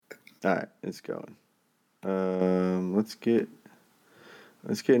All right, it's going. Let's get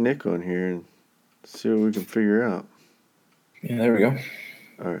Nick on here and see what we can figure out. Yeah, there we go.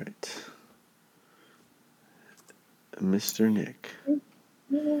 All right, Mr. Nick.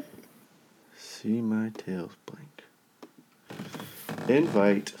 See my tails blink.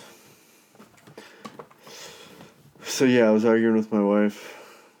 Invite. So yeah, I was arguing with my wife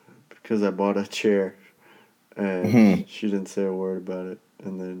because I bought a chair, and she didn't say a word about it.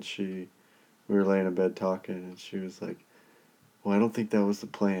 And then we were laying in bed talking, and she was like, "Well, I don't think that was the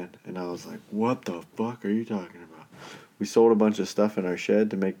plan." And I was like, "What the fuck are you talking about?" We sold a bunch of stuff in our shed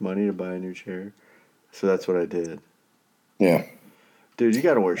to make money to buy a new chair, so that's what I did. Yeah. Dude, you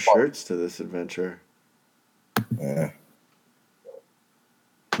gotta wear shirts to this adventure. Yeah.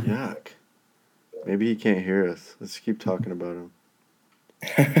 Yuck. Maybe he can't hear us. Let's keep talking about him.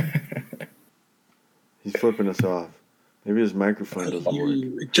 He's flipping us off. Maybe his microphone doesn't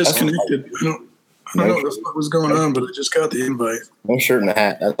work. It just connected. I don't know what the fuck was going on, but I just got the invite. No shirt and a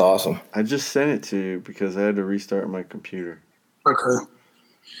hat. That's awesome. I just sent it to you because I had to restart my computer. Okay.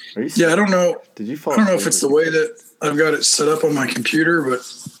 Are you I don't know. Did you fall I don't know if it's the way that I've got it set up on my computer, but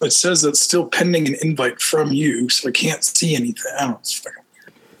it says it's still pending an invite from you, so I can't see anything. I don't know. It's fucking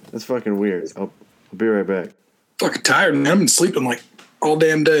weird. That's fucking weird. I'll be right back. Fucking tired, man. I've been sleeping like all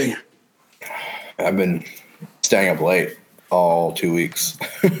damn day. I've been staying up late all 2 weeks.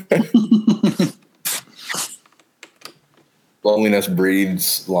 Loneliness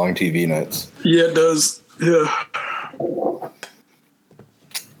breeds long TV nights. Yeah, it does. Yeah.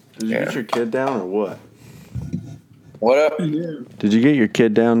 Did you get your kid down or what? What up? Yeah. Did you get your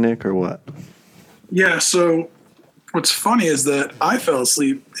kid down, Nick, or what? Yeah, so what's funny is that I fell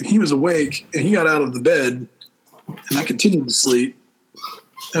asleep and he was awake and he got out of the bed and I continued to sleep.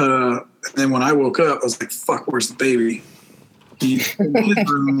 And then when I woke up, I was like, fuck, where's the baby? He's in his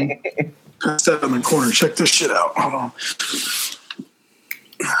room, passed out in the corner. Check this shit out. Hold on.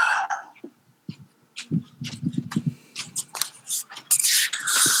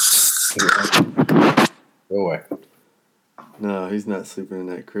 Go away. No, he's not sleeping in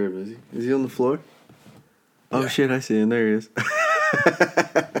that crib, is he? Is he on the floor? Oh, shit, I see him. There he is.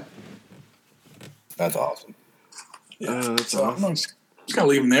 That's awesome. Yeah, that's so awesome. I'm just going to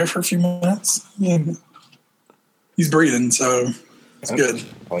leave him there for a few minutes. Yeah. He's breathing, so it's good.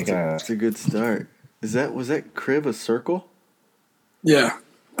 It's a good start. Was that crib a circle? Yeah.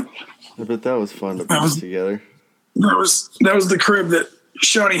 I bet that was fun to put together. That was the crib that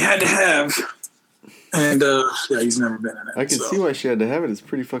Shawnee had to have. And, he's never been in it. I can see why she had to have it. It's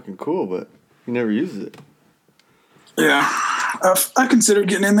pretty fucking cool, but he never uses it. Yeah. I considered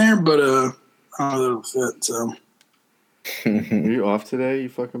getting in there, but I don't know that it'll fit, so. Are you off today, you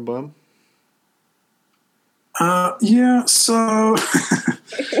fucking bum? Yeah, so.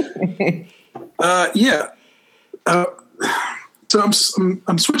 So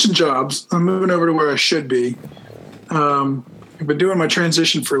I'm switching jobs. I'm moving over to where I should be. I've been doing my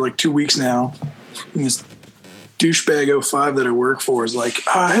transition for like 2 weeks now. And this douchebag 05 that I work for is like,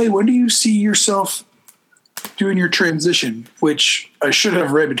 hey, when do you see yourself doing your transition? Which I should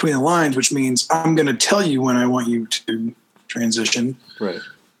have read between the lines, which means I'm going to tell you when I want you to transition. Right.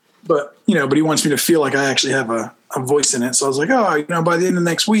 But he wants me to feel like I actually have a voice in it. So I was like, by the end of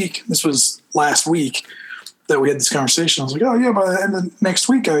next week, this was last week that we had this conversation. I was like, by the end of next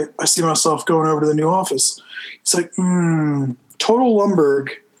week, I see myself going over to the new office. It's like, Total Lumberg.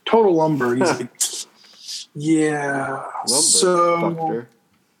 He's like, yeah. So,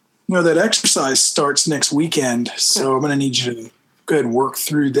 that exercise starts next weekend. So I'm going to need you to go ahead and work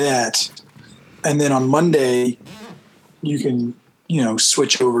through that. And then on Monday, you can,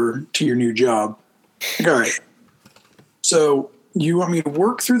 switch over to your new job. All right. So you want me to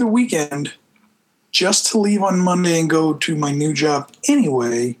work through the weekend just to leave on Monday and go to my new job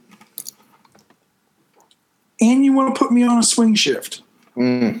anyway. And you want to put me on a swing shift.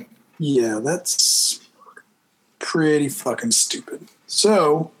 Yeah, that's pretty fucking stupid.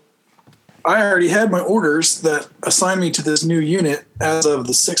 So I already had my orders that assigned me to this new unit as of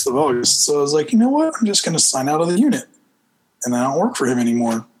the 6th of August. So I was like, you know what? I'm just going to sign out of the unit. And I don't work for him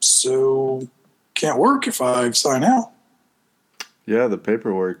anymore. So can't work if I sign out. Yeah, the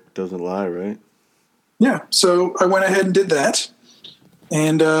paperwork doesn't lie, right? Yeah, so I went ahead and did that.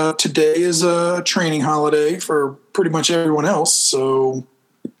 And today is a training holiday for pretty much everyone else. So,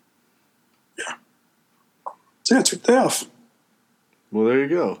 yeah. So, I took the day off. Well, there you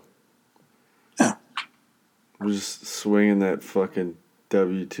go. Yeah. We're just swinging that fucking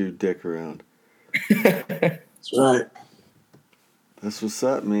W-2 dick around. That's right. That's what's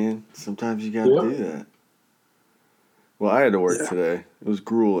up, man. Sometimes you got to do that. Well, I had to work today. It was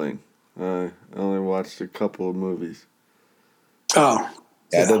grueling. I only watched a couple of movies. Oh,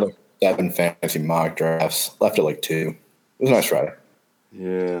 Yeah, I did like 7 fantasy mock drafts. Left at like 2. It was a nice Friday.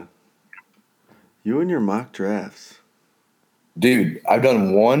 Yeah. You and your mock drafts. Dude, I've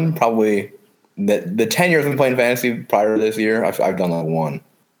done one probably the 10 years I've been playing fantasy prior to this year. I've done like one.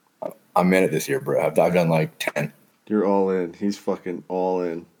 I'm in it this year, bro. I've done like 10. You're all in. He's fucking all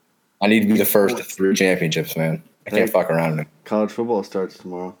in. I need to be the first to 3 championships, man. I can't fuck around. College football starts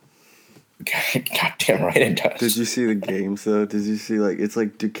tomorrow. God damn right it does. Did you see the games though? Did you see it's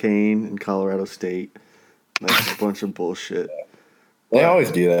like Duquesne and Colorado State? Like a bunch of bullshit. They always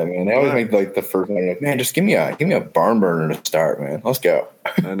do that, man. They always make like the first one. Like, man, just give me a barn burner to start, man. Let's go.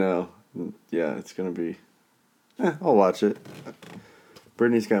 I know. Yeah, it's gonna be. I'll watch it.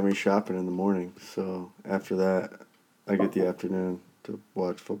 Brittany's got me shopping in the morning, so after that, I get the afternoon to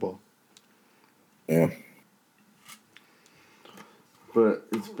watch football. Yeah. But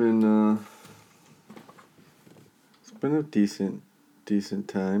it's been a decent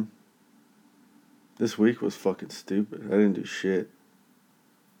time. This week was fucking stupid. I didn't do shit.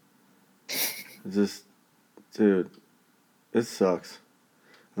 Dude, it sucks.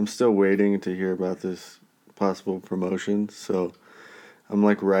 I'm still waiting to hear about this possible promotion, so I'm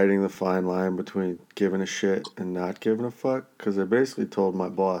like riding the fine line between giving a shit and not giving a fuck, because I basically told my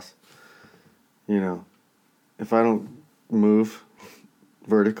boss, if I don't move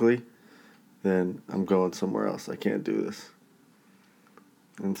vertically, then I'm going somewhere else. I can't do this.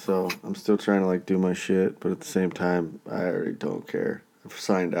 And so I'm still trying to do my shit, but at the same time, I already don't care. I've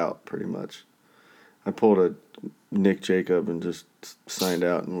signed out pretty much. I pulled a Nick Jacob and just signed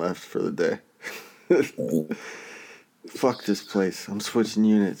out and left for the day. Fuck this place. I'm switching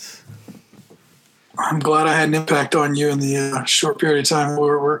units. I'm glad I had an impact on you in the short period of time we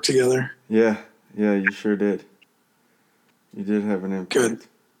were at work together. Yeah, you sure did. You did have an impact. Good.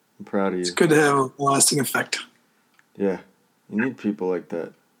 I'm proud of you. It's good to have a lasting effect. Yeah, you need people like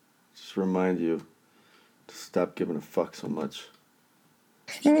that. Just remind you to stop giving a fuck so much.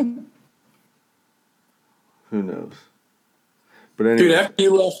 Who knows? But anyway.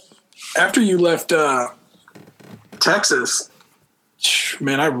 Dude, after you left Texas,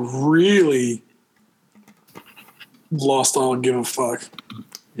 man, I really lost all give a fuck.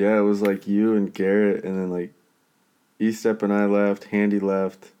 Yeah, it was like you and Garrett, and then E-Step and I left, Handy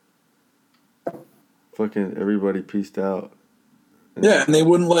left. Fucking everybody pieced out. Yeah, and they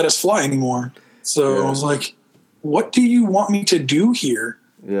wouldn't let us fly anymore. So I was like, what do you want me to do here?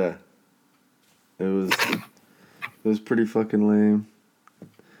 Yeah. It was pretty fucking lame.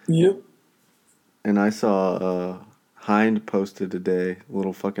 Yep. And I saw Hind posted today,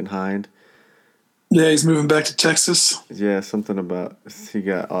 little fucking Hind. Yeah, he's moving back to Texas. Yeah, something about he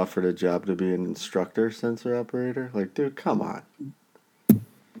got offered a job to be an instructor sensor operator. Like, dude, come on.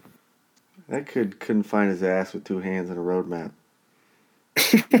 That kid couldn't find his ass with 2 hands and a roadmap.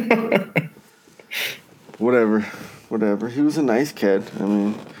 Whatever. He was a nice kid. I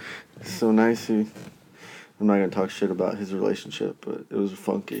mean, so nice. I'm not going to talk shit about his relationship, but it was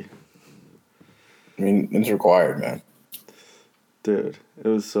funky. I mean, it's required, man. Dude, it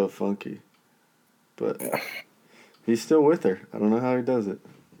was so funky. But he's still with her. I don't know how he does it,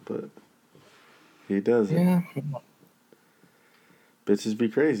 but he does it. Yeah. Bitches be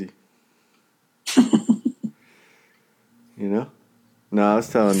crazy. You know? No, I was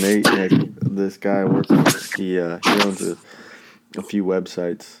telling Nate, this guy works with, he owns a few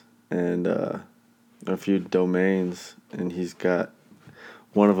websites and a few domains, and he's got,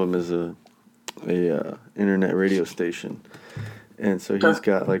 one of them is a internet radio station. And so he's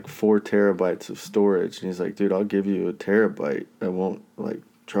got 4 terabytes of storage, and he's like, dude, I'll give you a terabyte. I won't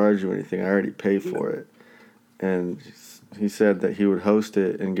charge you anything. I already pay for it. And he said that he would host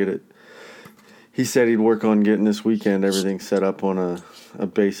it and get it. He said he'd work on getting this weekend everything set up on a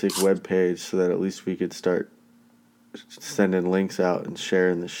basic web page so that at least we could start sending links out and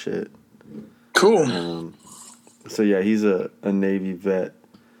sharing this shit. Cool. So yeah, he's a Navy vet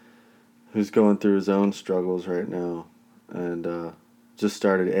who's going through his own struggles right now, and just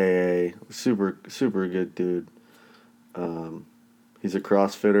started AA. Super good dude. He's a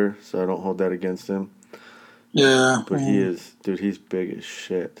CrossFitter, so I don't hold that against him. Yeah. But he's big as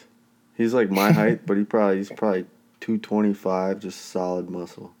shit. He's like my height, but he's probably 225, just solid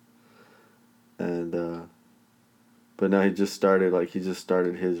muscle. And but now he just started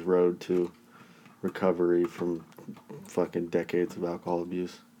his road to recovery from fucking decades of alcohol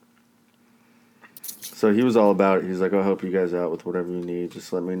abuse. So he was all about it. He's like, I'll help you guys out with whatever you need.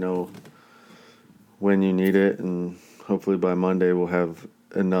 Just let me know when you need it, and hopefully by Monday we'll have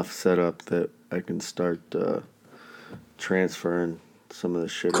enough set up that I can start transferring some of the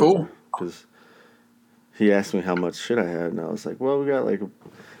shit. Cool. because he asked me how much shit I had, and I was like, well, we got like a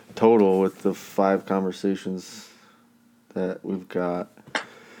total with the 5 conversations that we've got.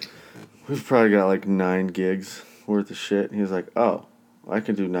 We've probably got like 9 gigs worth of shit. And he was like, oh, I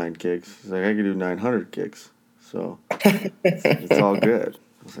can do 9 gigs. He's like, I can do 900 gigs. So it's all good.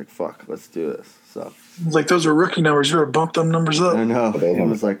 I was like, fuck, let's do this. So like, those are rookie numbers. You better bump them numbers up. I know. He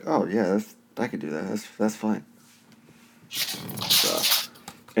was like, oh yeah, I could do that. That's fine. So,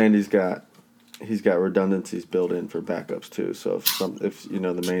 and he's got redundancies built in for backups too. So if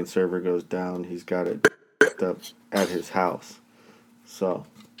the main server goes down, he's got it up at his house. So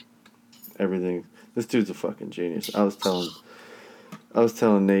everything. This dude's a fucking genius. I was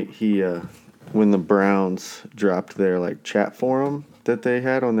telling Nate, he when the Browns dropped their like chat forum that they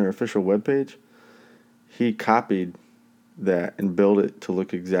had on their official webpage, he copied that and built it to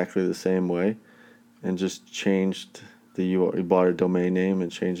look exactly the same way, and just changed the URL. He bought a domain name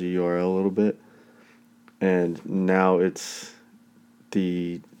and changed the URL a little bit, and now it's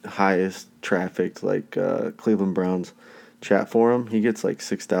the highest trafficked like Cleveland Browns chat forum. He gets like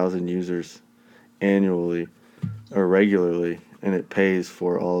 6,000 users annually or regularly, and it pays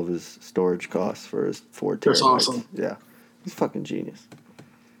for all of his storage costs for his 4 terabytes. That's awesome. Yeah, he's fucking genius.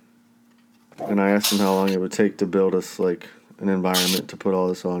 And I asked him how long it would take to build us like an environment to put all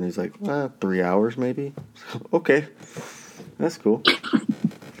this on. He's like, 3 hours maybe. Okay, that's cool.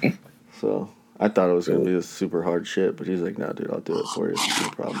 So I thought it was gonna be this super hard shit, but he's like, no, dude, I'll do it for you. No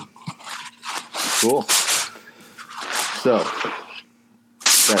problem. Cool. So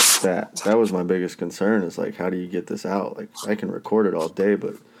that's that. That was my biggest concern, is like, how do you get this out? Like, I can record it all day,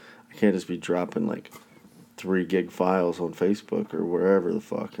 but I can't just be dropping like 3 gig files on Facebook or wherever the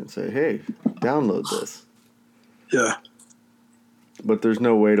fuck and say, hey, download this. Yeah. But there's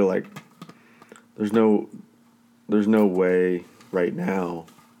no way to like, there's no way right now,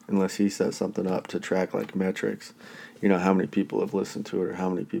 unless he sets something up to track like metrics, how many people have listened to it or how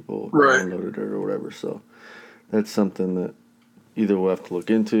many people downloaded it or whatever. So that's something that either we'll have to look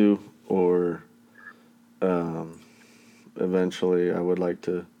into, or eventually I would like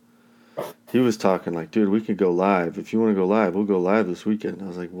to. He was talking like, dude, we could go live. If you want to go live, we'll go live this weekend. I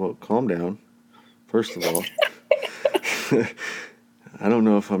was like, well, calm down. First of all, I don't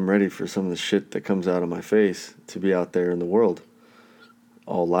know if I'm ready for some of the shit that comes out of my face to be out there in the world,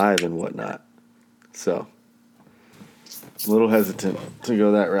 all live and whatnot. So, a little hesitant to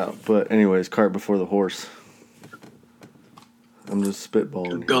go that route. But anyways, cart before the horse. I'm just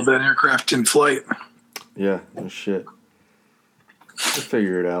spitballing. Build that aircraft in flight. Yeah, no shit. We'll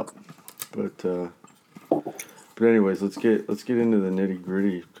figure it out. But anyways, let's get into the nitty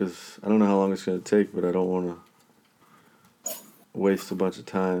gritty, because I don't know how long it's gonna take, but I don't want to waste a bunch of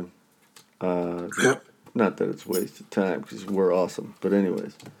time. Yep. Not that it's wasted time, because we're awesome. But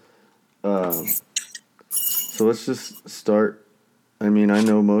anyways, so let's just start. I mean, I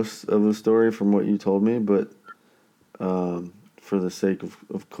know most of the story from what you told me, but for the sake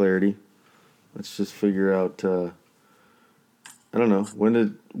of clarity, let's just figure out. I don't know, when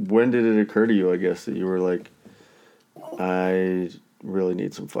did it occur to you, I guess, that you were like, I really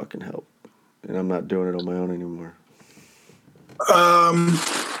need some fucking help, and I'm not doing it on my own anymore?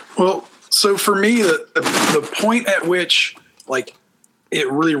 Well, so for me, the point at which like it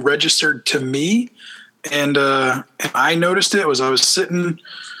really registered to me, and I noticed it, was I was sitting.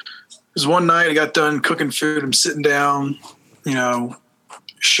 It was one night I got done cooking food. I'm sitting down,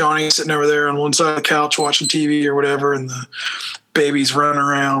 Shawnee sitting over there on one side of the couch watching TV or whatever, and the baby's running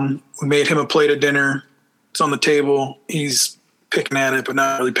around. We made him a plate of dinner. It's on the table. He's picking at it, but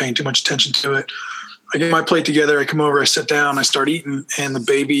not really paying too much attention to it. I get my plate together. I come over, I sit down, I start eating, and the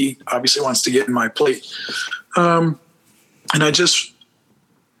baby obviously wants to get in my plate. And I just,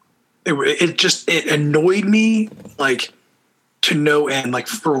 it annoyed me, like, to no end. Like,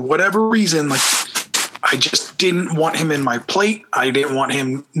 for whatever reason, like, I just didn't want him in my plate. I didn't want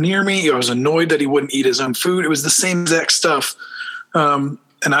him near me. I was annoyed that he wouldn't eat his own food. It was the same exact stuff. And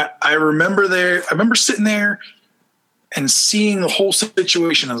I remember sitting there and seeing the whole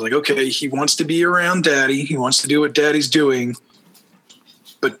situation. I was like, okay, he wants to be around daddy. He wants to do what daddy's doing,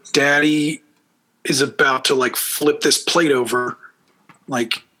 but daddy is about to like flip this plate over.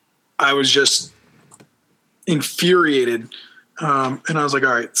 Like, I was just infuriated. And I was like,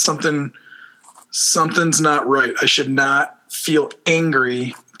 all right, something's not right. I should not feel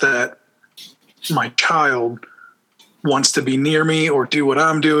angry that my child wants to be near me or do what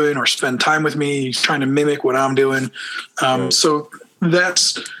I'm doing or spend time with me. He's trying to mimic what I'm doing. So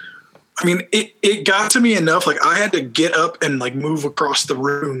it got to me enough. Like, I had to get up and like move across the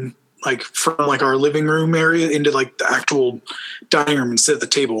room, like from like our living room area into like the actual dining room and sit at the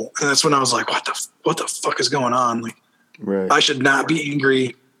table. And that's when I was like, what the fuck is going on? Like, Right. I should not be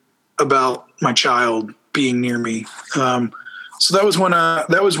angry about my child being near me. So that was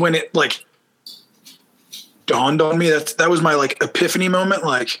when it like dawned on me. That was my like epiphany moment.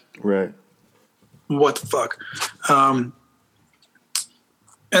 Like, Right. what the fuck? And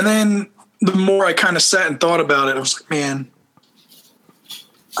then the more I kind of sat and thought about it, I was like, man,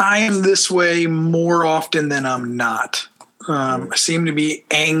 I am this way more often than I'm not. I seem to be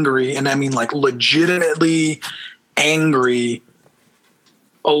angry, and I mean like legitimately angry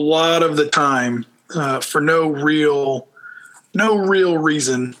a lot of the time for no real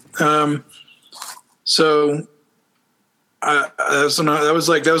reason. So that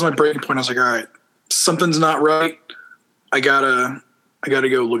was my breaking point. I was like, all right, something's not right. I gotta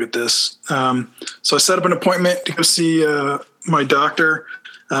go look at this. So I set up an appointment to go see my doctor,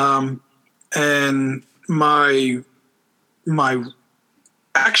 and my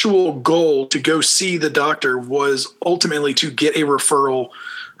actual goal to go see the doctor was ultimately to get a referral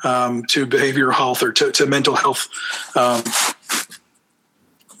to behavioral health or to mental health,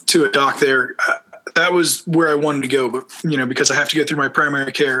 to a doc there. That was where I wanted to go, but because I have to go through my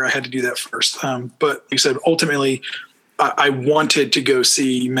primary care, I had to do that first. But like you said, ultimately I wanted to go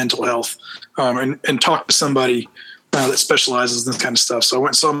see mental health, and talk to somebody that specializes in this kind of stuff. So I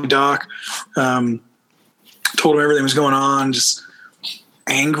went and saw my doc, told him everything was going on, just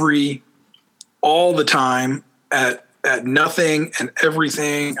angry all the time at nothing and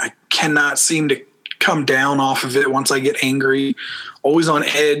everything. I cannot seem to come down off of it once I get angry, always on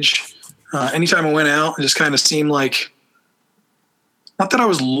edge. Anytime I went out, it just kind of seemed like, not that I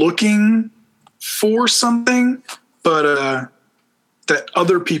was looking for something, but that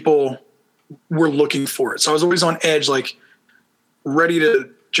other people were looking for it. So I was always on edge, like ready to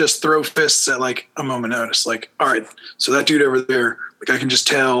just throw fists at like a moment notice. Like, all right, so that dude over there, like I can just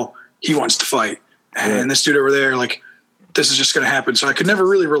tell he wants to fight. And this dude over there, like this is just going to happen. So I could never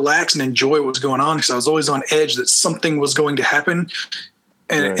really relax and enjoy what was going on because I was always on edge that something was going to happen.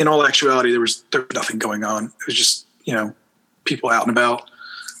 And in all actuality, there was nothing going on. It was just, people out and about.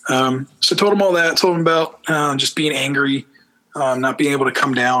 So I told him all that, told him about just being angry, not being able to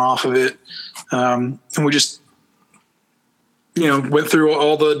come down off of it. And we just, went through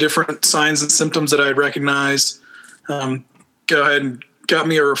all the different signs and symptoms that I had recognized. Go ahead and got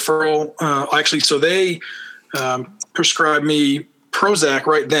me a referral. Actually, so they prescribed me Prozac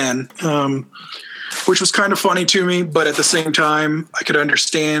right then, which was kind of funny to me, but at the same time, I could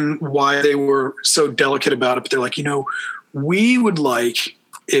understand why they were so delicate about it. But they're like, we would like,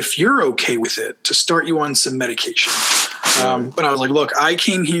 if you're okay with it, to start you on some medication. But I was like, look, I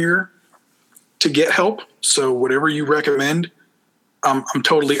came here to get help. So whatever you recommend, I'm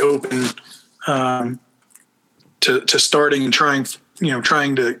totally open to starting and trying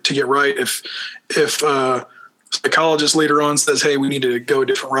to get right. If a psychologist later on says, hey, we need to go a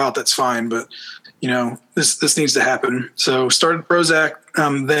different route, that's fine. But this needs to happen. So started Prozac.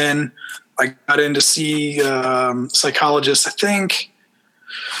 Then I got in to see psychologists, I think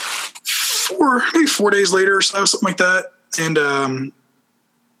 4 days later or so, something like that. And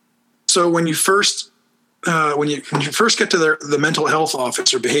so when you first get to the mental health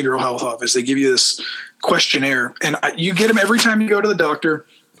office or behavioral health office, they give you this questionnaire, and you get them every time you go to the doctor.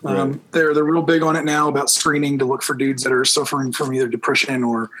 They're real big on it now about screening to look for dudes that are suffering from either depression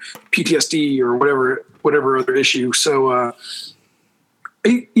or PTSD or whatever other issue. So,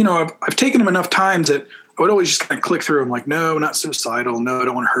 I've taken them enough times that I would always just kind of click through. I'm like, no, not suicidal. No, I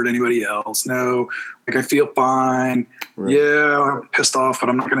don't want to hurt anybody else. No, like I feel fine. Right. Yeah, I'm pissed off, but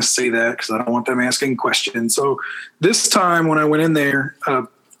I'm not going to say that because I don't want them asking questions. So this time when I went in there,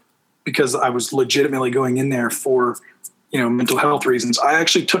 because I was legitimately going in there for, mental health reasons, I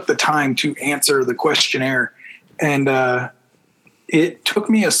actually took the time to answer the questionnaire. And it took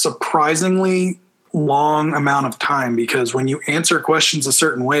me a surprisingly long amount of time because when you answer questions a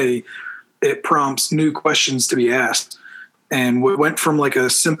certain way, it prompts new questions to be asked. And we went from like a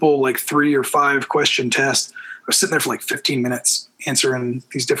simple, like 3 or 5 question test. I was sitting there for like 15 minutes answering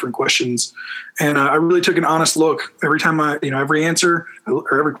these different questions. And I really took an honest look every time every answer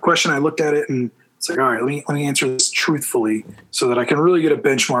or every question I looked at it, and it's like, all right, let me answer this truthfully so that I can really get a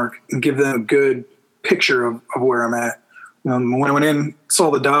benchmark and give them a good picture of where I'm at. When I went in,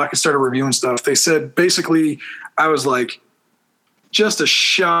 saw the doc, and started reviewing stuff, they said basically I was like just a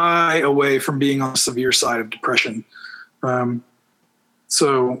shy away from being on the severe side of depression.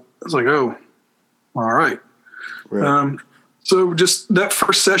 So I was like, oh, all right. So just that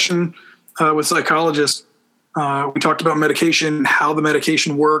first session with psychologists, We talked about medication, how the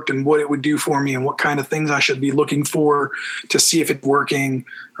medication worked and what it would do for me and what kind of things I should be looking for to see if it's working.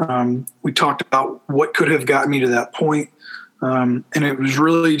 We talked about what could have gotten me to that point. And it was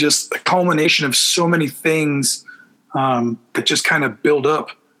really just a culmination of so many things that just kind of build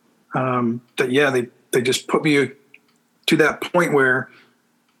up they just put me to that point where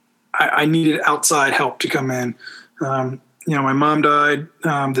I needed outside help to come in. My mom died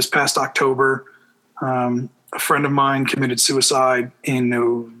this past October. A friend of mine committed suicide in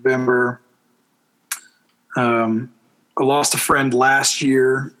November. I lost a friend last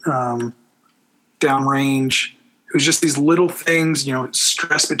year downrange. It was just these little things,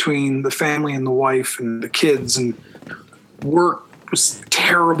 stress between the family and the wife and the kids, and work was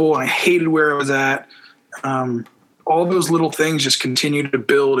terrible and I hated where I was at. All those little things just continued to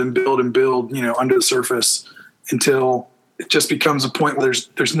build and build and build, under the surface until it just becomes a point where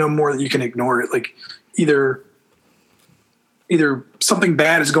there's no more that you can ignore it. Like either something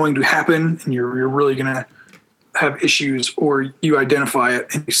bad is going to happen and you're really going to have issues, or you identify it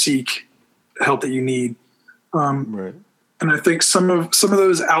and you seek the help that you need. Right. And I think some of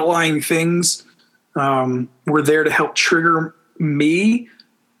those outlying things were there to help trigger me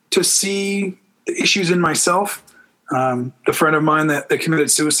to see the issues in myself. The friend of mine that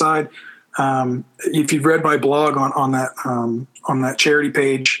committed suicide, if you've read my blog on that charity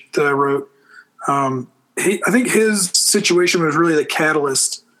page that I wrote, I think his situation was really the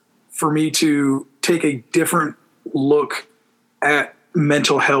catalyst for me to take a different look at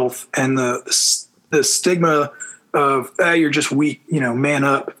mental health and the stigma of you're just weak, man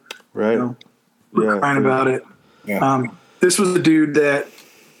up. Right. We're crying about it. Yeah. This was a dude that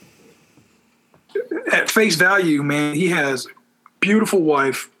at face value, man, he has a beautiful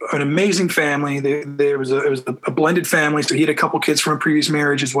wife, an amazing family. It was a blended family. So he had a couple kids from a previous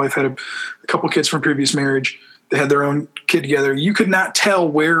marriage. His wife had a couple kids from a previous marriage. They had their own kid together. You could not tell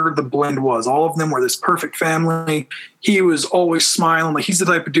where the blend was. All of them were this perfect family. He was always smiling. Like he's the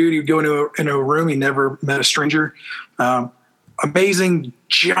type of dude who'd go into a room. He never met a stranger. Amazing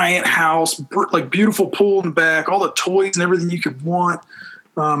giant house, like beautiful pool in the back, all the toys and everything you could want.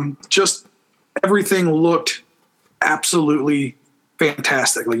 Just everything looked absolutely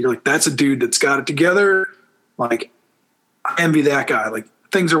fantastic. Like you're like, that's a dude that's got it together. Like I envy that guy. Like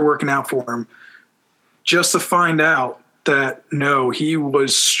things are working out for him. Just to find out that no, he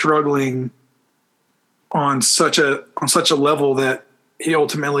was struggling on such a level that he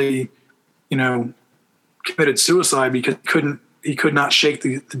ultimately, committed suicide because he could not shake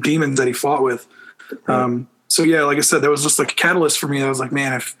the demons that he fought with. So yeah, like I said, that was just like a catalyst for me. I was like,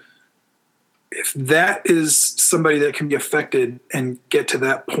 man, if that is somebody that can be affected and get to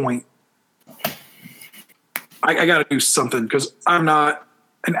that point, I got to do something, because I'm not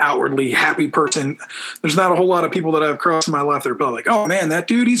an outwardly happy person. There's not a whole lot of people that I've crossed in my life that are probably like, oh man, that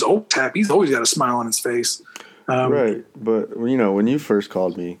dude, he's always happy. He's always got a smile on his face. Right. But when you first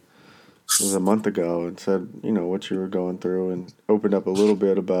called me, it was a month ago, and said, what you were going through and opened up a little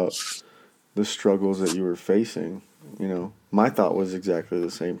bit about the struggles that you were facing, my thought was exactly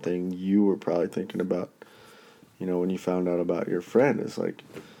the same thing you were probably thinking about, when you found out about your friend. It's like,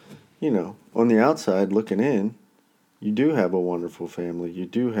 on the outside looking in, you do have a wonderful family. You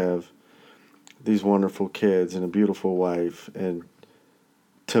do have these wonderful kids and a beautiful wife. And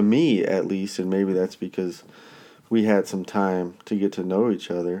to me, at least, and maybe that's because we had some time to get to know each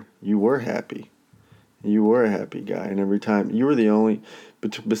other, you were happy. You were a happy guy. And every time, you were the only,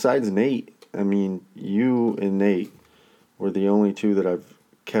 besides Nate, you and Nate were the only two that I've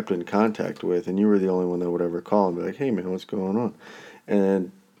kept in contact with. And you were the only one that would ever call and be like, hey, man, what's going on?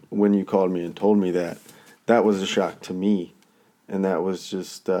 And when you called me and told me that was a shock to me. And that was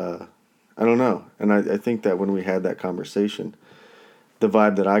just, I don't know. And I think that when we had that conversation, the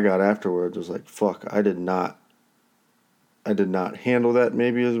vibe that I got afterwards was like, fuck, I did not handle that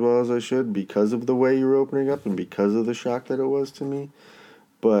maybe as well as I should because of the way you were opening up and because of the shock that it was to me.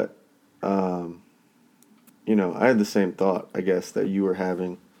 But, I had the same thought, I guess, that you were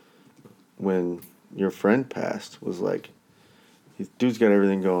having when your friend passed. Was like, dude's got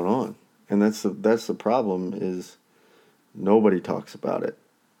everything going on. And that's the problem, is nobody talks about it.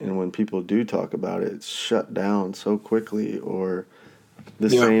 And when people do talk about it, it's shut down so quickly, or the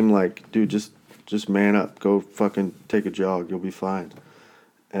same, like, dude, just man up, go fucking take a jog, you'll be fine.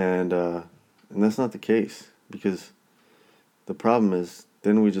 And that's not the case, because the problem is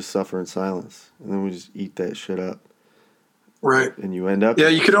then we just suffer in silence, and then we just eat that shit up. Right. And you end up. Yeah,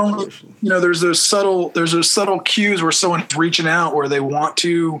 you could only, there's those subtle cues where someone's reaching out, where they want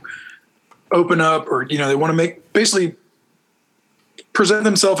to open up, or, they want to make, basically present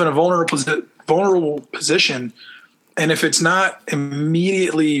themselves in a vulnerable position, and if it's not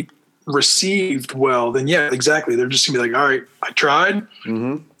immediately received well, then yeah, exactly. They're just gonna be like, all right, I tried.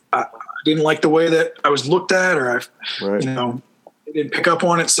 I didn't like the way that I was looked at, or I didn't pick up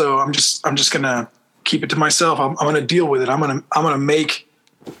on it. So I'm just gonna keep it to myself. I'm gonna deal with it. I'm gonna make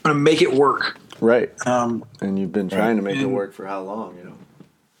it work. Right. And you've been trying to make it work for how long,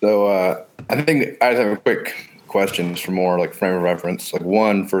 So I think I just have a quick questions for more like frame of reference. Like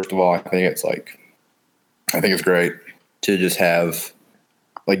one, first of all, I think it's great to just have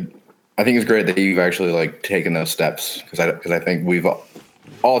like, I think it's great that you've actually like taken those steps, because I think we've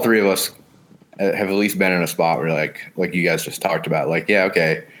all three of us have at least been in a spot where like you guys just talked about, like, yeah,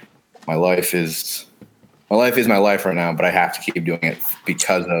 okay, my life is my life right now, but I have to keep doing it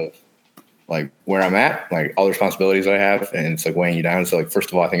because of like where I'm at, like all the responsibilities I have, and it's like weighing you down. So like, first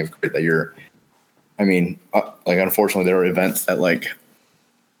of all, I think it's great that like unfortunately there were events that like,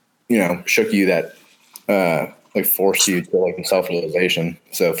 shook you, that like forced you to like self-realization.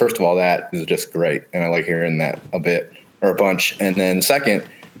 So first of all, that is just great. And I like hearing that a bunch. And then second,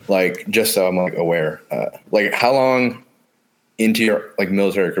 like, just so I'm like aware, like how long into your like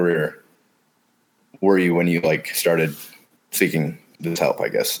military career were you when you like started seeking this help, I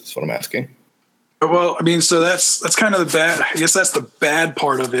guess is what I'm asking. Well, I mean, so that's kind of the bad, I guess that's the bad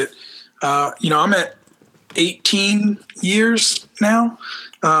part of it. I'm at 18 years now.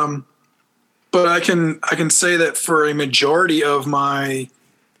 But I can say that for a majority of my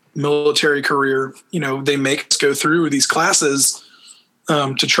military career, they make us go through these classes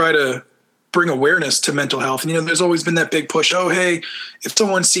to try to bring awareness to mental health. And, there's always been that big push. Oh, hey, if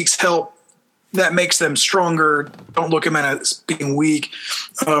someone seeks help, that makes them stronger. Don't look at them as being weak.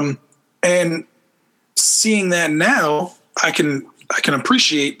 And seeing that now, I can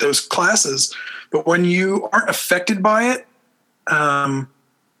appreciate those classes. But when you aren't affected by it,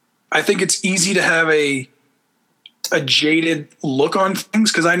 I think it's easy to have a jaded look on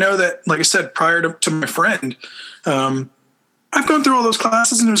things, because I know that, like I said, prior to my friend, I've gone through all those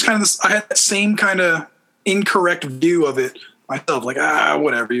classes, and it was kind of this, I had that same kind of incorrect view of it myself, like,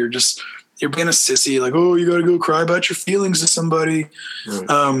 whatever, you're being a sissy, like, oh, you got to go cry about your feelings to somebody.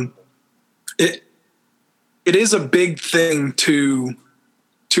 Right. It is a big thing to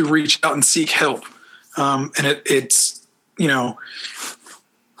reach out and seek help. And it's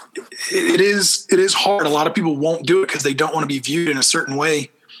it is hard. A lot of people won't do it because they don't want to be viewed in a certain way,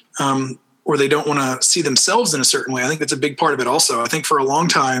 or they don't want to see themselves in a certain way. I think that's a big part of it also. I think for a long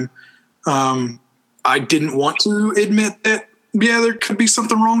time, I didn't want to admit that, yeah, there could be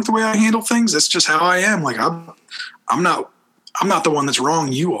something wrong with the way I handle things. That's just how I am. Like, I'm not the one that's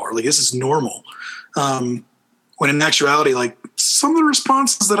wrong. You are. Like, this is normal. When in actuality, like, some of the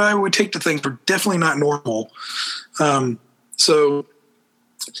responses that I would take to things were definitely not normal. So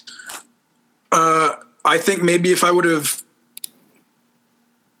I think maybe if I would have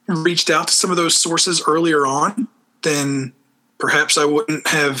reached out to some of those sources earlier on, then perhaps I wouldn't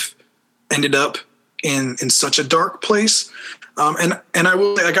have ended up in such a dark place. And I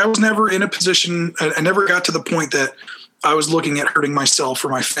will, like, I was never in a position, I never got to the point that I was looking at hurting myself or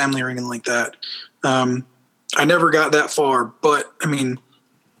my family or anything like that. I never got that far, but I mean,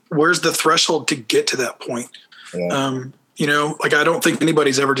 where's the threshold to get to that point? Yeah. Like, I don't think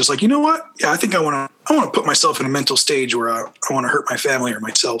anybody's ever just like, you know what? Yeah, I think I want to put myself in a mental stage where I want to hurt my family or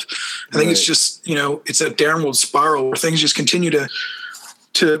myself. I think it's just, it's a downward spiral where things just continue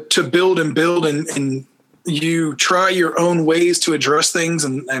to build and build, and you try your own ways to address things,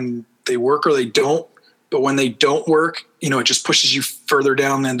 and they work or they don't. But when they don't work, it just pushes you further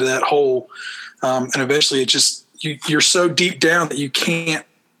down into that hole. And eventually it just, you're so deep down that you can't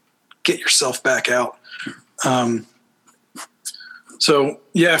get yourself back out. So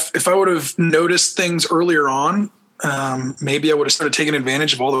yeah, if I would have noticed things earlier on, maybe I would have started taking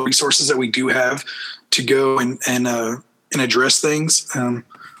advantage of all the resources that we do have to go and address things.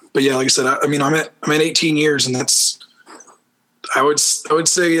 But yeah, like I said, I'm at 18 years, and that's, I would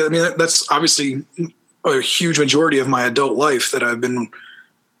say, that's obviously a huge majority of my adult life that I've been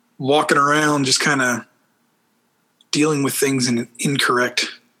walking around just kind of dealing with things in an incorrect,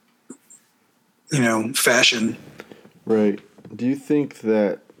 fashion. Right. Do you think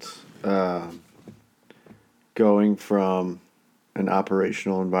that going from an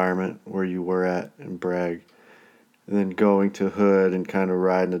operational environment where you were at in Bragg, and then going to Hood and kind of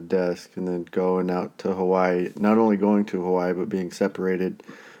riding a desk, and then going out to Hawaii, not only going to Hawaii, but being separated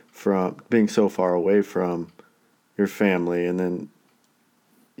from, being so far away from your family, and then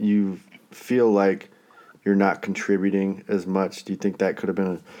you feel like you're not contributing as much? Do you think that could have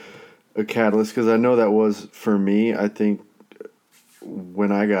been a catalyst? Because I know that was for me. I think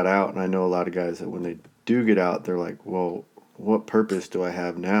when I got out, and I know a lot of guys that when they do get out, they're like, well, what purpose do I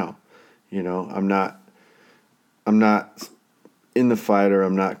have now? You know, I'm not in the fight, or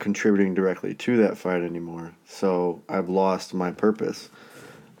I'm not contributing directly to that fight anymore. So I've lost my purpose.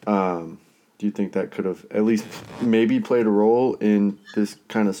 Do you think that could have at least maybe played a role in this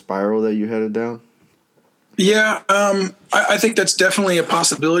kind of spiral that you headed down? Yeah, I think that's definitely a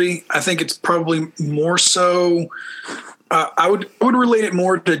possibility. I think it's probably more so. I would relate it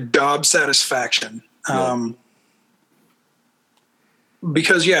more to job satisfaction,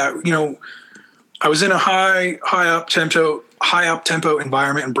 because I was in a high up tempo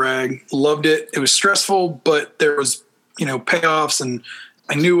environment in Bragg. Loved it. It was stressful, but there was payoffs, and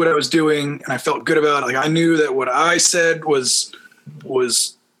I knew what I was doing, and I felt good about it. Like I knew that what I said was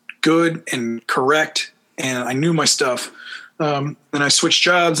good and correct, and I knew my stuff. And I switched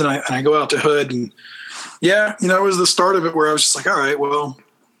jobs, and I go out to Hood, and it was the start of it where I was just like, all right, well,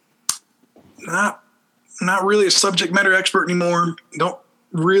 not really a subject matter expert anymore.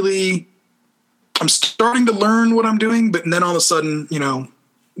 I'm starting to learn what I'm doing, but then all of a sudden,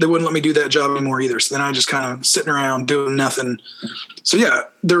 they wouldn't let me do that job anymore either. So then I just kind of sitting around doing nothing. So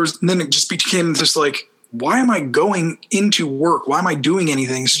then it just became just like, why am I going into work? Why am I doing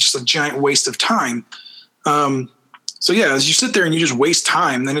anything? It's just a giant waste of time. As you sit there and you just waste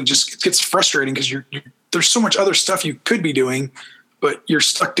time, then it gets frustrating because there's so much other stuff you could be doing, but you're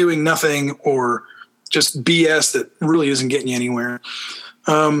stuck doing nothing or just BS that really isn't getting you anywhere.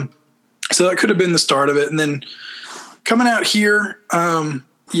 So that could have been the start of it. And then coming out here,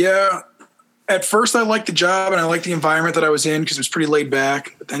 at first I liked the job and I liked the environment that I was in because it was pretty laid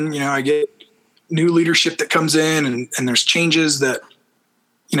back. But then, I get new leadership that comes in and there's changes that,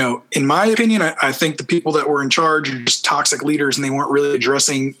 in my opinion, I think the people that were in charge are just toxic leaders and they weren't really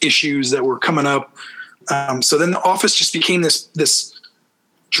addressing issues that were coming up. So then the office just became this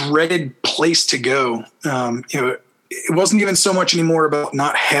dreaded place to go. It wasn't even so much anymore about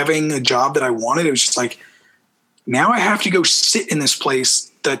not having a job that I wanted. It was just like, now I have to go sit in this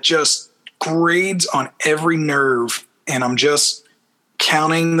place that just grades on every nerve. And I'm just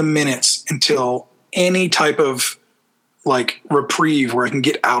counting the minutes until any type of like reprieve where I can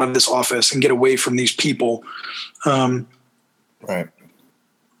get out of this office and get away from these people. Right. I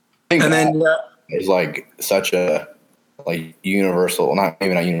think and then is like such a like universal, not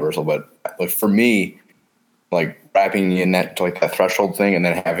maybe not universal, but like for me, like wrapping in that to like that threshold thing and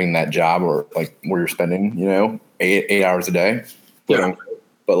then having that job or like where you're spending, 8 hours a day. Yeah.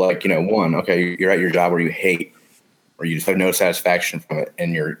 But like, one, okay, you're at your job where you hate or you just have no satisfaction from it.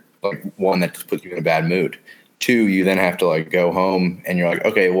 And you're like one that just puts you in a bad mood. 2, you then have to like go home and you're like,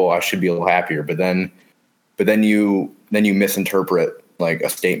 okay, well I should be a little happier. But then you misinterpret like a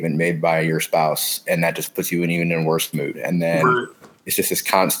statement made by your spouse and that just puts you in even a worse mood. And then it's just this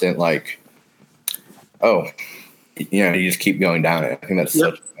constant like, you just keep going down it. I think that's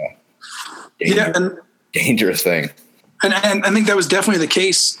such a dangerous thing. And I think that was definitely the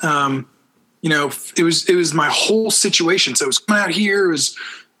case. It was my whole situation. So it was coming out here. It was,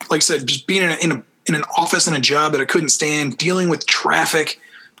 like I said, just being in an office and a job that I couldn't stand, dealing with traffic.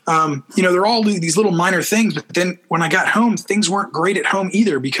 They're all these little minor things. But then when I got home, things weren't great at home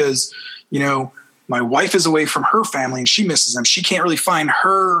either because, my wife is away from her family and she misses them. She can't really find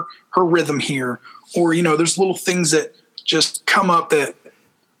her rhythm here. Or, there's little things that just come up that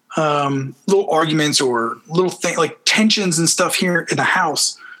little arguments or little things like tensions and stuff here in the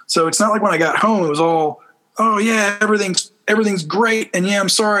house. So it's not like when I got home, it was all, everything's great. And I'm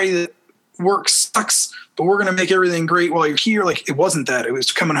sorry that work sucks, but we're going to make everything great while you're here. Like it wasn't that. It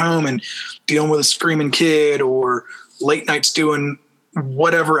was coming home and dealing with a screaming kid or late nights doing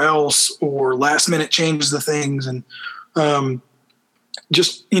whatever else or last minute changes to things. And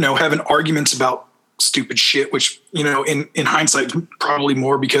just, having arguments about stupid shit, which, in hindsight, probably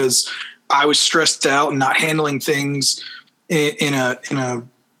more because I was stressed out and not handling things in a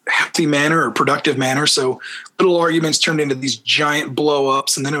healthy manner or productive manner. So little arguments turned into these giant blow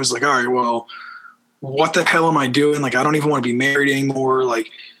ups. And then it was like, all right, well, what the hell am I doing? Like, I don't even want to be married anymore. Like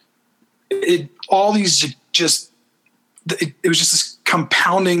it was just this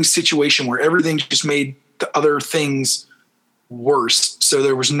compounding situation where everything just made the other things worse. So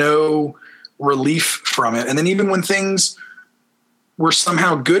there was no relief from it. And then even when things were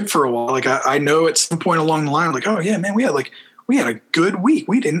somehow good for a while, like I know at some point along the line, like, oh yeah, man, we had a good week.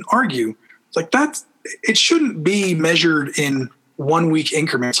 We didn't argue. It's like it shouldn't be measured in 1 week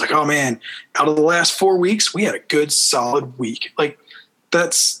increments. Like, oh man, out of the last 4 weeks, we had a good solid week. Like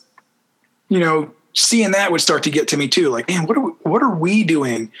that's, seeing that would start to get to me too. Like, man, what are we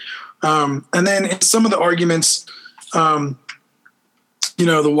doing? And then in some of the arguments,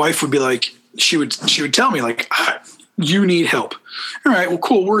 the wife would be like, she would tell me like, you need help. All right, well,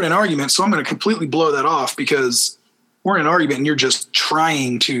 cool. We're in an argument, so I'm going to completely blow that off because we're in an argument and you're just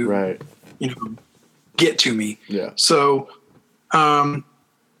trying to, get to me. Yeah. So,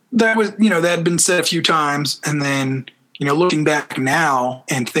 that was, that had been said a few times. And then, looking back now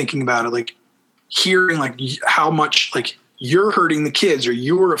and thinking about it, like hearing like how much like you're hurting the kids or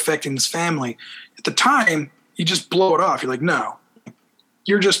you're affecting this family at the time, you just blow it off. You're like, no,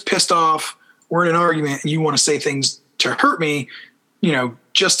 you're just pissed off. We're in an argument and you want to say things to hurt me,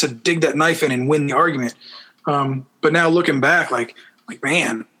 just to dig that knife in and win the argument. But now looking back, like,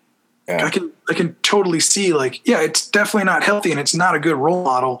 man, I can totally see like, yeah, it's definitely not healthy and it's not a good role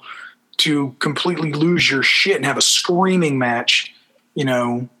model to completely lose your shit and have a screaming match,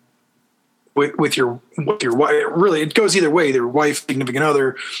 with your wife. Really, it goes either way, either wife, significant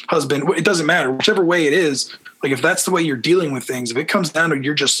other, husband, it doesn't matter. Whichever way it is, like if that's the way you're dealing with things, if it comes down to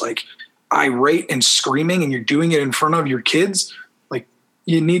you're just like irate and screaming and you're doing it in front of your kids, like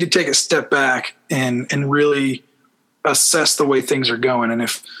you need to take a step back and really assess the way things are going. And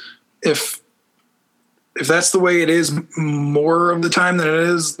if that's the way it is more of the time than it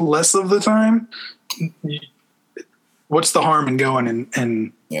is less of the time, what's the harm in going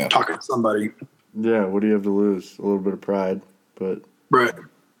and talking to somebody? Yeah, what do you have to lose? A little bit of pride, but right.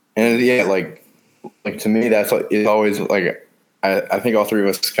 And like to me, that's like, it's always like I think all three of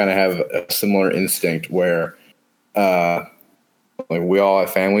us kind of have a similar instinct where, like we all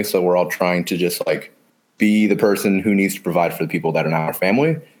have families, so we're all trying to just like be the person who needs to provide for the people that are not our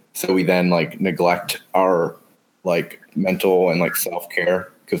family. So we then like neglect our like mental and like self-care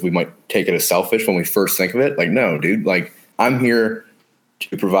because we might take it as selfish when we first think of it. Like, no, dude, like I'm here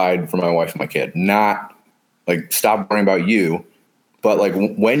to provide for my wife and my kid, not like stop worrying about you. But like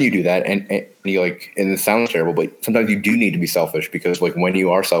when you do that and you like, and it sounds terrible, but sometimes you do need to be selfish because like when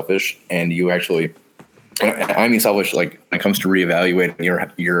you are selfish and you actually, I mean selfish, like when it comes to reevaluating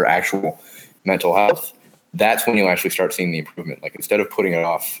your actual mental health, that's when you'll actually start seeing the improvement. Like instead of putting it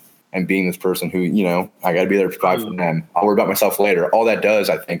off and being this person who, I got to be there to provide for them, I'll worry about myself later. All that does,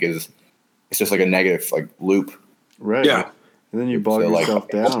 I think, is it's just like a negative like loop. Right. Yeah. And then you bog yourself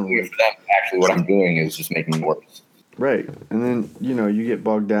down. Actually, what I'm doing is just making it worse. Right. And then, you get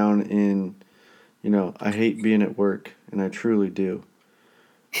bogged down in, I hate being at work, and I truly do.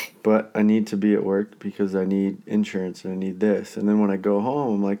 But I need to be at work because I need insurance and I need this. And then when I go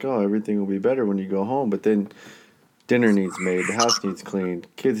home, I'm like, oh, everything will be better when you go home. But then dinner needs made, the house needs cleaned,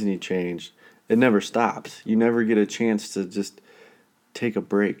 kids need changed. It never stops. You never get a chance to just take a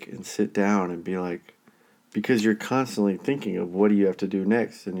break and sit down and be like, because you're constantly thinking of what do you have to do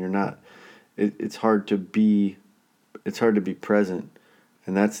next, and you're not. It's hard to be present,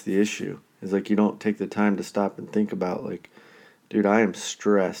 and that's the issue. It's like you don't take the time to stop and think about like, dude, I am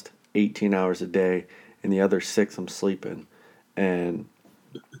stressed 18 hours a day, and the other 6 I'm sleeping, and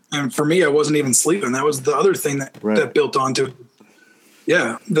for me, I wasn't even sleeping. That was the other thing that built onto it.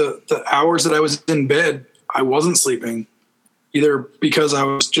 Yeah, the hours that I was in bed, I wasn't sleeping, either because I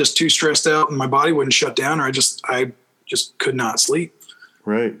was just too stressed out and my body wouldn't shut down, or I just could not sleep.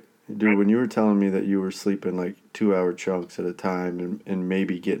 Right. Dude, when you were telling me that you were sleeping like 2-hour chunks at a time and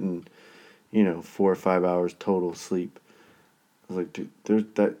maybe getting, 4 or 5 hours total sleep, I was like,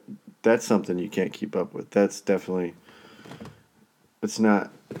 dude, that's something you can't keep up with. That's definitely, it's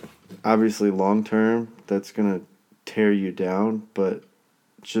not, obviously long term, that's going to tear you down, but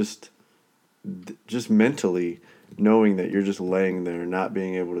just mentally knowing that you're just laying there not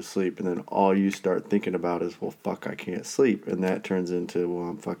being able to sleep, and then all you start thinking about is, well, fuck, I can't sleep, and that turns into, well,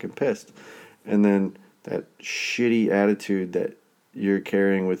 I'm fucking pissed, and then that shitty attitude that you're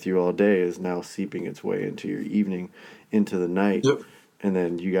carrying with you all day is now seeping its way into your evening, into the night. Yep. And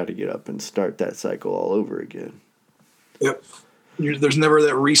then you got to get up and start that cycle all over again. Yep. There's never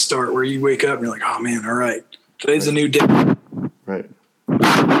that restart where you wake up and you're like, oh man, all right, today's a new day. Right.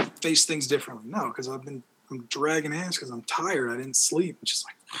 Face things differently. No, because I'm dragging ass because I'm tired. I didn't sleep. It's just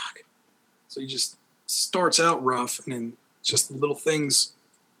like, fuck. So you just starts out rough, and then just little things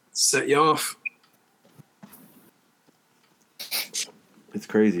set you off. It's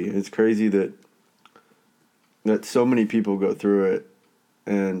crazy. It's crazy that so many people go through it,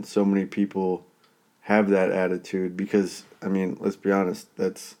 and so many people have that attitude because, I mean, let's be honest,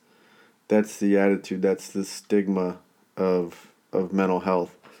 that's the attitude, that's the stigma of mental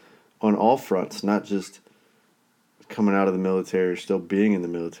health on all fronts, not just coming out of the military or still being in the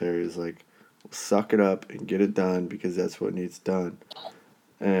military. Is like, suck it up and get it done because that's what needs done.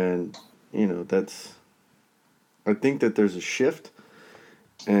 And, I think that there's a shift,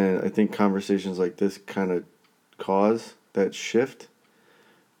 and I think conversations like this kind of cause that shift.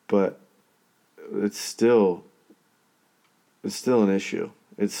 but it's still an issue.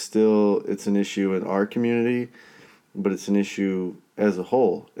 It's an issue in our community, but it's an issue as a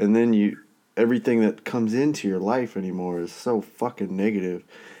whole. And then everything that comes into your life anymore is so fucking negative.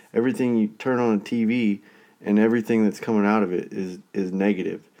 Everything you turn on a TV and everything that's coming out of it is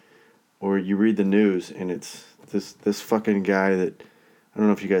negative. Or you read the news and it's this fucking guy that, I don't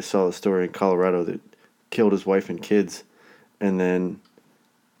know if you guys saw the story in Colorado, that killed his wife and kids and then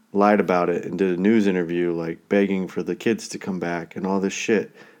lied about it and did a news interview like begging for the kids to come back and all this shit.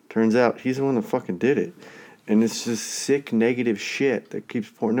 Turns out he's the one that fucking did it. And it's just sick, negative shit that keeps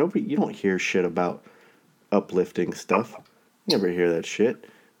pouring. You don't hear shit about uplifting stuff. You never hear that shit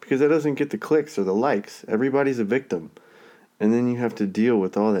because that doesn't get the clicks or the likes. Everybody's a victim. And then you have to deal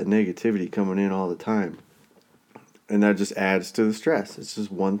with all that negativity coming in all the time. And that just adds to the stress. It's just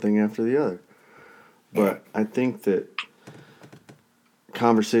one thing after the other. But I think that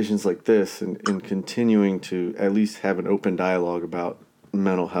conversations like this and continuing to at least have an open dialogue about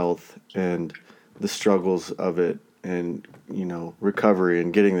mental health and the struggles of it and, recovery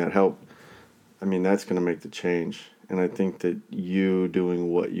and getting that help, I mean, that's going to make the change. And I think that you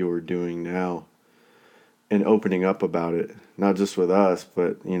doing what you're doing now and opening up about it, not just with us,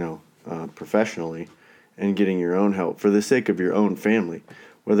 but, professionally, and getting your own help for the sake of your own family,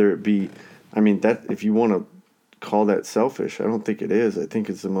 whether it be, that if you want to call that selfish, I don't think it is. I think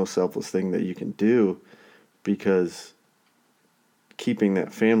it's the most selfless thing that you can do, because keeping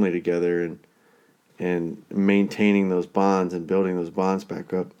that family together and maintaining those bonds and building those bonds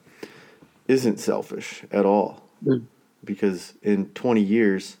back up isn't selfish at all. Mm. Because in 20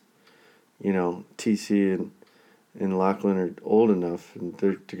 years, TC and Lachlan are old enough, and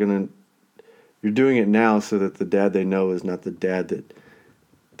they're gonna. You're doing it now so that the dad they know is not the dad that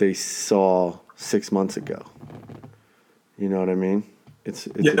they saw 6 months ago. You know what I mean? It's a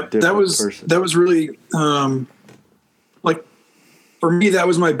different person. That was really for me, that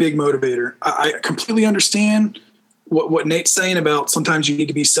was my big motivator. I completely understand what Nate's saying about sometimes you need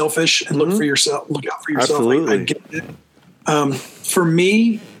to be selfish and look out for yourself. Absolutely. I get it. For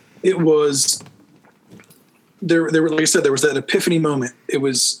me, it was there. Like I said, there was that epiphany moment. It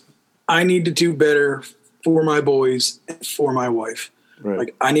was, I need to do better for my boys and for my wife. Right.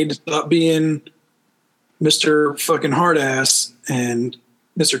 Like, I need to stop being Mr. fucking hard ass and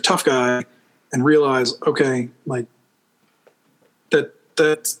Mr. tough guy and realize, okay, like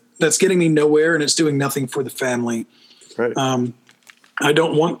that's getting me nowhere and it's doing nothing for the family. Right. I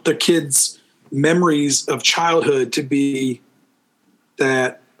don't want the kids' memories of childhood to be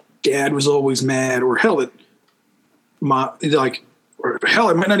that dad was always mad, or hell, it might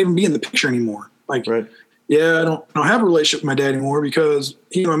not even be in the picture anymore. Like, right. Yeah, I don't have a relationship with my dad anymore because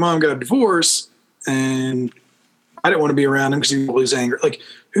he and my mom got a divorce, and I didn't want to be around him because he was always angry. Like,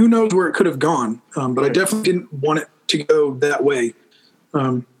 who knows where it could have gone? But right. I definitely didn't want it to go that way.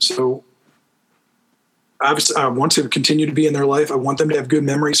 So obviously I want to continue to be in their life. I want them to have good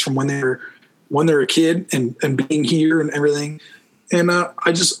memories from when they're a kid and being here and everything. And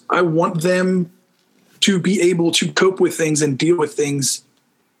I want them to be able to cope with things and deal with things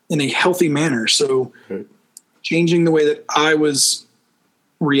in a healthy manner. So right. Changing the way that I was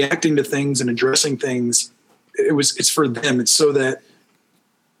reacting to things and addressing things, it's for them. It's so that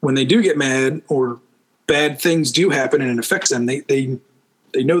when they do get mad or bad things do happen and it affects them, they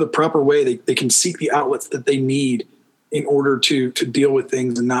know the proper way. They can seek the outlets that they need in order to deal with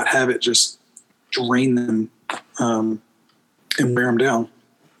things and not have it just drain them and wear them down.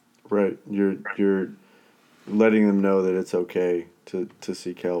 Right. You're letting them know that it's okay to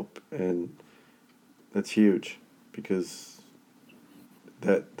seek help, and that's huge, because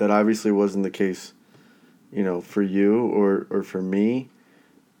that obviously wasn't the case, for you or for me,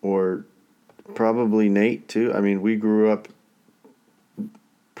 or probably Nate too. I mean, we grew up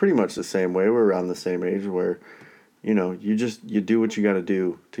pretty much the same way. We're around the same age where, you do what you got to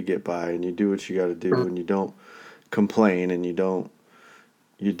do to get by, and you do what you got to do, and you don't complain, and you don't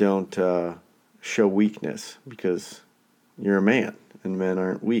show weakness, because you're a man, and men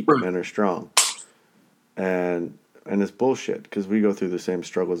aren't weak. Right. Men are strong. And it's bullshit, because we go through the same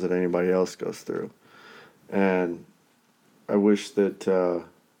struggles that anybody else goes through. And I wish that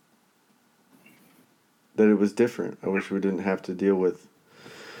it was different. I wish we didn't have to deal with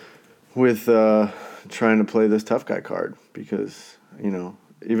trying to play this tough guy card, because,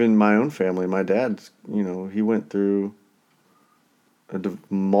 even my own family, my dad's, he went through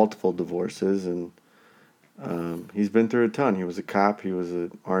multiple divorces, and he's been through a ton. He was a cop. He was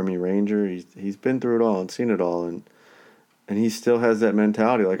an Army Ranger. He's been through it all and seen it all, and he still has that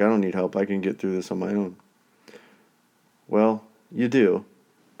mentality, like, I don't need help. I can get through this on my own. Well, you do,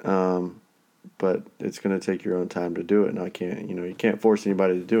 But it's going to take your own time to do it. And you can't force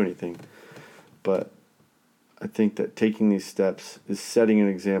anybody to do anything. But I think that taking these steps is setting an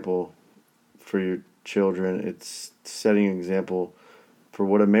example for your children. It's setting an example for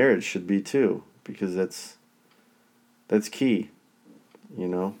what a marriage should be too, because that's key,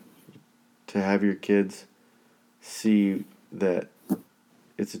 to have your kids see that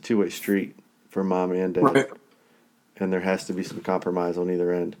it's a two-way street for mom and dad. Right. And there has to be some compromise on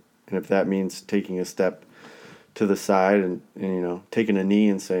either end. And if that means taking a step to the side and taking a knee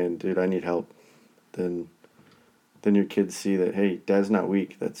and saying, dude, I need help, then your kids see that, hey, dad's not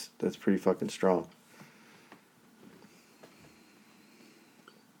weak. That's pretty fucking strong.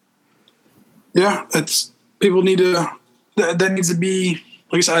 Yeah, people need to, that needs to be,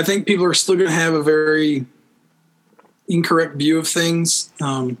 like I said, I think people are still going to have a very incorrect view of things.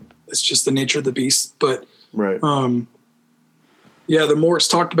 It's just the nature of the beast. But right. Yeah, the more it's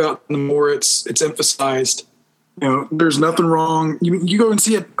talked about, the more it's emphasized. There's nothing wrong. You go and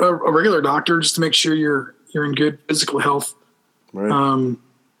see a regular doctor just to make sure you're in good physical health. Right.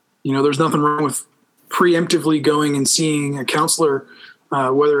 There's nothing wrong with preemptively going and seeing a counselor,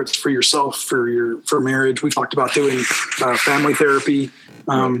 whether it's for yourself, for marriage. We've talked about doing family therapy.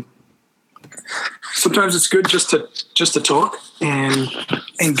 Sometimes it's good just to talk and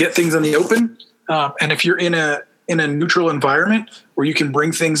get things in the open. And if you're in a neutral environment where you can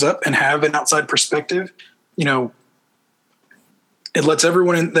bring things up and have an outside perspective, it lets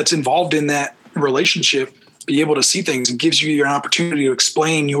everyone that's involved in that relationship be able to see things and gives you an opportunity to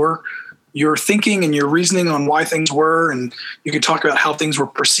explain your thinking and your reasoning on why things were, and you can talk about how things were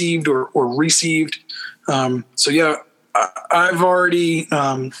perceived or received. So yeah, I've already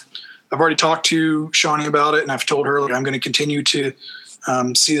talked to Shawnee about it, and I've told her I'm going to continue to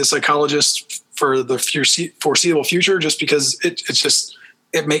see the psychologist for the foreseeable future, just because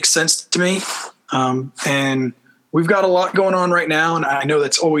it makes sense to me. And we've got a lot going on right now, and I know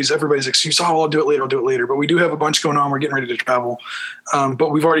that's always everybody's excuse. Oh, I'll do it later. But we do have a bunch going on. We're getting ready to travel.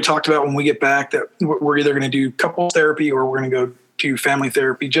 But we've already talked about when we get back that we're either going to do couples therapy or we're going to go to family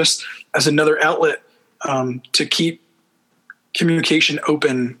therapy, just as another outlet to keep communication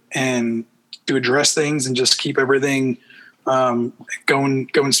open and to address things and just keep everything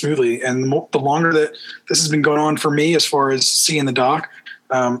going smoothly. And the longer that this has been going on for me, as far as seeing the doc,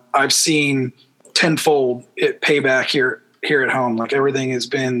 I've seen tenfold it pay back here at home. Like, everything has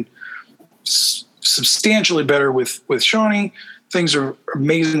been substantially better with Shawnee. Things are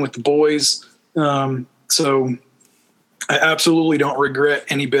amazing with the boys. So I absolutely don't regret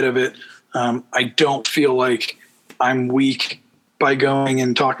any bit of it. I don't feel like I'm weak by going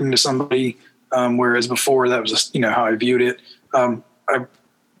and talking to somebody. Whereas before, that was just, how I viewed it.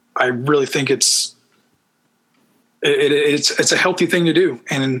 I really think it's a healthy thing to do.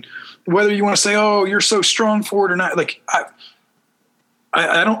 And whether you want to say, oh, you're so strong for it or not, like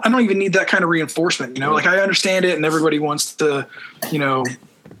I don't even need that kind of reinforcement, like, I understand it, and everybody wants to,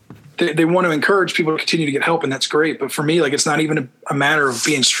 they want to encourage people to continue to get help, and that's great. But for me, like, it's not even a matter of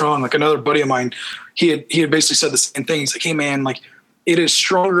being strong. Like, another buddy of mine, he had basically said the same thing. He's like, hey man, like, it is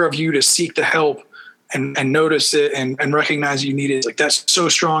stronger of you to seek the help and notice it and recognize you need it. Like, that's so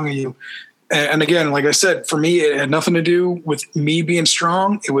strong of you. And again, like I said, for me, it had nothing to do with me being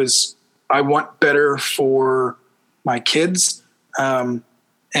strong. It was, I want better for my kids. And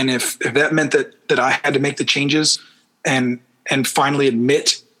if that meant that I had to make the changes and finally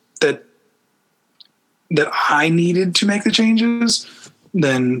admit that I needed to make the changes,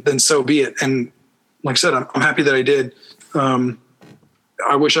 then so be it. And like I said, I'm happy that I did.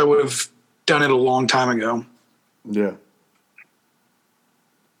 I wish I would have done it a long time ago. Yeah.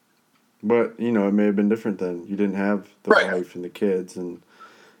 But, it may have been different then. You didn't have the wife and the kids and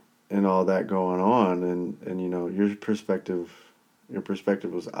all that going on. And your perspective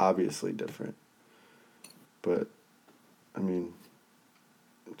was obviously different. But, I mean,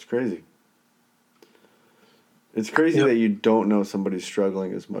 it's crazy. It's crazy that you don't know somebody's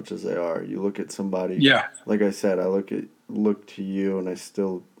struggling as much as they are. You look at somebody. Yeah. Like I said, I look to you, and I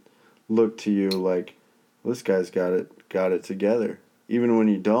still look to you like, well, this guy's got it together, even when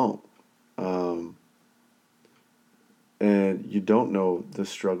you don't. And you don't know the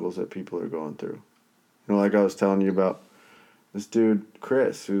struggles that people are going through. Like I was telling you about this dude,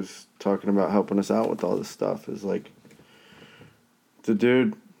 Chris, who's talking about helping us out with all this stuff, is like, the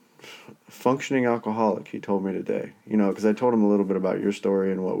dude, functioning alcoholic, he told me today, because I told him a little bit about your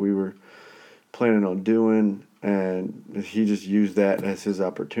story and what we were planning on doing, and he just used that as his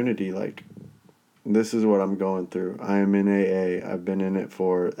opportunity. Like, this is what I'm going through. I am in AA. I've been in it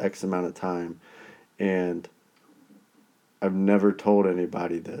for X amount of time, and I've never told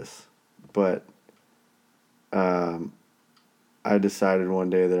anybody this, but I decided one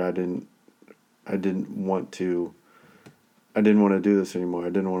day that I didn't want to do this anymore. I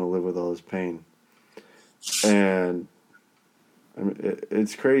didn't want to live with all this pain. And I mean,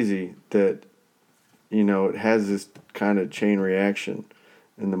 it's crazy that, it has this kind of chain reaction.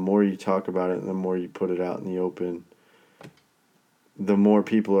 And the more you talk about it and the more you put it out in the open, the more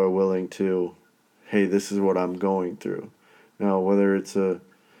people are willing to, hey, this is what I'm going through. Now, whether it's a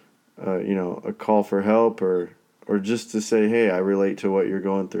call for help or just to say, hey, I relate to what you're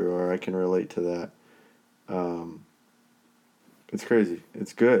going through, or I can relate to that. It's crazy.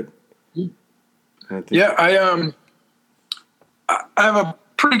 It's good. I have a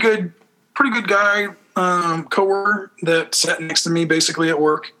pretty good guy, coworker that sat next to me basically at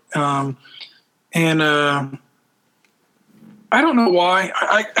work. And I don't know why.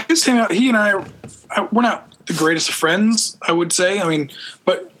 I guess he and I, we're not the greatest of friends, I would say. I mean,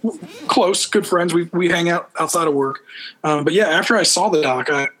 but close, good friends. We hang out outside of work. But yeah, after I saw the doc,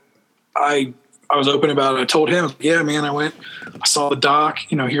 I was open about it. I told him, yeah, man, I saw the doc,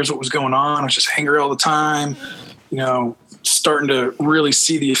 here's what was going on. I was just angry all the time, starting to really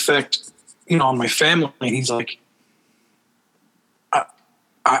see the effect, on my family. And he's like,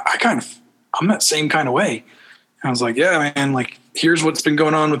 I'm that same kind of way. And I was like, yeah, man, like, here's what's been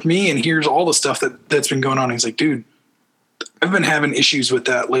going on with me. And here's all the stuff that's been going on. And he's like, dude, I've been having issues with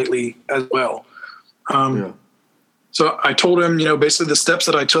that lately as well. So I told him, basically the steps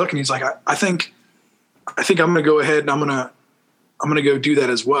that I took, and he's like, I think I'm going to go ahead and I'm going to go do that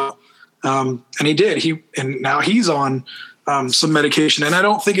as well. And he did. And now he's on some medication. And I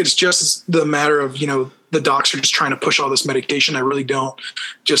don't think it's just the matter of, the docs are just trying to push all this medication. I really don't.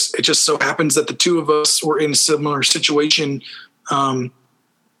 It just so happens that the two of us were in a similar situation. And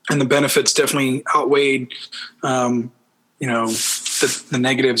the benefits definitely outweighed, the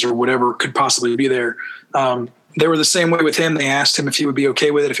negatives or whatever could possibly be there. They were the same way with him. They asked him if he would be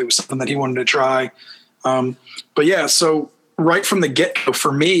okay with it, if it was something that he wanted to try. But yeah, so right from the get-go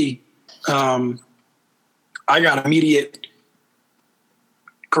for me, I got immediate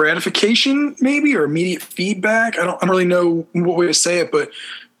gratification maybe, or immediate feedback. I don't really know what way to say it, but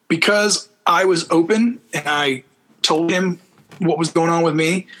because I was open and I told him what was going on with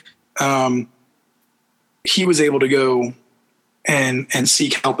me, he was able to go and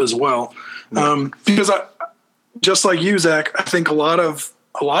seek help as well. Because just like you, Zach, I think a lot of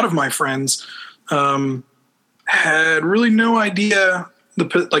my friends had really no idea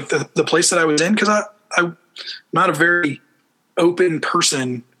the place that I was in, because I'm not a very open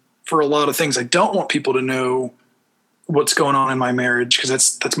person for a lot of things. I don't want people to know what's going on in my marriage,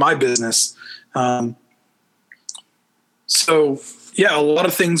 because that's my business. So yeah, a lot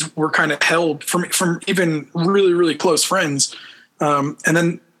of things were kind of held from even really, really close friends. And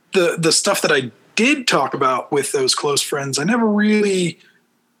then the stuff that I did talk about with those close friends, I never really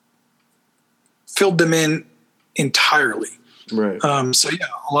filled them in entirely. Right. So yeah,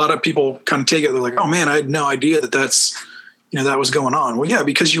 a lot of people kind of take it. They're like, oh man, I had no idea that's, that was going on. Well, yeah,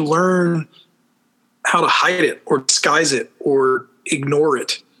 because you learn how to hide it or disguise it or ignore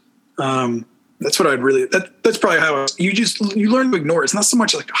it. That's what that's probably how you learn to ignore it. It's not so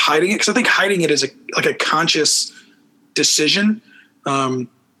much like hiding it, because I think hiding it is a conscious decision,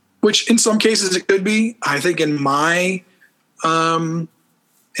 which in some cases it could be. I think in my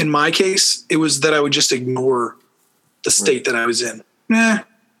case, it was that I would just ignore the state that I was in.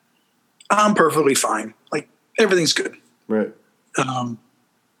 I'm perfectly fine. Like, everything's good. Right.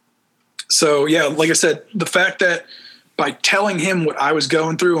 So yeah, like I said, the fact that by telling him what I was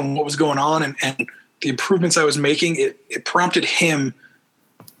going through and what was going on and the improvements I was making, it prompted him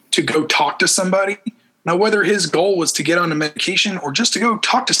to go talk to somebody. Now, whether his goal was to get on a medication or just to go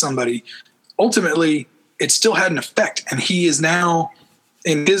talk to somebody, ultimately it still had an effect. And he is now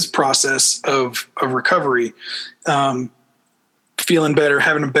in his process of recovery, feeling better,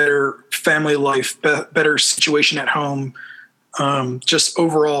 having a better family life, better situation at home, just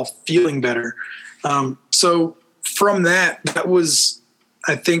overall feeling better. So from that was,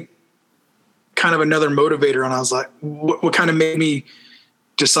 I think, kind of another motivator. And I was like, what kind of made me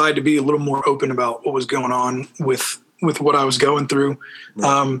decide to be a little more open about what was going on with what I was going through.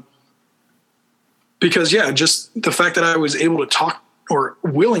 Right. Because yeah, just the fact that I was able to talk or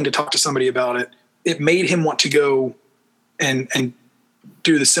willing to talk to somebody about it, it made him want to go and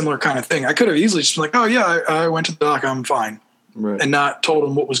do the similar kind of thing. I could have easily just been like, oh yeah, I went to the doc, I'm fine. Right. And not told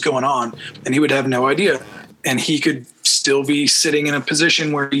him what was going on, and he would have no idea. And he could still be sitting in a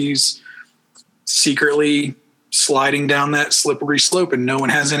position where he's secretly sliding down that slippery slope and no one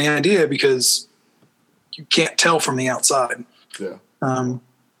has any idea, because you can't tell from the outside. Yeah.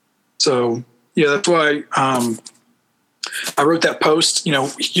 So yeah, that's why I wrote that post. You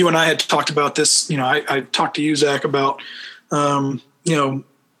know, you and I had talked about this. You know, I talked to you, Zach, about you know,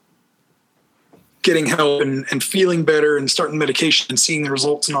 getting help and feeling better and starting medication and seeing the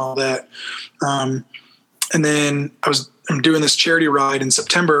results and all that. And then I'm doing this charity ride in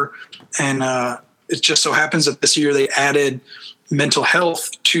September, and it just so happens that this year they added mental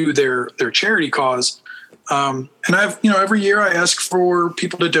health to their charity cause. And every year I ask for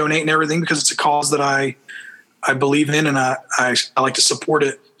people to donate and everything because it's a cause that I believe in and I like to support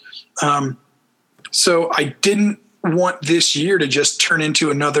it. So I didn't want this year to just turn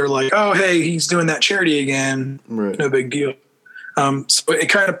into another like, oh, hey, he's doing that charity again. Right. No big deal. So it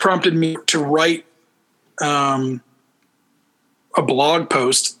kind of prompted me to write a blog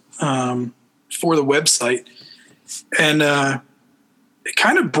post for the website. And it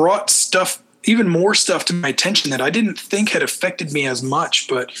kind of brought even more stuff to my attention that I didn't think had affected me as much.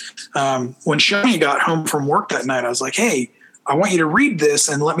 But when Shani got home from work that night, I was like, hey, I want you to read this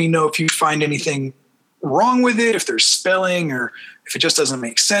and let me know if you find anything wrong with it, if there's spelling or if it just doesn't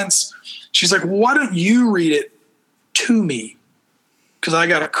make sense. She's like, why don't you read it to me? Because I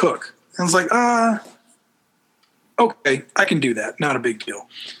got to cook. And I was like, okay, I can do that. Not a big deal.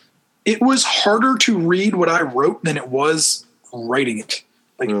 It was harder to read what I wrote than it was writing it.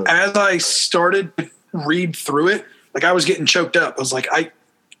 Like as I started to read through it, like I was getting choked up. I was like, I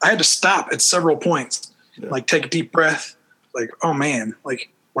had to stop at several points, like take a deep breath. Like, oh man,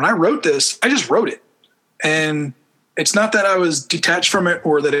 like when I wrote this, I just wrote it. And it's not that I was detached from it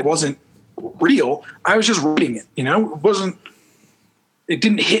or that it wasn't real. I was just reading it, you know, it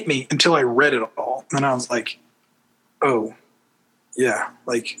didn't hit me until I read it all. And I was like, oh yeah,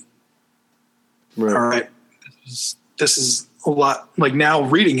 like, all right, this is a lot. Like now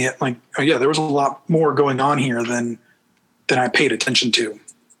reading it, like, oh yeah, there was a lot more going on here than I paid attention to.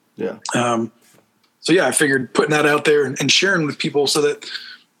 Yeah. So yeah, I figured putting that out there and sharing with people so that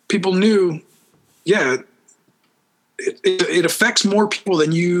people knew, yeah, it affects more people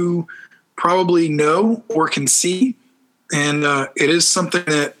than you probably know or can see. And it is something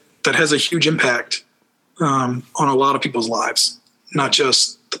that has a huge impact on a lot of people's lives, not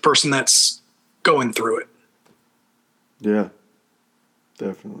just the person that's going through it. Yeah,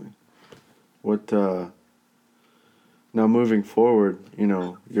 definitely. What, now moving forward, you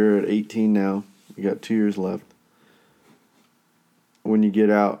know, you're at 18 now, you got 2 years left. When you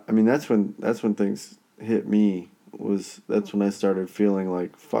get out, I mean, that's when things hit me. That's when I started feeling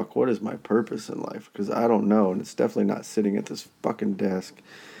like, fuck, what is my purpose in life? Because I don't know, and it's definitely not sitting at this fucking desk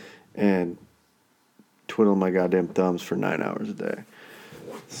and twiddling my goddamn thumbs for 9 hours a day.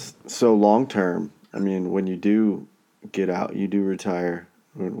 So long term, I mean, when you do get out, you do retire,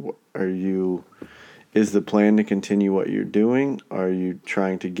 is the plan to continue what you're doing? Are you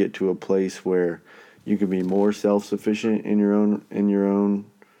trying to get to a place where you can be more self-sufficient in your own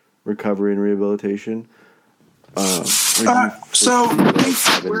recovery and rehabilitation? So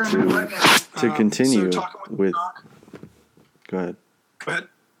where I'm at right now, to continue with go ahead. Go ahead.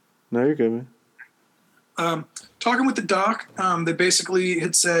 No, you're good, man. Talking with the doc, they basically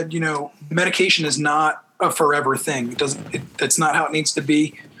had said, you know, medication is not a forever thing. That's not how it needs to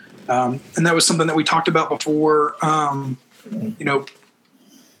be. And that was something that we talked about before, you know,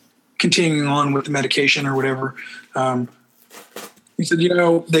 continuing on with the medication or whatever. He said, you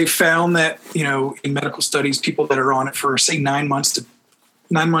know, they found that, you know, in medical studies, people that are on it for say 9 months to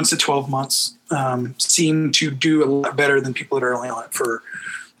 12 months seem to do a lot better than people that are only on it for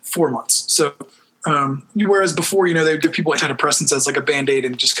 4 months. So, whereas before, you know, they would give people antidepressants as like a Band-Aid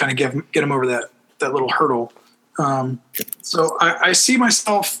and just kind of get them over that little hurdle. So I see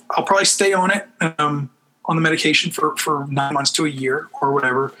myself, I'll probably stay on it, on the medication for 9 months to a year or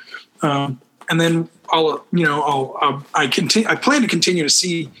whatever. And then I plan to continue to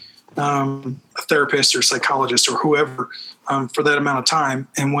see a therapist or psychologist or whoever for that amount of time.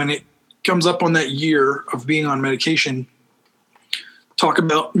 And when it comes up on that year of being on medication, talk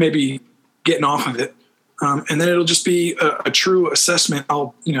about maybe getting off of it. And then it'll just be a true assessment.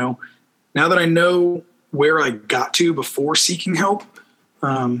 I'll, you know, now that I know where I got to before seeking help,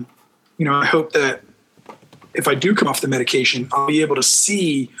 you know, I hope that if I do come off the medication, I'll be able to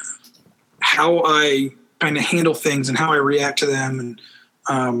see how I kind of handle things and how I react to them.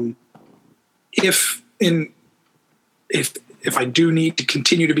 And if I do need to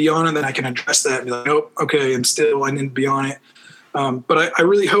continue to be on it, then I can address that and be like, nope, okay, I need to be on it. But I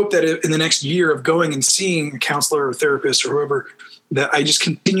really hope that in the next year of going and seeing a counselor or therapist or whoever, that I just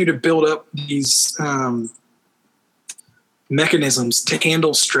continue to build up these mechanisms to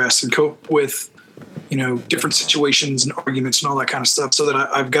handle stress and cope with, different situations and arguments and all that kind of stuff, so that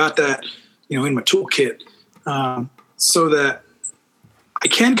I've got that, in my toolkit, so that I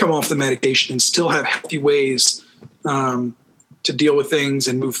can come off the medication and still have healthy ways to deal with things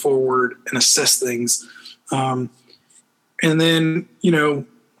and move forward and assess things. And then,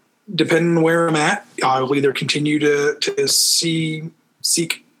 depending on where I'm at, I'll either continue to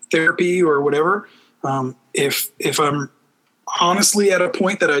seek therapy or whatever. If I'm honestly at a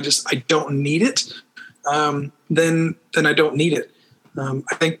point that I don't need it, then I don't need it.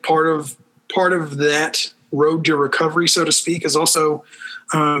 I think part of that road to recovery, so to speak, is also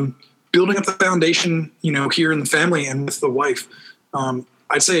building up the foundation, here in the family and with the wife.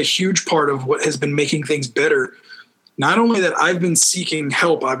 I'd say a huge part of what has been making things better, not only that I've been seeking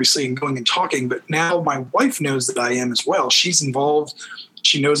help, obviously, and going and talking, but now my wife knows that I am as well. She's involved.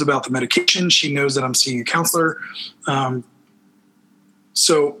 She knows about the medication. She knows that I'm seeing a counselor.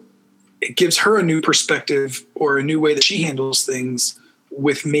 So it gives her a new perspective or a new way that she handles things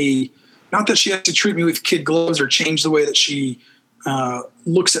with me. Not that she has to treat me with kid gloves or change the way that she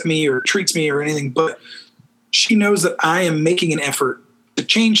looks at me or treats me or anything, but she knows that I am making an effort to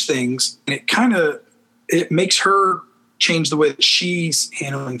change things, and it makes her change the way that she's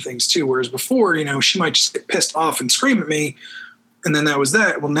handling things too. Whereas before, she might just get pissed off and scream at me, and then that was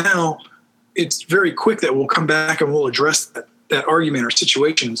that. Well, now it's very quick that we'll come back and we'll address that argument or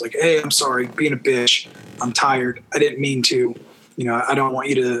situation. It's like, hey, I'm sorry, being a bitch. I'm tired. I didn't mean to. I don't want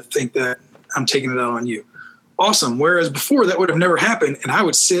you to think that I'm taking it out on you. Awesome. Whereas before that would have never happened, and I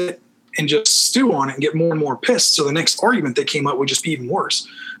would sit and just stew on it and get more and more pissed. So the next argument that came up would just be even worse.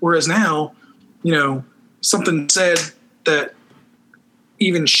 Whereas now, something said that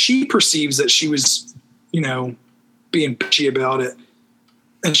even she perceives that she was, being bitchy about it,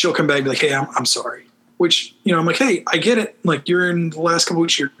 and she'll come back and be like, hey, I'm sorry. Which, I'm like, hey, I get it. Like, you're in the last couple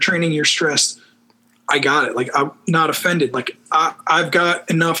weeks, you're training, you're stressed. I got it. Like, I'm not offended. Like, I've got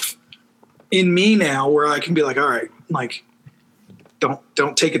enough in me now where I can be like, all right, like,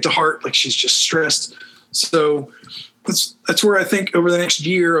 don't take it to heart. Like, she's just stressed. So that's where I think over the next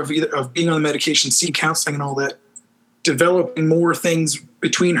year of being on the medication, seeing counseling and all that, developing more things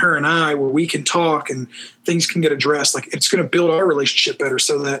between her and I where we can talk and things can get addressed. Like, it's going to build our relationship better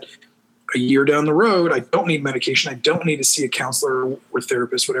so that a year down the road, I don't need medication. I don't need to see a counselor or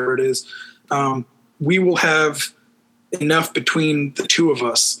therapist, whatever it is. We will have enough between the two of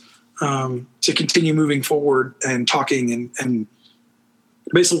us to continue moving forward and talking and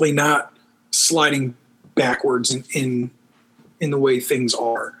basically not sliding backwards in the way things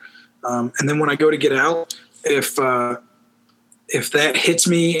are. And then when I go to get out, if that hits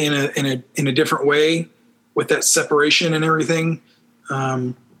me in a different way with that separation and everything,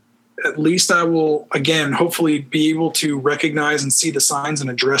 at least I will, again, hopefully be able to recognize and see the signs and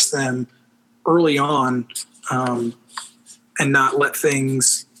address them early on, and not let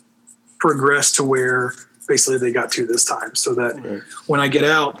things progress to where basically they got to this time, so that when I get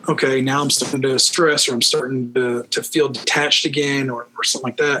out, okay, now I'm starting to stress or I'm starting to feel detached again or something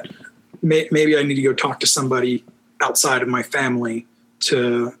like that. Maybe I need to go talk to somebody outside of my family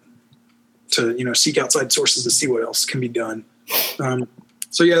to seek outside sources to see what else can be done.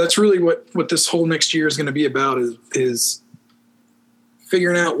 So yeah, that's really what this whole next year is going to be about is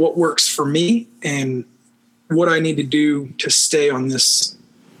figuring out what works for me and what I need to do to stay on this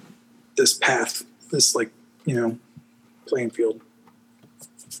path, this playing field.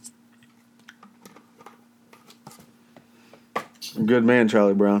 Good man,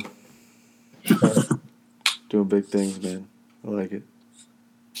 Charlie Brown. Doing big things, man. I like it.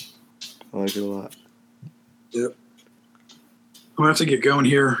 I like it a lot. Yep. I'm going to have to get going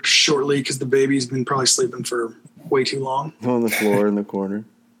here shortly because the baby's been probably sleeping for way too long. On the floor in the corner.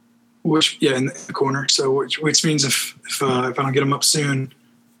 In the corner. So which means if I don't get him up soon,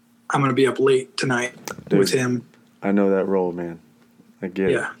 I'm going to be up late tonight with him. I know that role, man. I get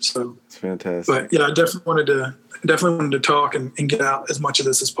it. Yeah, so it's fantastic. But yeah, I definitely wanted to talk and get out as much of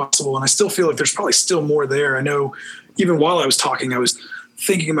this as possible. And I still feel like there's probably still more there. I know even while I was talking, I was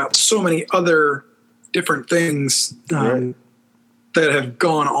thinking about so many other different things that have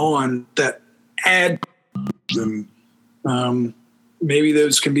gone on that add them. Maybe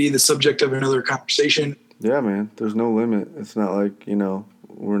those can be the subject of another conversation. Yeah, man. There's no limit. It's not like,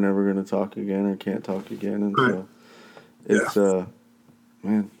 we're never going to talk again or can't talk again. And so it's,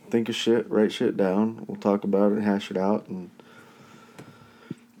 man, think of shit, write shit down. We'll talk about it, hash it out. And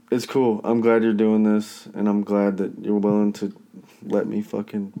it's cool. I'm glad you're doing this, and I'm glad that you're willing to let me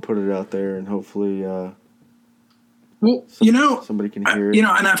fucking put it out there, and hopefully somebody can hear it. And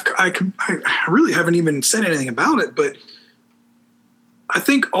I really haven't even said anything about it, but I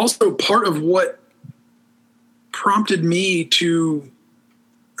think also part of what prompted me to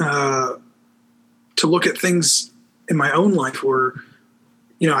look at things in my own life where,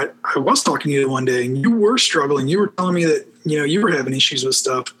 I was talking to you one day and you were struggling. You were telling me that, you were having issues with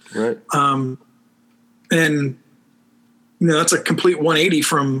stuff. Right. And, that's a complete 180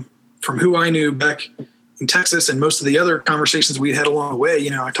 from who I knew back in Texas and most of the other conversations we had along the way.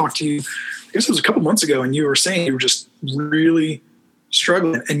 I talked to you, I guess it was a couple months ago, and you were saying you were just really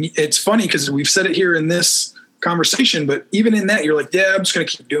struggling. And it's funny because we've said it here in this conversation, but even in that, you're like, yeah, I'm just going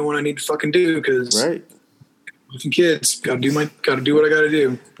to keep doing what I need to fucking do because right. Kids, got to do what I got to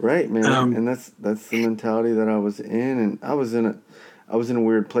do. Right, man. And that's the mentality that I was in, and I was in a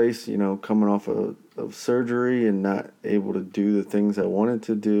weird place, coming off of surgery and not able to do the things I wanted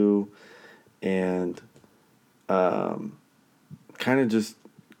to do, and kind of just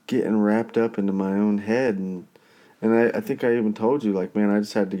getting wrapped up into my own head, and I think I even told you, like, man, I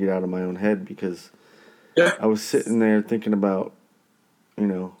just had to get out of my own head because I was sitting there thinking about,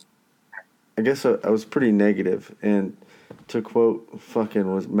 I guess I was pretty negative, and to quote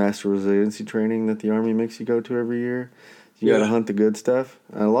was Master Resiliency Training that the Army makes you go to every year. You got to hunt the good stuff.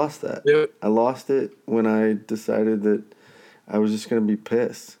 I lost that. Yeah. I lost it when I decided that I was just going to be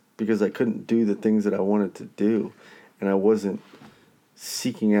pissed because I couldn't do the things that I wanted to do, and I wasn't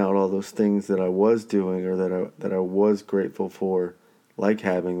seeking out all those things that I was doing or that I was grateful for, like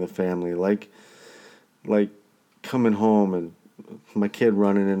having the family, like coming home and my kid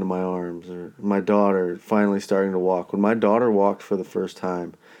running into my arms, or my daughter finally starting to walk. When my daughter walked for the first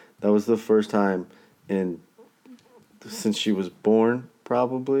time, that was the first time since she was born,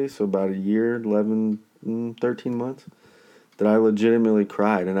 probably, so about a year, 11, 13 months, that I legitimately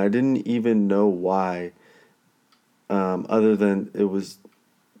cried. And I didn't even know why, other than it was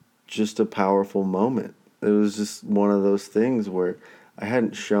just a powerful moment. It was just one of those things where I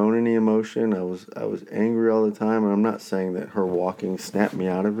hadn't shown any emotion. I was angry all the time, and I'm not saying that her walking snapped me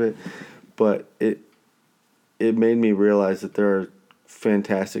out of it, but it made me realize that there are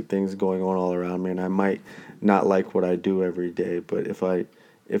fantastic things going on all around me, and I might not like what I do every day, but if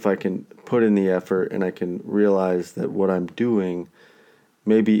I can put in the effort and I can realize that what I'm doing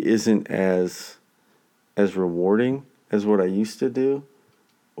maybe isn't as rewarding as what I used to do,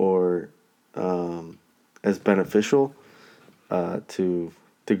 or as beneficial to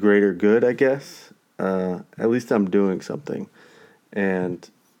the greater good, I guess. At least I'm doing something, and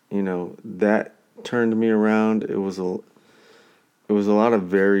that turned me around. It was a lot of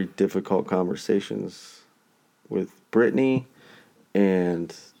very difficult conversations with Brittany,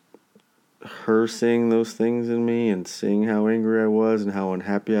 and her seeing those things in me and seeing how angry I was and how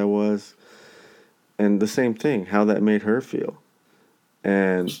unhappy I was, and the same thing, how that made her feel.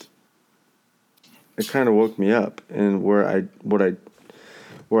 And it kind of woke me up, and where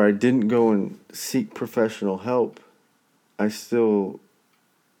I didn't go and seek professional help, I still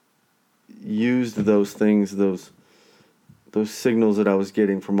used those things, those signals that I was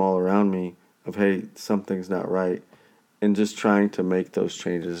getting from all around me of, hey, something's not right, and just trying to make those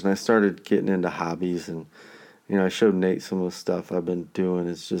changes. And I started getting into hobbies, and I showed Nate some of the stuff I've been doing.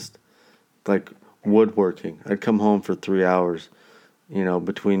 It's just like woodworking. I'd come home for 3 hours,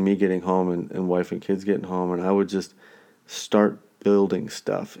 between me getting home and wife and kids getting home, and I would just start building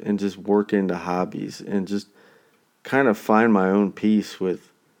stuff and just work into hobbies and just kind of find my own peace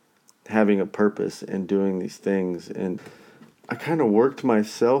with having a purpose and doing these things. And I kind of worked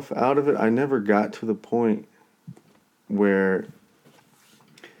myself out of it. I never got to the point where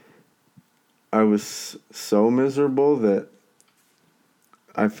I was so miserable that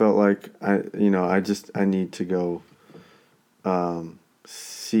I felt like I need to go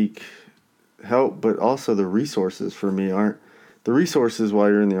seek help. But also the resources for me aren't the resources while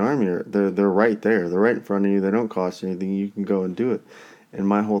you're in the Army. They're right there. They're right in front of you. They don't cost you anything. You can go and do it. And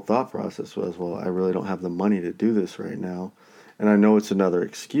my whole thought process was, well, I really don't have the money to do this right now. And I know it's another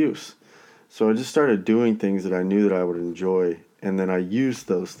excuse. So I just started doing things that I knew that I would enjoy. And then I used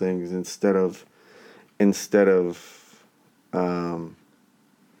those things instead of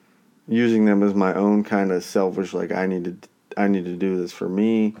using them as my own kind of selfish, like I need to do this for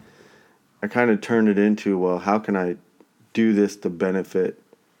me. I kind of turned it into, well, how can I do this to benefit,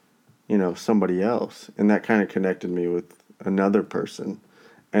 somebody else? And that kind of connected me with another person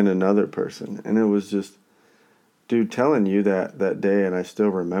and another person. And it was just, dude, telling you that day, and I still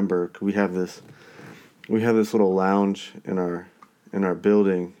remember, we have this little lounge in our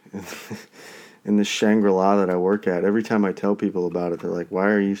building, in this Shangri-La that I work at. Every time I tell people about it, they're like,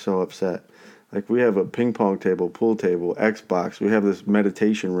 why are you so upset? Like, we have a ping pong table, pool table, Xbox. We have this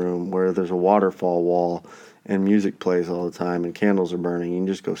meditation room where there's a waterfall wall and music plays all the time and candles are burning. You can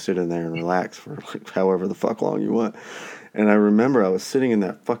just go sit in there and relax for like however the fuck long you want. And I remember I was sitting in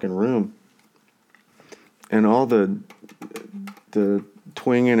that fucking room and all the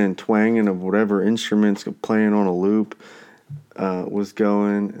twinging and twanging of whatever instruments playing on a loop was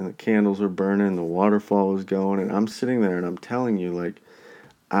going, and the candles were burning, the waterfall was going, and I'm sitting there and I'm telling you, like,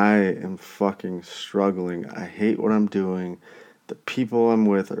 I am fucking struggling. I hate what I'm doing. The people I'm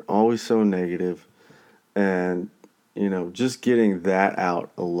with are always so negative, and you know, just getting that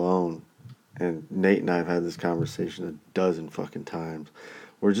out alone. And Nate and I have had this conversation a dozen fucking times.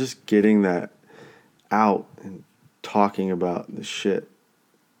 We're just getting that out and talking about the shit.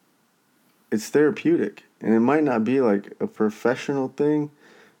 It's therapeutic. And it might not be like a professional thing,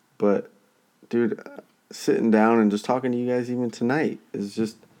 but dude, sitting down and just talking to you guys even tonight is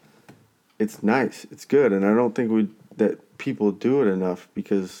just, it's nice. It's good. And I don't think that people do it enough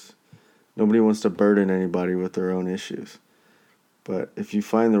because nobody wants to burden anybody with their own issues. But if you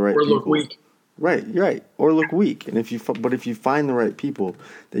find the right people, look weak. Right, or look weak. And if you find the right people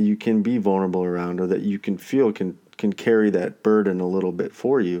that you can be vulnerable around, or that you can feel can carry that burden a little bit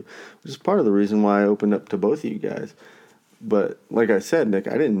for you, which is part of the reason why I opened up to both of you guys. But like I said, Nick,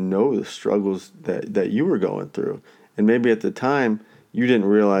 I didn't know the struggles that you were going through, and maybe at the time you didn't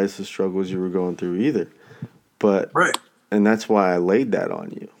realize the struggles you were going through either. But right, and that's why I laid that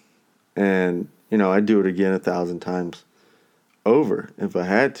on you. And you know, I'd do it again 1,000 times over if I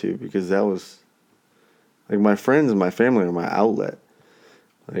had to, because that was like, my friends and my family are my outlet.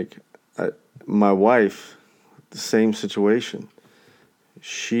 Like, my wife, the same situation.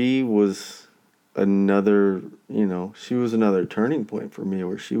 She was another turning point for me,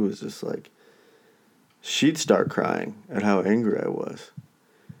 where she was just like, she'd start crying at how angry I was.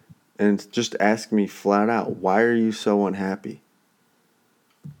 And just ask me flat out, why are you so unhappy?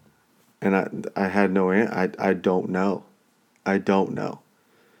 And I had no answer. I don't know. I don't know.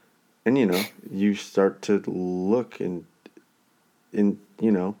 And, you know, you start to look and you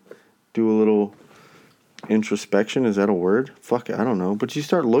know, do a little introspection. Is that a word? Fuck it, I don't know. But you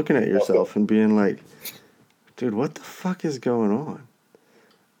start looking at yourself and being like, dude, what the fuck is going on?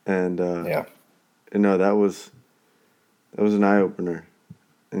 And, yeah. You know, that was an eye-opener.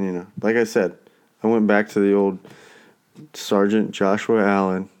 And, you know, like I said, I went back to the old Sergeant Joshua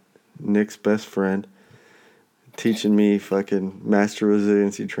Allen, Nick's best friend, teaching me fucking master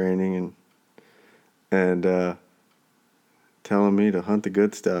resiliency training and telling me to hunt the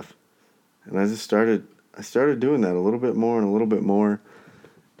good stuff. And I started doing that a little bit more and a little bit more.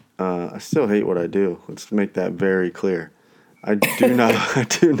 I still hate what I do. Let's make that very clear. I do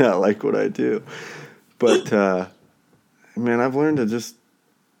not like what I do. But man, I've learned to just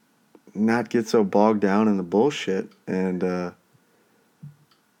not get so bogged down in the bullshit and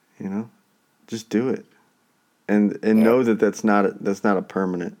you know, just do it. And know that that's not a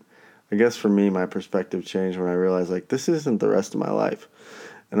permanent. I guess for me, my perspective changed when I realized, like, this isn't the rest of my life,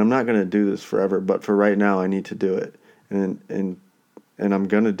 and I'm not going to do this forever. But for right now, I need to do it, and I'm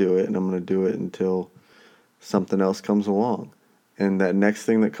going to do it, and I'm going to do it until something else comes along, and that next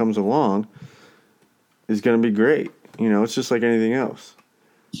thing that comes along is going to be great. You know, it's just like anything else.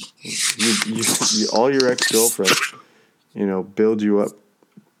 You all your ex-girlfriends, you know, build you up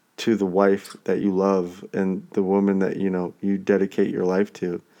to the wife that you love and the woman that, you know, you dedicate your life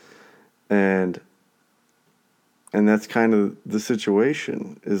to. And that's kind of the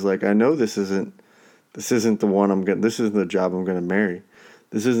situation, is like, I know this isn't the one this isn't the job I'm going to marry.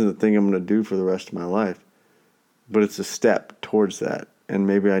 This isn't the thing I'm going to do for the rest of my life. But it's a step towards that. And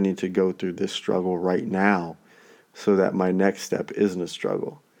maybe I need to go through this struggle right now so that my next step isn't a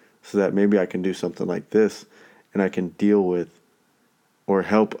struggle. So that maybe I can do something like this and I can deal with or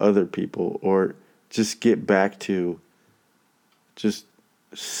help other people, or just get back to just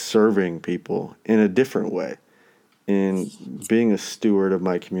serving people in a different way, in being a steward of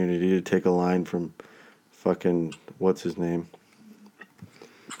my community, to take a line from fucking, what's his name?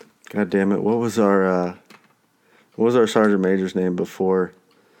 God damn it. What was our Sergeant Major's name before?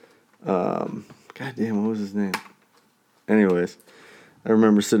 God damn, what was his name? Anyways, I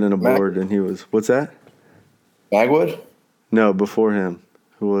remember sitting in a board and he was, what's that? Bagwood? No, before him.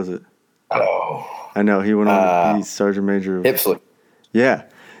 Who was it? Oh. I know, he went on to be Sergeant Major. Hipsley. Yeah.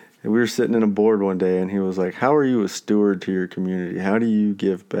 And we were sitting in a board one day and he was like, how are you a steward to your community? How do you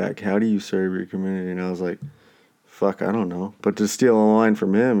give back? How do you serve your community? And I was like, fuck, I don't know. But to steal a line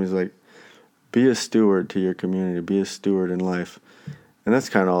from him, he's like, be a steward to your community. Be a steward in life. And that's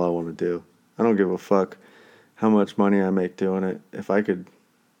kind of all I want to do. I don't give a fuck how much money I make doing it. If I could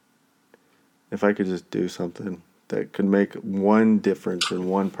just do something that could make one difference in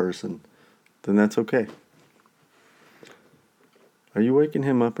one person, then that's okay. Are you waking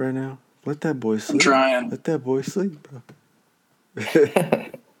him up right now? Let that boy sleep. I'm trying. Let that boy sleep, bro.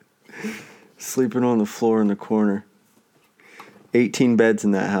 Sleeping on the floor in the corner. 18 beds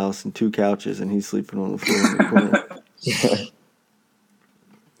in that house and 2 couches, and he's sleeping on the floor in the corner. Yeah.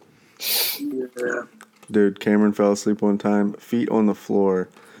 Dude, Cameron fell asleep one time, feet on the floor,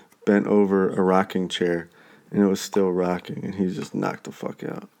 bent over a rocking chair, and it was still rocking, and he just knocked the fuck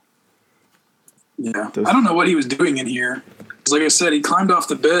out. Yeah. I don't know what he was doing in here. 'Cause like I said, he climbed off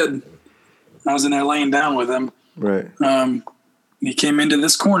the bed. I was in there laying down with him. Right. He came into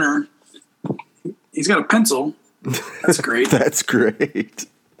this corner. He's got a pencil. That's great. That's great.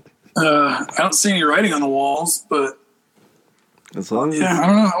 I don't see any writing on the walls, but As long as yeah, I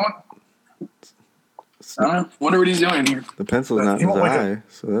don't know. I don't know. Wonder what he's doing here. the pencil's But not in he his won't wake eye,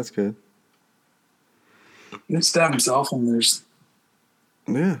 so that's good. He stabbed himself, and there's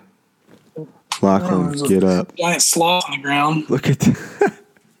Yeah. Lachlan, there's a get up. giant sloth on the ground. Look at that.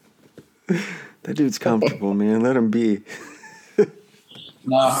 That dude's comfortable, man. Let him be.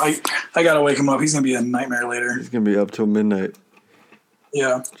 No, I gotta wake him up. He's gonna be a nightmare later. He's going to be up till midnight,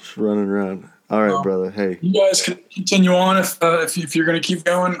 Yeah. just running around. All right, Well, brother. Hey, You guys can continue on if you're gonna keep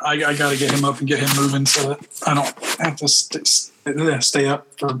going. I gotta get him up and get him moving so that I don't have to stay up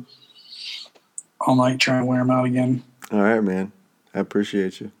for all night trying to wear him out again. all right, man. I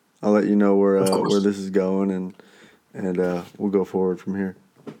appreciate you. I'll let you know Of course. where this is going, and we'll go forward from here.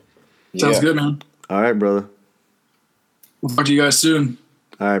 Sounds good, man. All right, brother. We'll talk to you guys soon.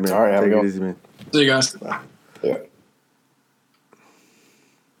 All right, man. All right, have a Take good it one. easy, man. See you guys. Yeah.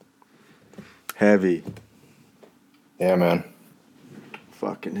 Heavy. Yeah, man.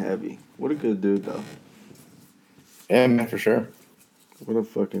 Fucking heavy. What a good dude, though. Yeah, man, for sure. What a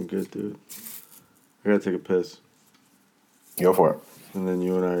fucking good dude. I gotta take a piss, Go for it. and then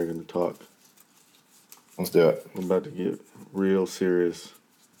you and I are gonna talk. Let's do it. We're about to get real serious.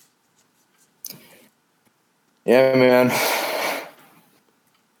 Yeah, man.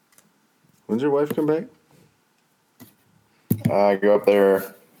 When's your wife come back? I go up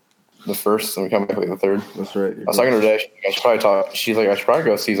there the first, and we come back like the third. That's right. I was talking to her today. I should probably talk. She's like, I should probably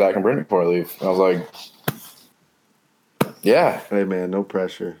go see Zach and Brittany before I leave. And I was like, yeah. Hey, man, no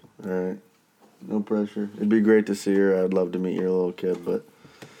pressure. All right. No pressure. It'd be great to see her. I'd love to meet your little kid, but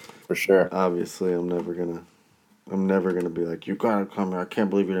For sure. obviously I'm never gonna be like, you gotta come here. I can't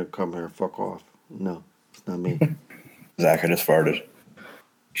believe you didn't come here. Fuck off. No, it's not me. Zach, I just farted.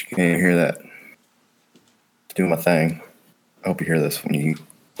 You can't hear that. Doing my thing. I hope you hear this when you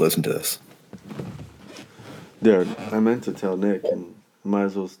listen to this. Dude, I meant to tell Nick, and might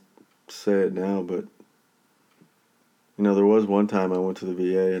as well say it now, but there was one time I went to the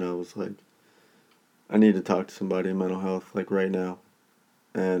VA and I was like, I need to talk to somebody in mental health, like right now.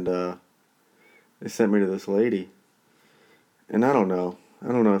 And they sent me to this lady. And I don't know.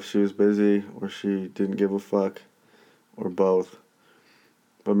 I don't know if she was busy or she didn't give a fuck or both.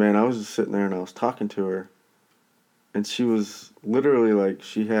 But man, I was just sitting there and I was talking to her. And she was literally like,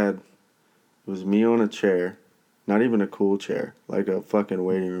 it was me on a chair, not even a cool chair, like a fucking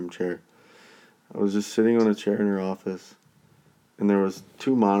waiting room chair. I was just sitting on a chair in her office, and there was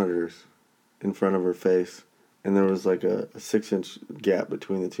 2 monitors in front of her face, and there was like a 6-inch gap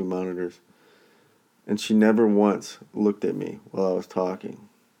between the 2 monitors. And she never once looked at me while I was talking.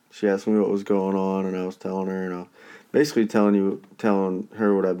 She asked me what was going on, and I was telling her, and I was basically telling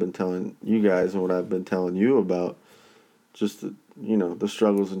her what I've been telling you guys and what I've been telling you about just the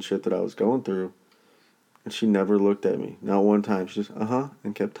struggles and shit that I was going through. And she never looked at me. Not one time. She just,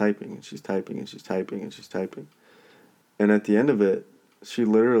 and kept typing. And she's typing, and she's typing, and she's typing. And at the end of it, she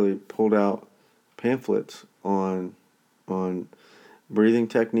literally pulled out pamphlets on breathing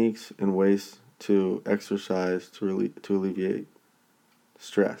techniques and ways to exercise to alleviate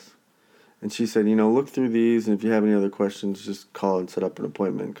stress. And she said, look through these, and if you have any other questions, just call and set up an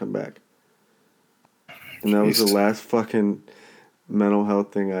appointment and come back. And that was the last fucking mental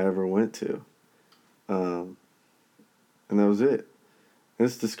health thing I ever went to. And that was it. And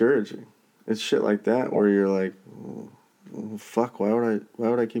it's discouraging. It's shit like that where you're like, well, fuck, why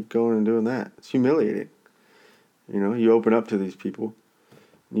would I keep going and doing that? It's humiliating. You open up to these people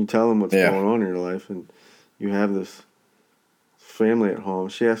and you tell them what's going on in your life, and you have this family at home.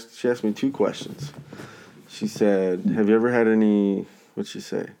 She asked me 2 questions. She said, have you ever had any, what'd she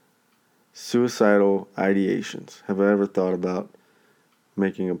say? Suicidal ideations. Have I ever thought about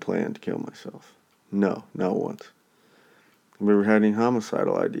making a plan to kill myself? No, not once. Have you ever had any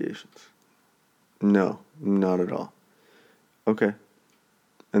homicidal ideations? No, not at all. Okay.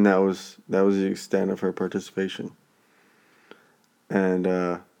 And that was the extent of her participation. And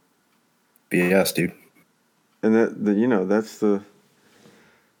BS, dude. And that's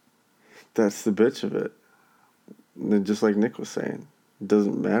that's the bitch of it. And then just like Nick was saying, it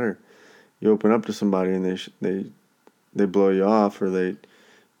doesn't matter. You open up to somebody and they blow you off, or they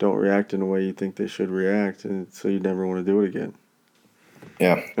don't react in the way you think they should react, and so you never want to do it again.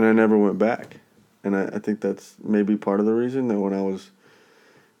 Yeah. And I never went back. And I think that's maybe part of the reason that when I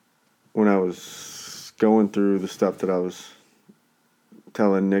was going through the stuff that I was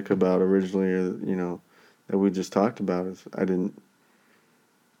telling Nick about originally, or, you know, that we just talked about, is I didn't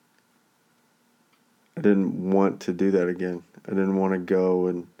want to do that again. I didn't want to go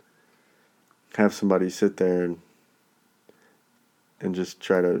and have somebody sit there and just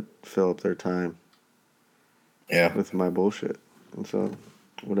try to fill up their time. Yeah. With my bullshit. And so,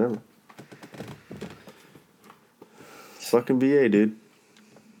 whatever. It's fucking BA, dude.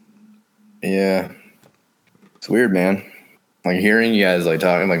 Yeah. It's weird, man. Like hearing you guys like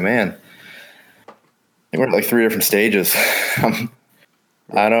talking, like, man, we're at like 3 different stages. I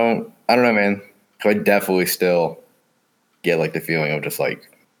don't know, man. I definitely still get like the feeling of just like,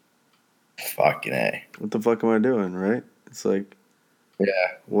 fucking A. What the fuck am I doing, right? It's like, yeah.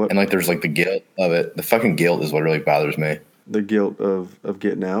 What? And like there's like the guilt of it. The fucking guilt is what really bothers me. The guilt of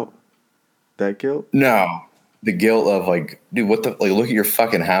getting out? That guilt? No. The guilt of like, dude, what the, like, look at your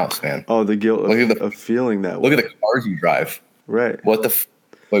fucking house, man. Oh, the guilt of feeling that way. Look at the cars you drive. Right. What the,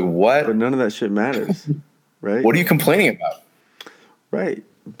 like, what? But none of that shit matters, right? What are you complaining about? Right.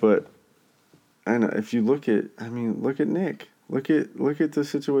 But I know if you look at Nick. Look at the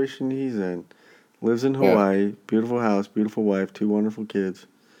situation he's in. Lives in Hawaii, yeah. Beautiful house, beautiful wife, 2 wonderful kids,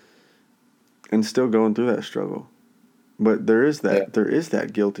 and still going through that struggle. But there is that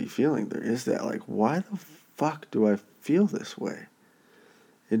guilty feeling. There is that, like, why the fuck do I feel this way?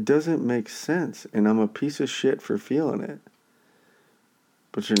 It doesn't make sense, and I'm a piece of shit for feeling it.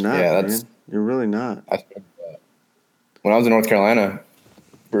 But you're not, man. You're really not. When I was in North Carolina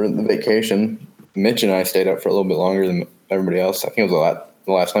for the vacation, Mitch and I stayed up for a little bit longer than everybody else. I think it was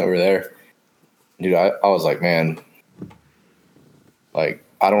the last night we were there. Dude, I was like, man, like,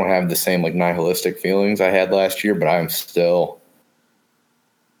 I don't have the same like nihilistic feelings I had last year, but I'm still,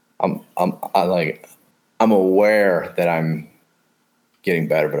 I'm aware that I'm getting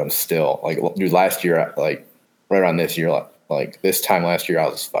better, but I'm still like, dude, last year, like right around this year, like this time last year, I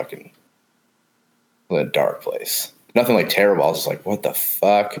was fucking in a dark place. Nothing like terrible. I was just like, what the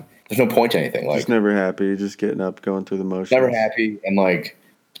fuck? There's no point to anything. Like, just never happy, just getting up, going through the motions. Never happy, and like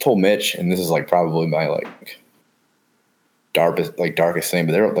told Mitch, and this is like probably my like darkest thing,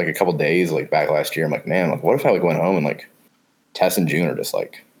 but there were like a couple days like back last year. I'm like, man, like what if I like went home and like Tess and June are just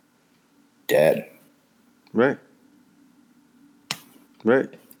like dead? Right. Right.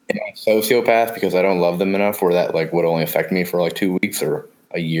 Am I a sociopath because I don't love them enough, where that like would only affect me for like 2 weeks or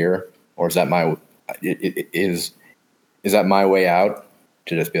a year, or is that is that my way out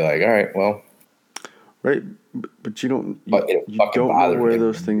to just be like, all right, well, right, but you don't know where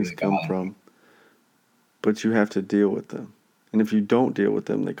those things come from, but you have to deal with them, and if you don't deal with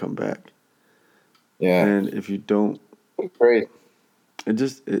them, they come back. Yeah, and if you don't, it's crazy.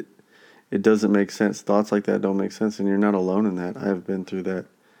 It doesn't make sense. Thoughts like that don't make sense, and you're not alone in that. I've been through that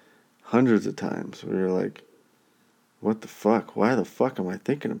hundreds of times where you're like, what the fuck? Why the fuck am I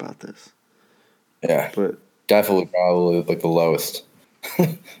thinking about this? Yeah, but definitely probably like the lowest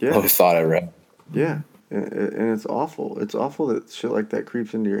lowest thought I read. Yeah, and it's awful. It's awful that shit like that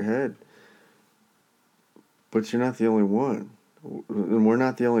creeps into your head. But you're not the only one, and we're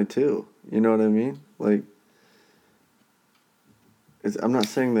not the only two. You know what I mean? Like, I'm not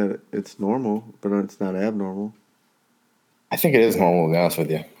saying that it's normal, but it's not abnormal. I think it is normal, to be honest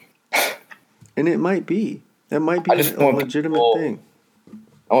with you. And it might be. That might be a legitimate thing.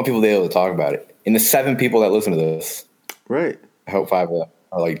 I want people to be able to talk about it. And the 7 people that listen to this, right? I hope 5 of them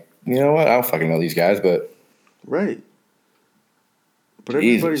are like, you know what? I don't fucking know these guys, but right. But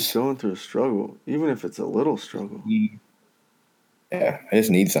everybody's going through a struggle, even if it's a little struggle. Yeah, I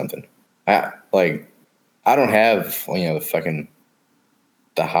just need something. I don't have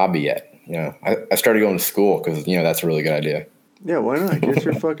the hobby yet. You know, I started going to school because that's a really good idea. Yeah, why not? Get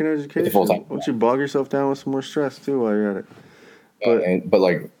your fucking education. Why don't you bog yourself down with some more stress too while you're at it?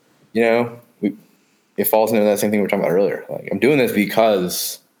 But it falls into that same thing we were talking about earlier. Like, I'm doing this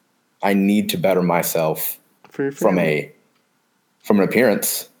because I need to better myself from an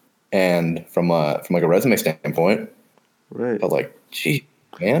appearance and from like a resume standpoint. Right. But like, gee,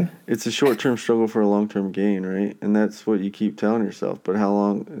 man, it's a short-term struggle for a long-term gain, right? And that's what you keep telling yourself. But how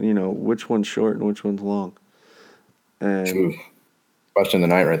long? Which one's short and which one's long? And true. Question of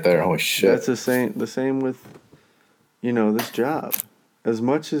the night right there. Holy shit. That's the same with this job. As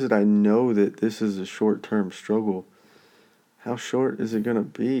much as I know that this is a short-term struggle, how short is it gonna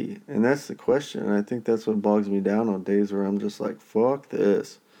be? And that's the question. And I think that's what bogs me down on days where I'm just like, fuck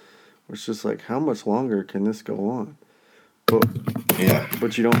this. It's just like, how much longer can this go on? But Yeah.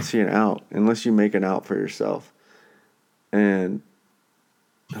 but you don't see an out unless you make an out for yourself. And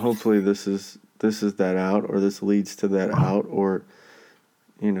hopefully this is that out, or this leads to that out, or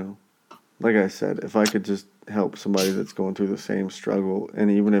like I said, if I could just help somebody that's going through the same struggle, and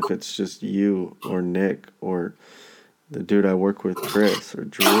even if it's just you or Nick or the dude I work with, Chris or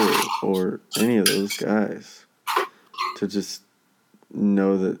Drew or any of those guys, to just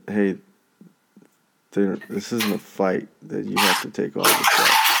know that, hey, this isn't a fight that you have to take all this stuff.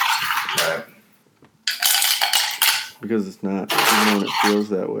 Right. Because it's not, even when it feels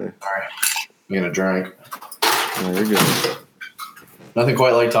that way. All right. I'm going to drink. No, you're good. Nothing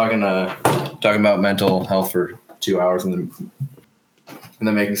quite like talking about mental health for 2 hours and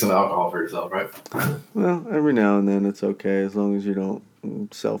then making some alcohol for yourself, right? Well, every now and then it's okay, as long as you don't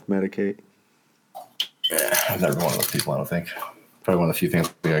self-medicate. Yeah, I'm never one of those people, I don't think. Probably one of the few things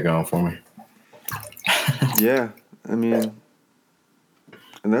we got going for me. Yeah, I mean,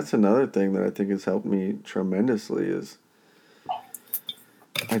 and that's another thing that I think has helped me tremendously is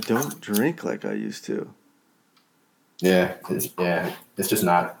I don't drink like I used to. Yeah, it's just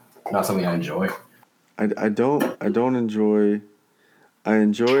not something I enjoy. I don't enjoy. I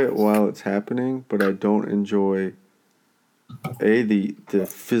enjoy it while it's happening, but I don't enjoy the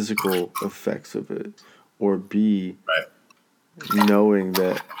physical effects of it, or B, knowing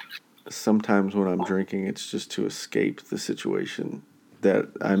that sometimes when I'm drinking, it's just to escape the situation that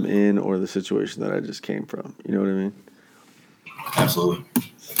I'm in or the situation that I just came from. You know what I mean? Absolutely.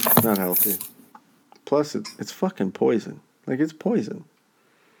 It's not healthy. Plus, it's fucking poison. Like, it's poison.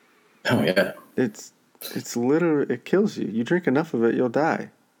 Oh yeah. It's literally, it kills you. You drink enough of it, you'll die.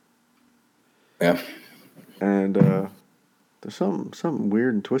 Yeah. And there's something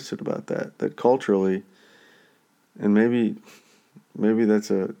weird and twisted about that. That culturally, and maybe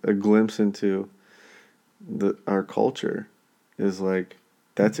that's a glimpse into our culture, is like,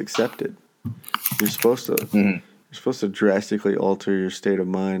 that's accepted. You're supposed to drastically alter your state of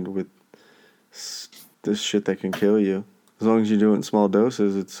mind with this shit that can kill you. As long as you do it in small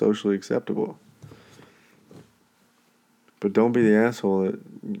doses, it's socially acceptable. But don't be the asshole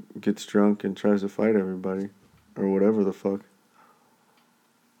that gets drunk and tries to fight everybody, or whatever the fuck.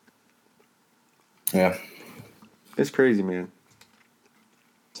 Yeah. It's crazy, man.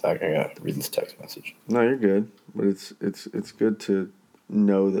 Sorry, I gotta read this text message. No, you're good. But it's good to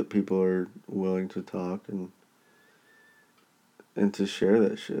know that people are willing to talk and to share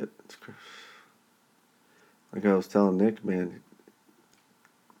that shit. Like I was telling Nick, man,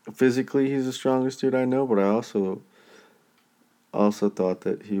 physically he's the strongest dude I know, but I also thought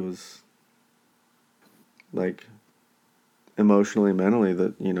that he was, like, emotionally, mentally,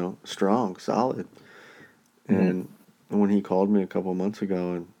 that, strong, solid. And when he called me a couple months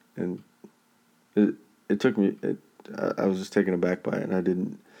ago, and it took me, I was just taken aback by it, and I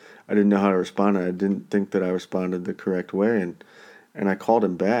didn't know how to respond. I didn't think that I responded the correct way, and I called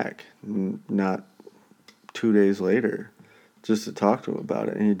him back, not 2 days later, just to talk to him about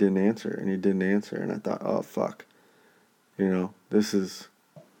it, and he didn't answer, and I thought, oh fuck, this is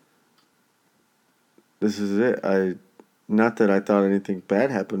it. Not that I thought anything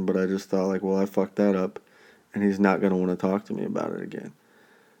bad happened, but I just thought, like, well, I fucked that up, and he's not going to want to talk to me about it again.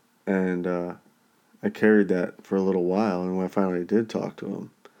 And I carried that for a little while, and when I finally did talk to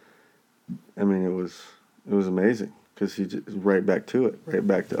him, I mean, it was amazing, because he just right back to it, right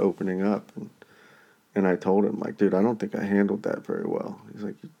back to opening up, and I told him, like, dude, I don't think I handled that very well. He's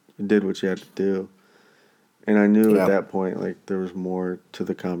like, you did what you had to do. And I knew at that point, like, there was more to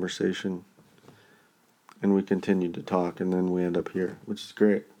the conversation, and we continued to talk, and then we end up here, which is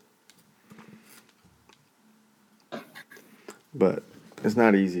great. But it's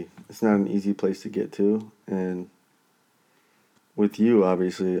not easy. It's not an easy place to get to, and with you,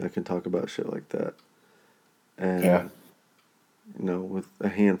 obviously, I can talk about shit like that. And, with a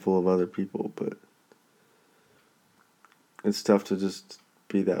handful of other people, but it's tough to just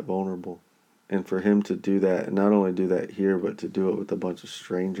be that vulnerable. And for him to do that, and not only do that here, but to do it with a bunch of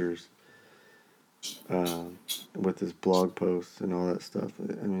strangers, with his blog posts and all that stuff.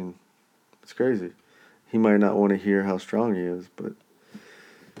 I mean, it's crazy. He might not want to hear how strong he is, but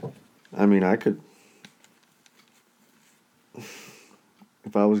I mean, I could,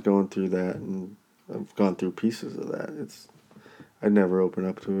 if I was going through that, and I've gone through pieces of that, I'd never open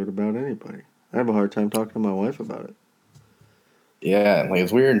up to it about anybody. I have a hard time talking to my wife about it. Yeah, like,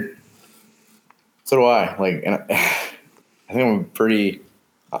 it's weird. So do I. Like, and I think I'm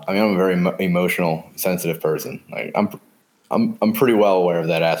a very emotional, sensitive person. Like, I'm I'm pretty well aware of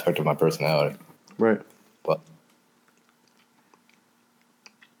that aspect of my personality. Right. But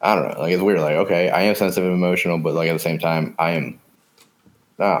I don't know. Like, it's weird. Like, okay, I am sensitive and emotional, but like at the same time, I am.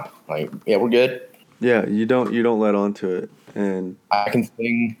 Like, yeah, we're good. Yeah, you don't let on to it, and I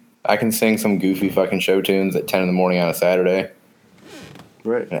can sing some goofy fucking show tunes at 10 in the morning on a Saturday,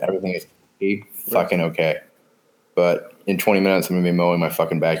 right. and everything is fucking okay. But in 20 minutes, I'm gonna be mowing my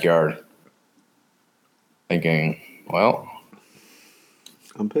fucking backyard, thinking, well,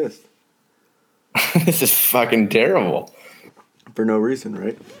 I'm pissed this is fucking terrible. for no reason,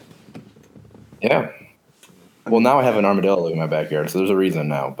 right? Yeah. Well, now I have an armadillo in my backyard, so there's a reason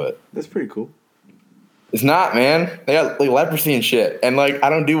now, but That's pretty cool. it's not, man. They got like leprosy and shit. And like, I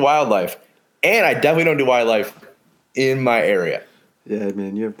don't do wildlife. And I definitely don't do wildlife in my area. Yeah,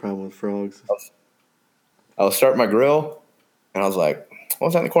 man, you have a problem with frogs. I was starting my grill, and I was like,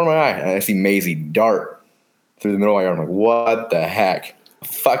 what's that in the corner of my eye? And I see Maisie dart through the middle of my yard. I'm like, what the heck?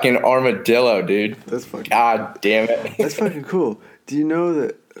 Fucking armadillo, dude. That's fucking. God damn it. That's fucking cool. Do you know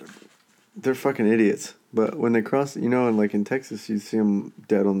that they're fucking idiots? But when they cross, and like in Texas, you see them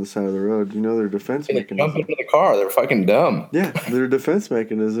dead on the side of the road. You know their defense They jump mechanism. into the car. They're fucking dumb. Yeah, their defense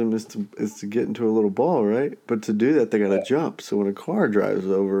mechanism is to get into a little ball, right? But to do that, they gotta jump. So when a car drives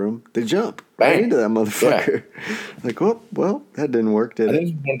over them, they jump right Bang. into that motherfucker. Like, well, that didn't work, did I it? think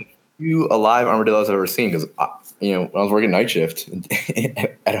it's one of the few alive armadillos I've ever seen because, when I was working night shift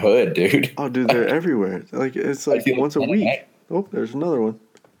at Hood, dude. Oh, dude, they're everywhere. Like it's like see them once a every week. night. Oh, there's another one.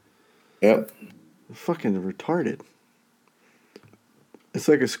 Yep. Fucking retarded. It's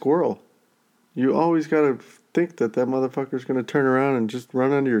like a squirrel. You always gotta think that motherfucker's gonna turn around and just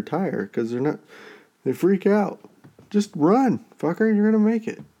run under your tire because they freak out. Just run, fucker. You're gonna make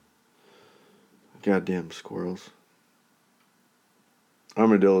it. Goddamn squirrels.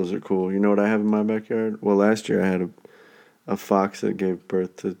 Armadillos are cool. You know what I have in my backyard? Well, last year I had a fox that gave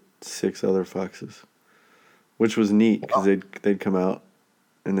birth to 6 other foxes, which was neat because they'd come out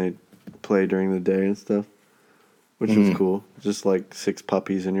and they'd play during the day and stuff, which was cool. Just like 6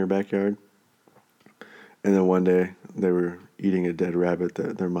 puppies in your backyard. And then one day they were eating a dead rabbit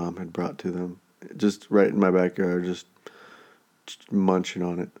that their mom had brought to them, just right in my backyard, just munching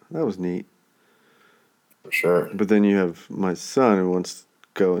on it. That was neat. For sure. But then you have my son who wants to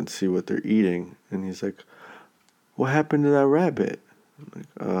go and see what they're eating, and he's like, "What happened to that rabbit?" I'm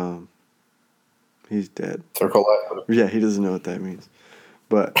like, he's dead. Circle life. Yeah, he doesn't know what that means.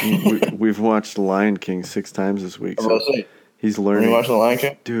 But we've watched Lion King 6 times this week, so he's learning. You watching The Lion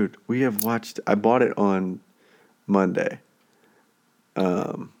King? Dude, we have watched. I bought it on Monday.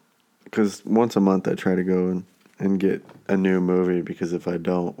 Because once a month I try to go and get a new movie, because if I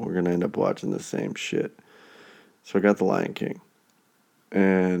don't, we're gonna end up watching the same shit. So I got The Lion King,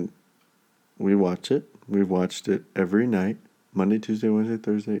 and we watch it. We've watched it every night, Monday, Tuesday, Wednesday,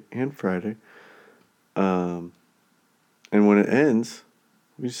 Thursday, and Friday. And when it ends,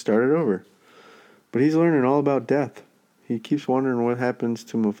 we start it over. But he's learning all about death. He keeps wondering what happens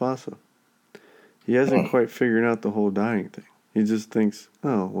to Mufasa. He hasn't quite figured out the whole dying thing. He just thinks,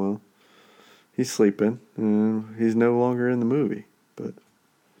 oh, well, he's sleeping, and he's no longer in the movie. But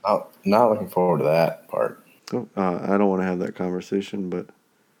Not looking forward to that part. I don't want to have that conversation, but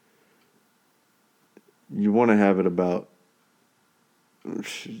you want to have it about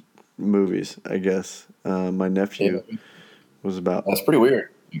movies, I guess. My nephew was about... That's pretty weird.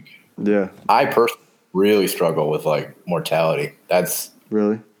 Yeah. I personally really struggle with like mortality. That's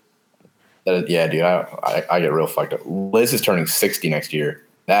Really? yeah, dude. I get real fucked up. Liz is turning 60 next year.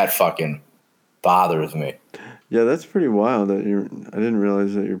 That fucking bothers me. Yeah, that's pretty wild that I didn't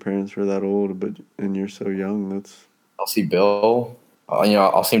realize that your parents were that old, and you're so young. That's... I'll see Bill.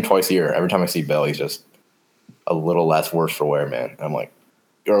 I'll see him twice a year. Every time I see Bill, he's just a little less worse for wear, man. And I'm like,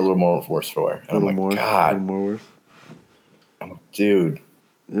 you're a little more worse for wear. And I'm like, God, a little more worse. I'm like, dude.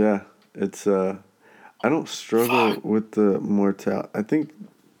 Yeah, it's I don't struggle with the mortality. I think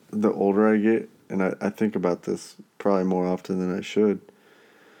the older I get, and I think about this probably more often than I should,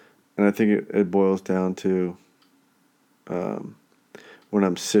 and I think it boils down to when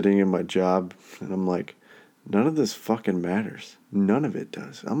I'm sitting in my job and I'm like, none of this fucking matters. None of it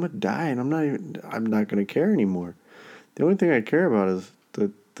does. I'm gonna die, and I'm not gonna care anymore. The only thing I care about is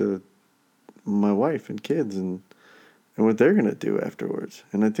my wife and kids and what they're gonna do afterwards.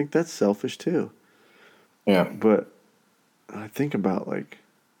 And I think that's selfish too. Yeah. But I think about, like,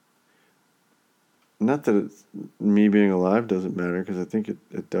 not that it's me being alive doesn't matter, because I think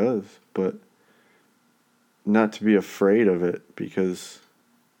it does, but not to be afraid of it, because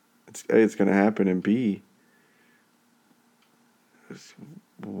it's going to happen, and B,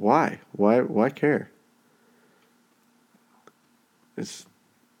 why care? it's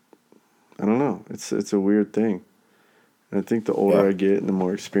I don't know. It's a weird thing. And I think the older I get and the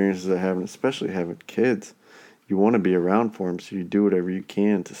more experiences I have, and especially having kids, you want to be around for them, so you do whatever you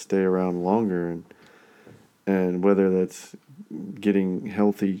can to stay around longer, and whether that's getting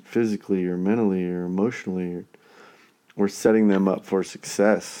healthy physically or mentally or emotionally, or setting them up for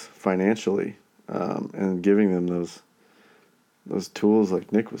success financially, and giving them those tools,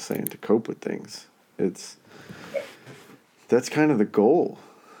 like Nick was saying, to cope with things. That's kind of the goal.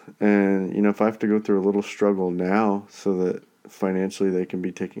 And, you know, if I have to go through a little struggle now so that financially they can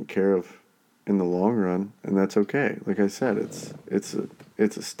be taken care of in the long run, and that's okay. Like I said, it's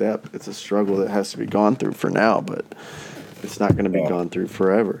a step. It's a struggle that has to be gone through for now, but it's not going to be gone through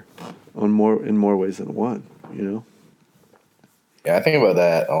forever in more ways than one, you know? Yeah, I think about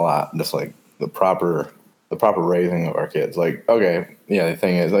that a lot. Just like the proper raising of our kids. Like, okay, yeah, the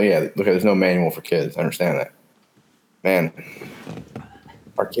thing is, look, there's no manual for kids. I understand that. Man,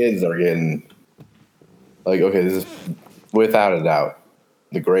 our kids are getting, like, okay, this is without a doubt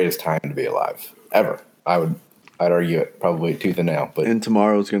the greatest time to be alive ever. I'd argue it probably tooth and nail. And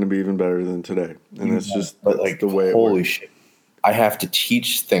tomorrow's going to be even better than today. And that's like, the way it holy works. shit. I have to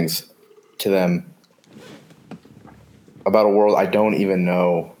teach things to them about a world I don't even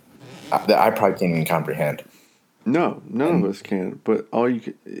know, that I probably can't even comprehend. No, none of us can. But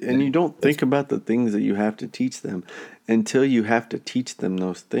you don't think about the things that you have to teach them until you have to teach them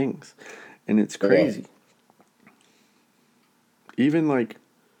those things, and it's crazy. Even like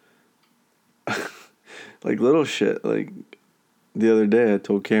little shit. Like the other day, I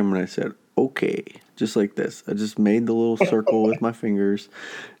told Cameron, I said, "Okay," just like this. I just made the little circle with my fingers,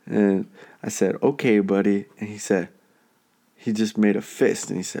 and I said, "Okay, buddy," and he just made a fist,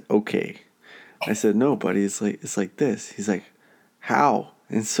 and he said, "Okay." I said, "No, buddy, it's like this." He's like, "How?"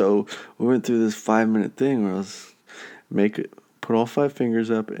 And so we went through this 5-minute thing where I was put all 5 fingers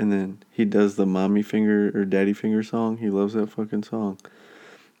up, and then he does the mommy finger or daddy finger song. He loves that fucking song.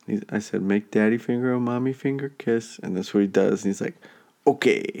 I said, "Make daddy finger a mommy finger kiss," and that's what he does. And he's like,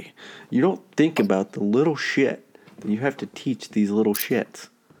 "Okay." You don't think about the little shit that you have to teach these little shits.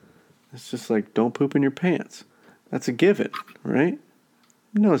 It's just like, don't poop in your pants. That's a given, right?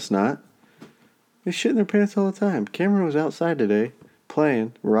 No, it's not. They shit in their pants all the time. Cameron was outside today,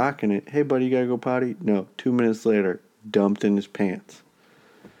 playing, rocking it. "Hey, buddy, you gotta go potty?" No. 2 minutes later, dumped in his pants.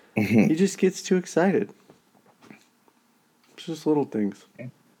 He just gets too excited. It's just little things.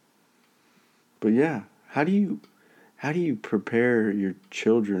 But yeah, how do you prepare your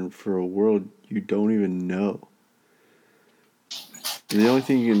children for a world you don't even know? The only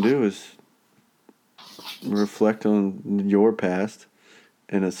thing you can do is reflect on your past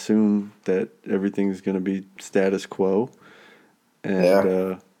and assume that everything's going to be status quo.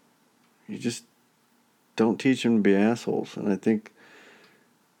 And you just don't teach them to be assholes. And I think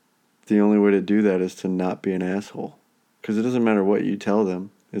the only way to do that is to not be an asshole. Because it doesn't matter what you tell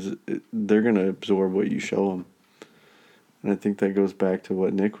them. They're going to absorb what you show them. And I think that goes back to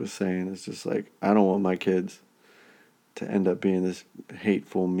what Nick was saying. It's just like, I don't want my kids to end up being this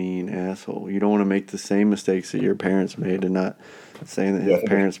hateful, mean asshole. You don't want to make the same mistakes that your parents made, and not saying that his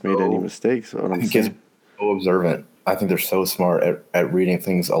parents made any mistakes. What I'm saying. Kids are so observant. I think they're so smart at reading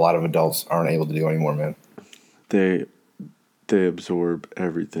things a lot of adults aren't able to do anymore, man. They absorb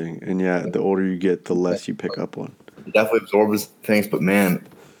everything. And yeah, the older you get, the less you pick up on. It definitely absorbs things, but man,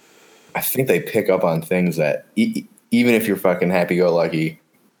 I think they pick up on things that even if you're fucking happy-go-lucky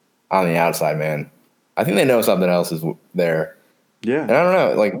on the outside, man, I think they know something else is there. Yeah. And I don't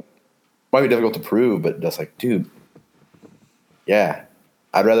know, like, it might be difficult to prove, but just like, dude, yeah,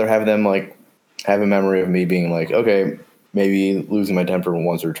 I'd rather have them, like, have a memory of me being like, okay, maybe losing my temper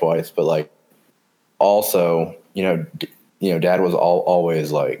once or twice, but, like, also, Dad was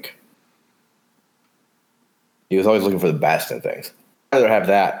always, like, he was always looking for the best in things. I'd rather have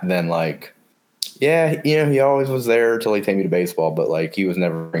that than, like, yeah, he always was there till he took me to baseball, but, like, he was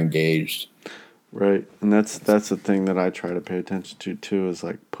never engaged. Right. And that's the thing that I try to pay attention to, too, is,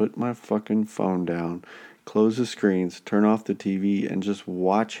 like, put my fucking phone down, close the screens, turn off the TV, and just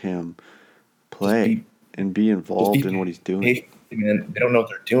watch him play and be involved in what he's doing. Man, they don't know what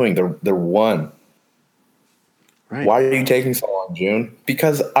they're doing. They're one. Right. Why are you taking so long, June?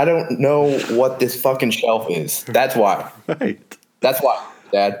 Because I don't know what this fucking shelf is. That's why. Right. That's why,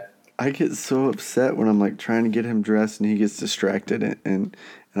 Dad. I get so upset when I'm, like, trying to get him dressed and he gets distracted, and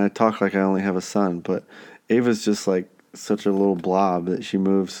I talk like I only have a son, but Ava's just, like, such a little blob that she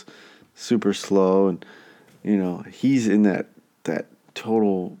moves super slow, and, he's in that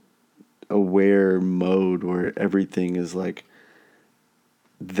total aware mode where everything is, like,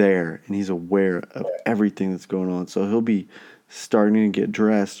 there, and he's aware of everything that's going on. So he'll be starting to get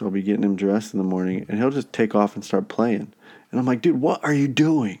dressed. I'll be getting him dressed in the morning, and he'll just take off and start playing. And I'm like, dude, what are you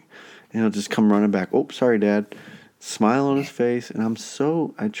doing? And he'll just come running back. Oh, sorry, Dad. Smile on his face. And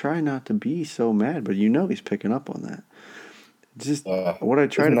I try not to be so mad, but he's picking up on that. Just what I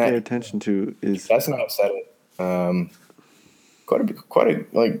try to pay attention to is. That's not upset it. Quite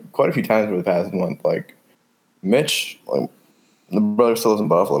a few times over the past month. Like Mitch, like the brother still lives in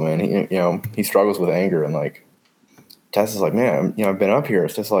Buffalo, man. He struggles with anger, and like Tess is like, man, I've been up here.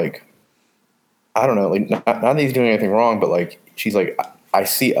 It's just like, I don't know, like not that he's doing anything wrong, but like she's like, I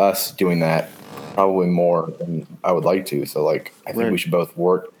see us doing that probably more than I would like to. So like, I think we should both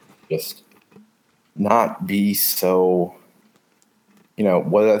work, just not be so.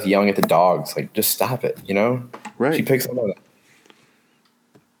 Whether that's yelling at the dogs, like just stop it. Right. She picks up on that.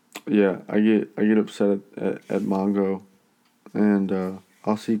 Yeah, I get upset at Mongo, and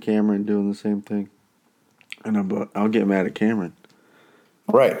I'll see Cameron doing the same thing, and I'll get mad at Cameron.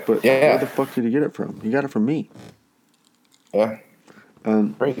 Right. But where the fuck did he get it from? He got it from me. Yeah.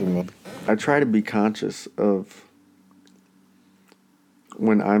 Crazy, man. I try to be conscious of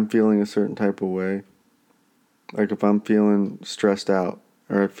when I'm feeling a certain type of way. Like if I'm feeling stressed out,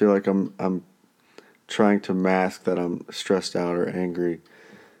 or I feel like I'm trying to mask that I'm stressed out or angry,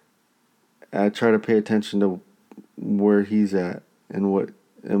 I try to pay attention to where he's at and what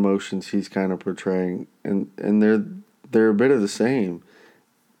emotions he's kind of portraying, and they're a bit of the same,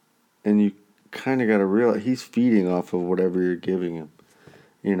 and you kind of got to realize he's feeding off of whatever you're giving him.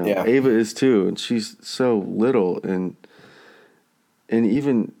 Yeah. Ava is too, and she's so little, and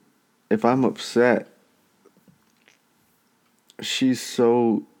even if I'm upset, she's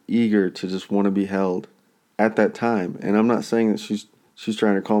so eager to just want to be held at that time. And I'm not saying that she's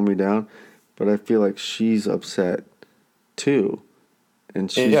trying to calm me down, but I feel like she's upset too. And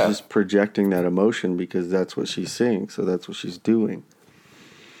she's just projecting that emotion because that's what she's seeing. So that's what she's doing.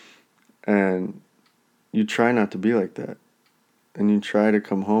 And you try not to be like that. And you try to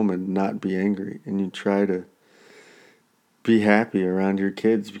come home and not be angry. And you try to be happy around your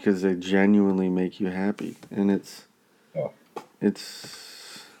kids because they genuinely make you happy. And it's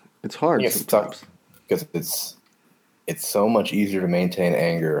hard sometimes. Because it's so much easier to maintain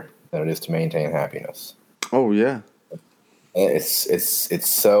anger than it is to maintain happiness. Oh yeah. It's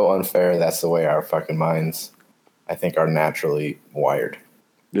so unfair. That's the way our fucking minds, I think, are naturally wired.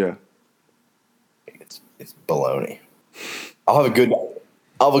 Yeah. It's baloney. I'll have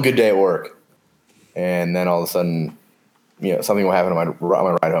a good day at work, and then all of a sudden, something will happen on my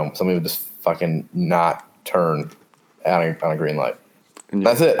ride home. Somebody will just fucking not turn on a green light.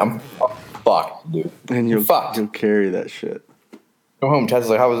 That's it. I'm fucked, dude. And you'll carry that shit. Go home. Tess is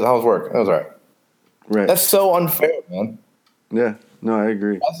like, how was work? That was all right. Right. That's so unfair, man. Yeah. No, I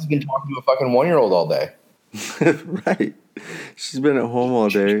agree. Tess has been talking to a fucking 1-year-old all day. Right. She's been at home all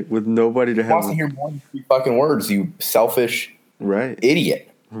day with nobody to have. Wants to hear more than 3 fucking words, you selfish idiot.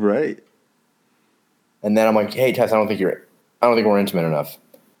 Right. And then I'm like, hey, Tess, I don't think we're intimate enough.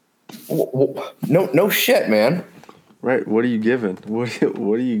 No shit, man. Right. What are you giving? What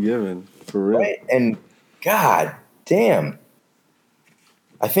are you giving? For real. Right. And God damn.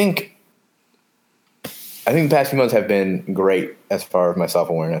 I think the past few months have been great as far as my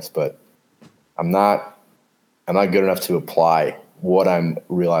self-awareness, but I'm not good enough to apply what I'm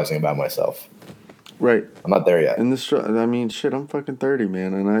realizing about myself. Right. I'm not there yet. And I'm fucking 30,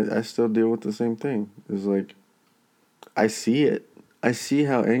 man, and I still deal with the same thing. It's like, I see it. I see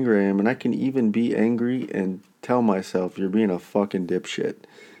how angry I am, and I can even be angry and tell myself, you're being a fucking dipshit.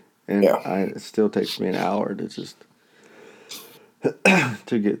 And it still takes me an hour to just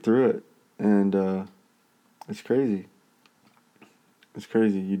to get through it. And it's crazy. It's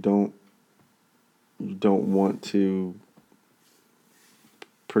crazy. You don't want to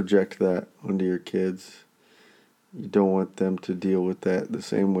project that onto your kids. You don't want them to deal with that the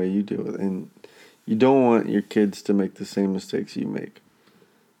same way you do it. And you don't want your kids to make the same mistakes you make.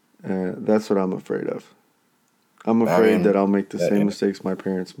 That's what I'm afraid of. I'm afraid that I'll make the same mistakes my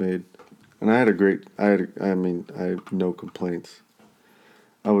parents made. And I have no complaints.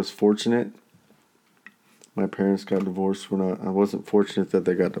 I was fortunate. My parents got divorced when I wasn't fortunate that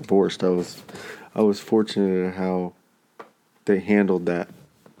they got divorced. I was fortunate at how they handled that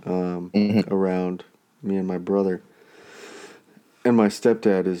around me and my brother. And my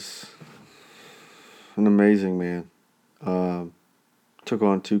stepdad is an amazing man. Took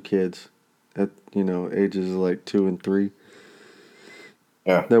on 2 kids at ages like 2 and 3.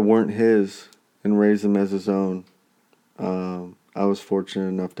 Yeah. That weren't his, and raised them as his own. I was fortunate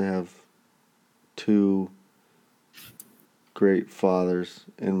enough to have 2 great fathers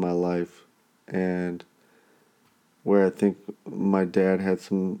in my life, and where I think my dad had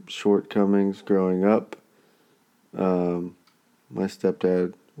some shortcomings growing up. My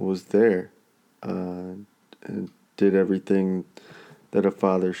stepdad was there and did everything that a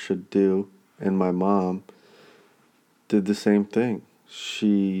father should do, and my mom did the same thing.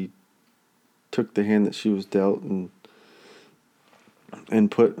 She took the hand that she was dealt and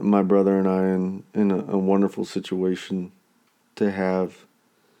put my brother and I in a wonderful situation to have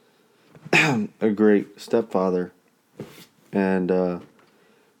a great stepfather. And,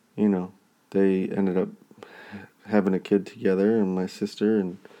 you know, they ended up having a kid together, and my sister,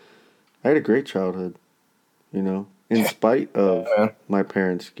 and I had a great childhood, you know, in spite of my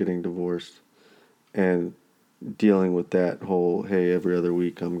parents getting divorced and dealing with that whole, hey, every other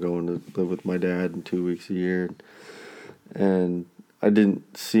week I'm going to live with my dad and 2 weeks a year. And I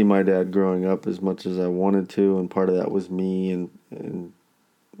didn't see my dad growing up as much as I wanted to, and part of that was me, and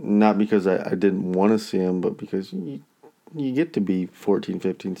not because I didn't want to see him, but because you get to be 14,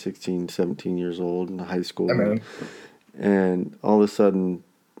 15, 16, 17 years old in high school. And all of a sudden,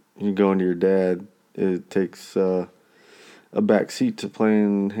 you go into your dad, it takes a back seat to playing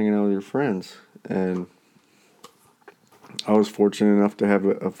and hanging out with your friends. And I was fortunate enough to have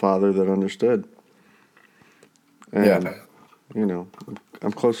a father that understood. And, you know,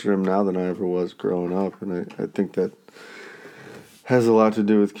 I'm closer to him now than I ever was growing up. And I think that has a lot to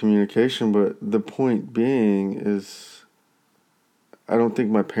do with communication. But the point being is, I don't think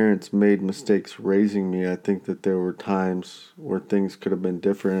my parents made mistakes raising me. I think that there were times where things could have been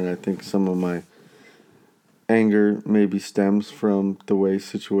different. And I think some of my anger maybe stems from the way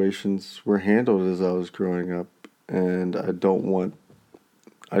situations were handled as I was growing up. And I don't want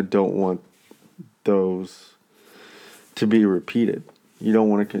those to be repeated. You don't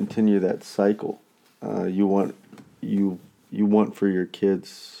want to continue that cycle. You want for your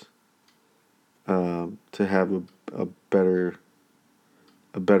kids to have a better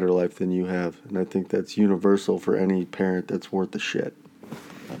life than you have, and I think that's universal for any parent that's worth a shit.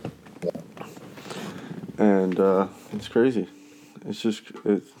 And it's crazy. It's just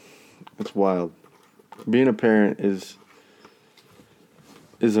it's wild. Being a parent is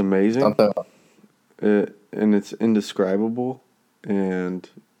amazing. And it's indescribable, and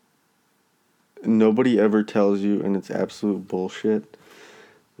nobody ever tells you, and it's absolute bullshit,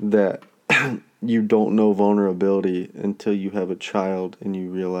 that you don't know vulnerability until you have a child and you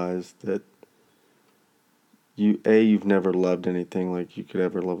realize that you've never loved anything like you could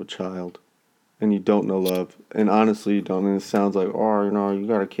ever love a child, and you don't know love, and honestly you don't. And it sounds like, oh, you know, you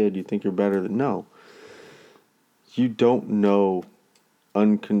got a kid, you think you're better than. No, you don't know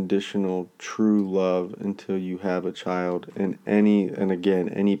unconditional true love until you have a child. And again,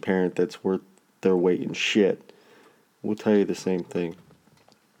 any parent that's worth their weight in shit will tell you the same thing.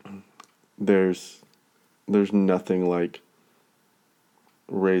 There's nothing like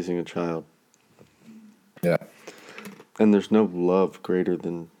raising a child. Yeah. And there's no love greater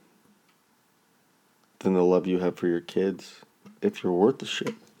than the love you have for your kids if you're worth the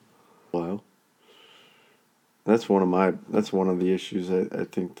shit. Well, that's one of the issues I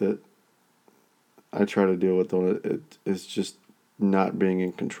think that I try to deal with on it. It's just not being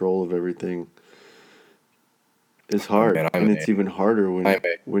in control of everything is hard. And it's even harder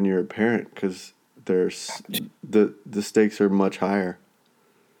when you're a parent, because there's the stakes are much higher.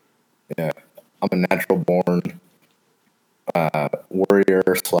 Yeah. I'm a natural born warrior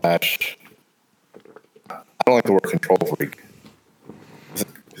 / I don't like the word control freak.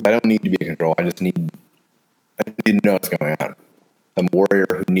 I don't need to be in control. I need to know what's going on. I'm a warrior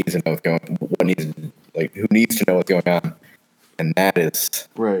who needs to know who needs to know what's going on, and that is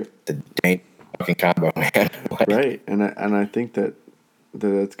right. The dang fucking combo, man. Right, and I think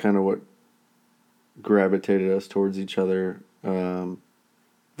that's kind of what gravitated us towards each other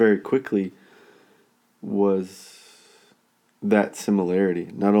very quickly, was that similarity.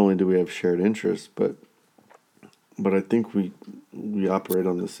 Not only do we have shared interests, but I think we operate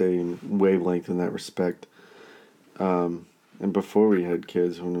on the same wavelength in that respect. And before we had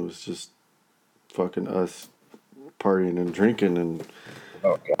kids, when it was just fucking us partying and drinking and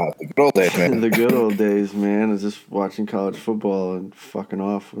oh god, the good old days, man. The good old days, man, is just watching college football and fucking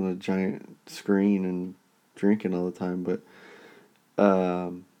off on a giant screen and drinking all the time. But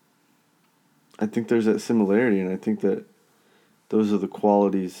I think there's that similarity, and I think that those are the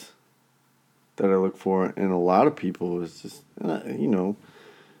qualities that I look for in a lot of people. Is just, you know,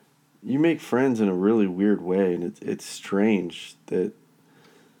 you make friends in a really weird way, and it's strange that,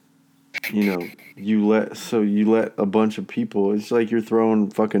 you know, you let a bunch of people. It's like you're throwing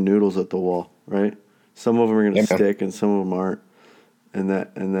fucking noodles at the wall, right? Some of them are gonna stick, and some of them aren't. and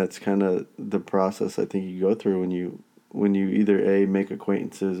that's kind of the process I think you go through when you either A, make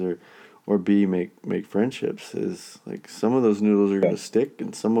acquaintances, or B, make friendships. Is like some of those noodles are Yeah. gonna stick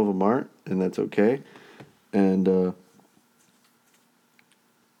and some of them aren't, and that's okay. And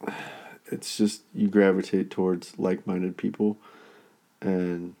it's just you gravitate towards like-minded people,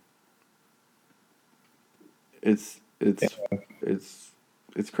 and it's it's Yeah. it's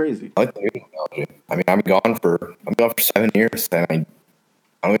it's crazy. I like the noodle analogy. I mean, I'm gone for 7 years, and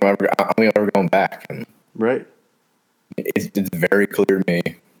I don't think I'm ever going back. And Right. it's very clear to me,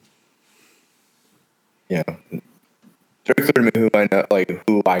 you know, it's very clear to me who I know, like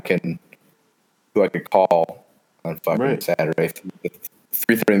who I could call on fucking Right. Saturday,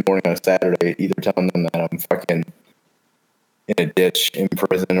 3:30 in the morning on a Saturday, either telling them that I'm fucking in a ditch in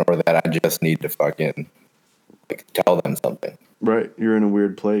prison or that I just need to fucking like tell them something. Right. You're in a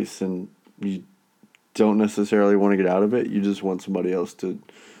weird place and you don't necessarily want to get out of it. You just want somebody else to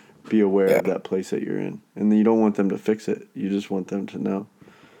be aware Yeah. of that place that you're in. And you don't want them to fix it. You just want them to know.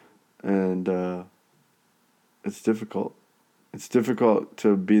 And it's difficult. It's difficult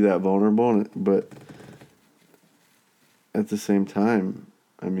to be that vulnerable, but at the same time,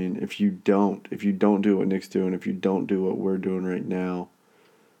 I mean, if you don't do what Nick's doing, if you don't do what we're doing right now,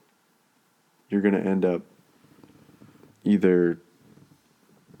 you're going to end up either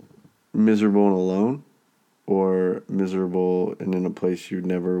miserable and alone, or miserable and in a place you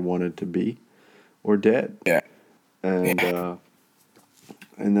never wanted to be, or dead. Yeah. And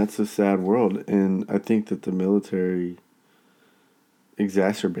and that's a sad world. And I think that the military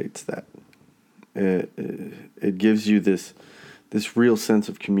exacerbates that. It gives you this real sense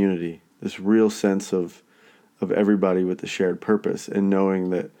of community, this real sense of everybody with a shared purpose, and knowing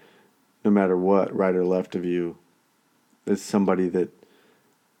that no matter what, right or left of you, is somebody that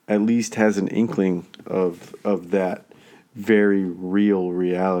at least has an inkling of that very real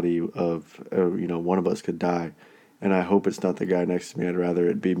reality of one of us could die, and I hope it's not the guy next to me. I'd rather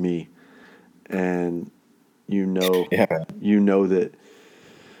it be me. And Yeah. you know that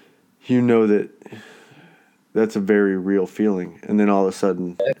that's a very real feeling. And then all of a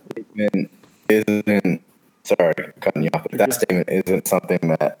sudden, And isn't sorry, cutting you off, but that statement isn't something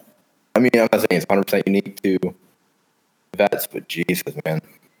that I mean, I'm not saying it's 100% unique to vets, but Jesus, man,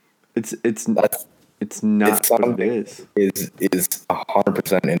 it's that's it's not, it's but something it is. is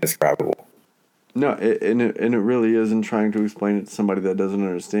 100% indescribable. No, and it really is. And trying to explain it to somebody that doesn't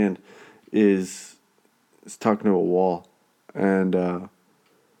understand is talking to a wall, and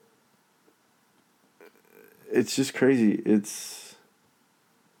it's just crazy.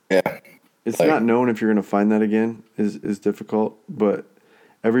 Yeah, It's like, not known if you're gonna find that again is difficult, but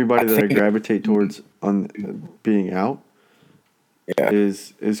everybody that I think gravitate towards on being out yeah.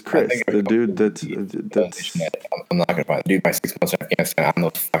 is I Chris, think the dude that's I'm not gonna find dude. My 6 months in Afghanistan on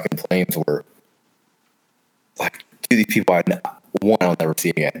those fucking planes were like, dude, these people one I'll never see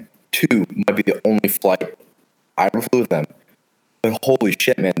again. Two might be the only flight I ever flew with them. But holy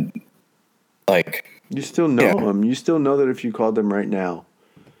shit, man! Like, you still know yeah, them. You still know that if you called them right now,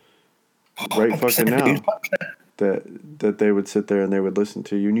 right fucking 100%, now, dude, 100%. that they would sit there and they would listen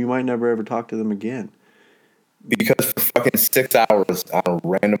to you, and you might never ever talk to them again. Because for fucking 6 hours on a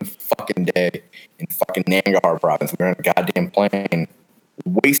random fucking day in fucking Nangarhar province, we're on a goddamn plane,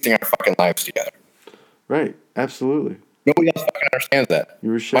 wasting our fucking lives together. Right? Absolutely. Nobody else fucking understands that. You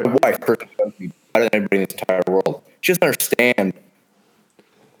were My sharing. wife, personally, knows me better than anybody in this entire world. She doesn't understand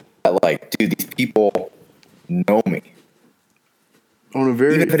that, like, dude, these people know me. On a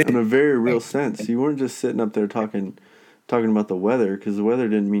Even if it very real sense. You weren't just sitting up there talking about the weather, because the weather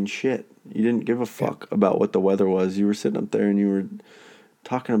didn't mean shit. You didn't give a fuck about what the weather was. You were sitting up there and you were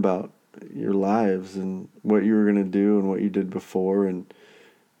talking about your lives and what you were gonna do and what you did before, and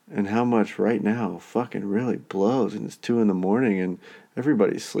how much right now fucking really blows, and it's 2 a.m. and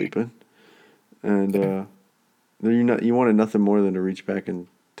everybody's sleeping, and you wanted nothing more than to reach back and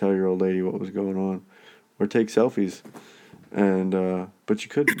tell your old lady what was going on, or take selfies, and but you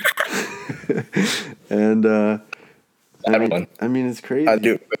couldn't. And I mean, it's crazy. I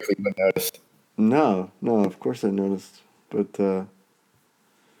do it quickly, but notice. No, of course I noticed, but man,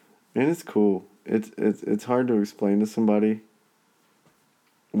 it's cool. It's hard to explain to somebody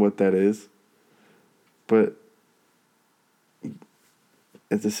what that is, but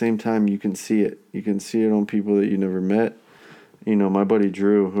at the same time, you can see it. You can see it on people that you never met. You know, my buddy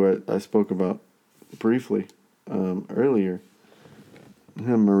Drew, who I spoke about briefly earlier,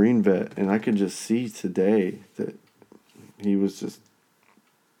 a Marine vet, and I could just see today that he was just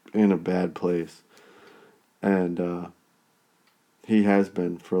in a bad place, and he has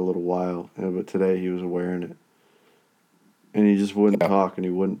been for a little while, but today he was wearing it, And he just wouldn't talk, and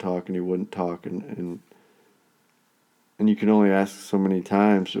he wouldn't talk, and he wouldn't talk, and you can only ask so many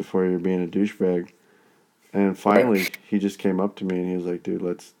times before you're being a douchebag. And finally, he just came up to me and he was like, "Dude,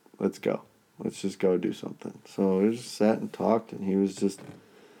 let's go. Let's just go do something." So we just sat and talked, and he was just.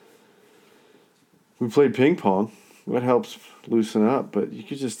 We played ping pong. That helps loosen up, but you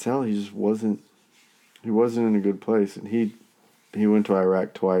could just tell he just wasn't. He wasn't in a good place, and he went to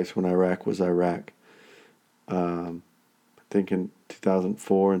Iraq twice when Iraq was Iraq. I think in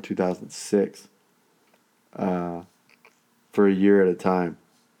 2004 and 2006. For a year at a time,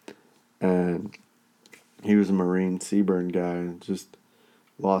 and he was a Marine Seaburn guy and just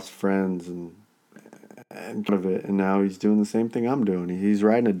lost friends and kind of it. And now he's doing the same thing I'm doing. He's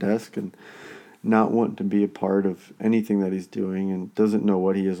riding a desk and not wanting to be a part of anything that he's doing and doesn't know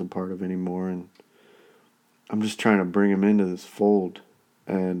what he is a part of anymore. And I'm just trying to bring him into this fold.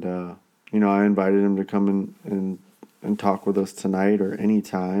 And, I invited him to come in and talk with us tonight or any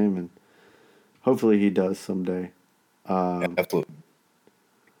time. And hopefully he does someday. Absolutely.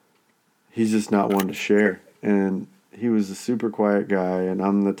 He's just not one to share. And he was a super quiet guy, and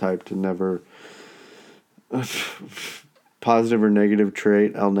I'm the type to never... positive or negative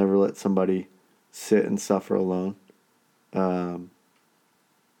trait, I'll never let somebody sit and suffer alone. And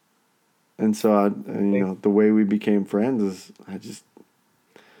so, the way we became friends is I just...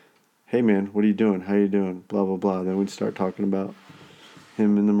 Hey, man, what are you doing? How you doing? Blah, blah, blah. Then we'd start talking about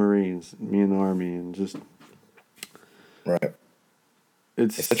him in the Marines, me in the Army, and just... Right.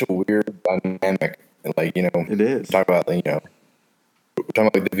 It's such a weird dynamic. Like, it is. Talk about, we're talking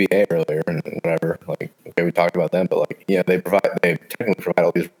about like the VA earlier and whatever. Like, okay, we talked about them, but like, they technically provide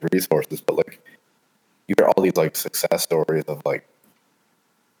all these resources, but like, you hear all these like success stories of like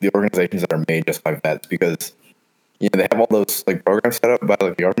the organizations that are made just by vets because, they have all those like programs set up by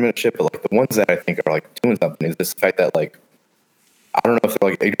like the government shit, but like the ones that I think are like doing something is just the fact that like, I don't know if they're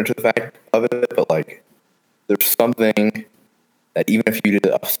like ignorant to the fact of it, but like, there's something that even if you did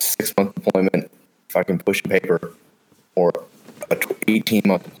a 6-month deployment fucking pushing paper or a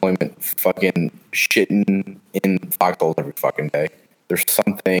 18-month deployment fucking shitting in foxholes every fucking day, there's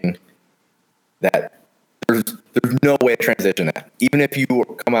something that there's no way to transition that. Even if you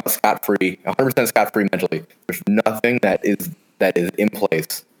come out scot-free, 100% scot-free mentally, there's nothing that is in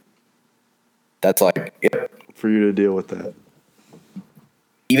place that's like, for you to deal with that.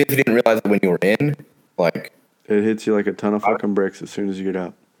 Even if you didn't realize it when you were in, like... It hits you like a ton of fucking bricks as soon as you get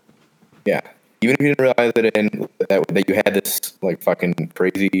out. Yeah. Even if you didn't realize that you had this like fucking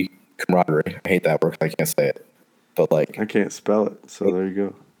crazy camaraderie. I hate that word. I can't say it. But like... I can't spell it, so there you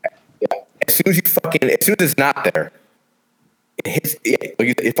go. Yeah. As soon as it's not there,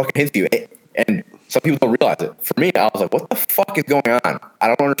 it fucking hits you. And some people don't realize it. For me, I was like, what the fuck is going on? I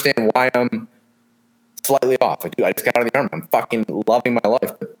don't understand why I'm slightly off. Like, dude, I just got out of the Army. I'm fucking loving my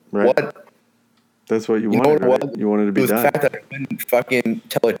life. Right. What? That's what you wanted, right? You wanted to be done. It was the fact that I couldn't fucking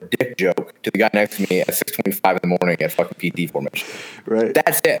tell a dick joke to the guy next to me at 6:25 in the morning at fucking PT formation. Right.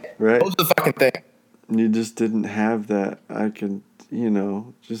 That's it. Right. That was the fucking thing. You just didn't have that.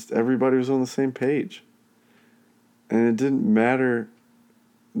 Just everybody was on the same page. And it didn't matter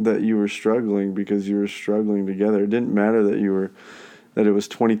that you were struggling because you were struggling together. It didn't matter that it was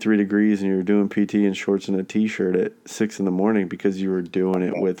 23 degrees and you were doing PT in shorts and a t-shirt at 6 a.m. because you were doing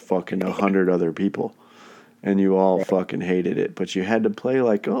it with fucking 100 other people. And you all fucking hated it. But you had to play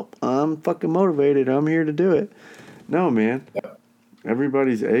like, oh, I'm fucking motivated. I'm here to do it. No, man.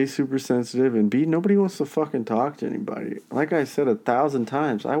 Everybody's A, super sensitive, and B, nobody wants to fucking talk to anybody. Like I said 1,000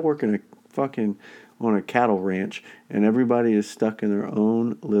 times, I work on a cattle ranch, and everybody is stuck in their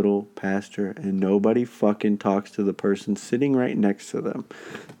own little pasture, and nobody fucking talks to the person sitting right next to them.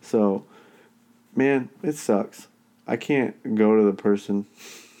 So, man, it sucks. I can't go to the person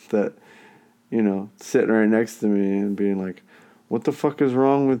that, sitting right next to me and being like, what the fuck is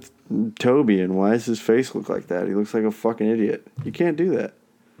wrong with Toby, and why does his face look like that? He looks like a fucking idiot. You can't do that.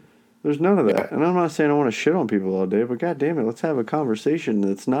 There's none of that. And I'm not saying I want to shit on people all day, but god damn it, let's have a conversation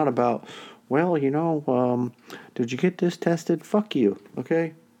that's not about, well, did you get this tested? Fuck you,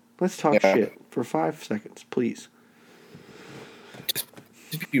 okay? Let's talk shit for 5 seconds, please.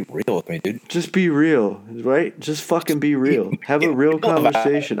 Just be real with me, dude. Just be real, right? Just fucking be real. Have a real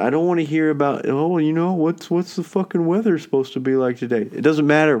conversation. I don't want to hear about, what's the fucking weather supposed to be like today? It doesn't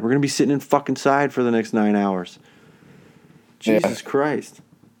matter. We're going to be sitting in fucking side for the next 9 hours. Jesus Christ.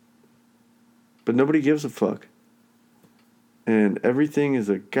 But nobody gives a fuck. And everything is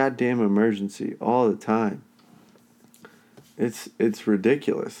a goddamn emergency all the time. It's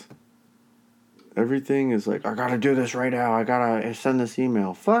ridiculous. Everything is like, I gotta do this right now. I gotta send this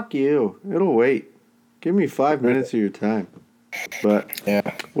email. Fuck you. It'll wait. Give me 5 minutes of your time. But Yeah.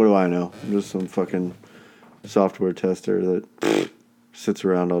 what do I know? I'm just some fucking software tester that sits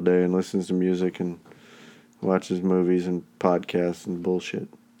around all day and listens to music and watches movies and podcasts and bullshit.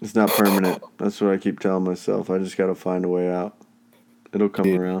 It's not permanent. That's what I keep telling myself. I just got to find a way out. It'll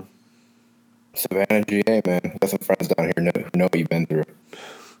come around. Savannah, GA, man. Got some friends down here who know what you've been through.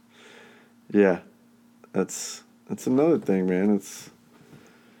 Yeah. That's another thing, man. It's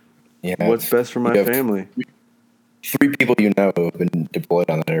Yeah, what's best for my family. 3 people you know who have been deployed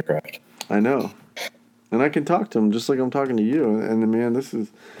on that aircraft. I know. And I can talk to them just like I'm talking to you. And man,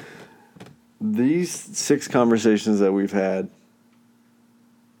 these 6 conversations that we've had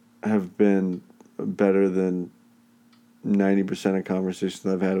have been better than 90% of conversations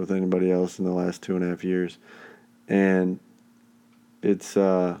I've had with anybody else in the last 2.5 years. And it's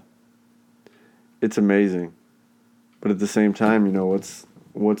amazing. But at the same time, you know,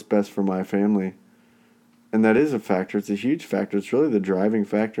 what's best for my family. And that is a factor. It's a huge factor. It's really the driving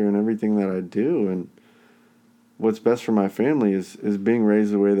factor in everything that I do. And what's best for my family is being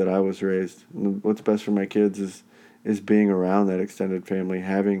raised the way that I was raised. And what's best for my kids is being around that extended family.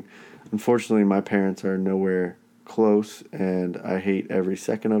 Unfortunately, my parents are nowhere close, and I hate every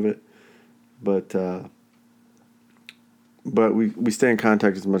second of it. But we stay in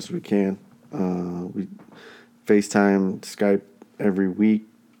contact as much as we can. We FaceTime, Skype every week,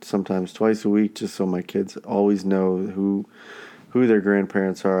 sometimes twice a week, just so my kids always know who their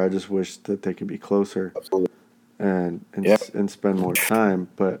grandparents are. I just wish that they could be closer. Absolutely. And spend more time.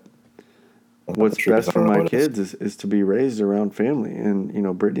 But what's best for my kids is to be raised around family. And, you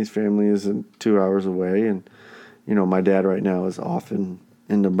know, Brittany's family isn't 2 hours away. And, you know, my dad right now is off in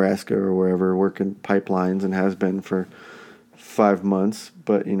Nebraska or wherever working pipelines and has been for 5 months.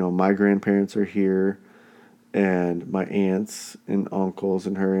 But, you know, my grandparents are here, and my aunts and uncles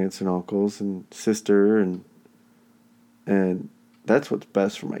and her aunts and uncles and sister. And that's what's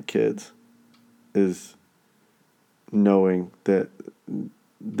best for my kids is knowing that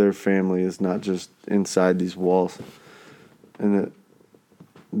their family is not just inside these walls and that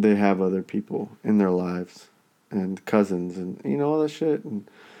they have other people in their lives and cousins and, you know, all that shit. And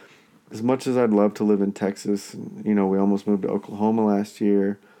as much as I'd love to live in Texas, and, you know, we almost moved to Oklahoma last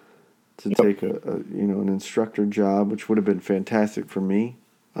year to take an instructor job, which would have been fantastic for me.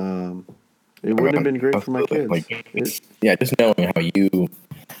 It wouldn't have been great for my kids. Just knowing how you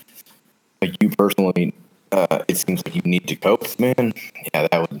personally, it seems like you need to cope, man. Yeah,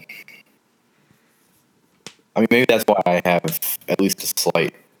 that would. I mean, maybe that's why I have at least a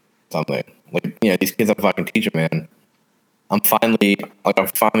slight something. Like, you know, these kids I'm fucking teaching, man. I'm finally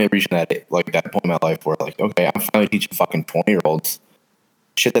reaching that point in my life where, like, okay, I'm finally teaching fucking 20-year-olds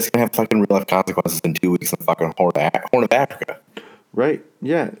shit that's gonna have fucking real life consequences in 2 weeks in the fucking Horn of Africa. Right.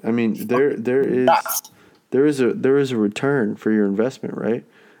 Yeah. I mean, there is a return for your investment, right?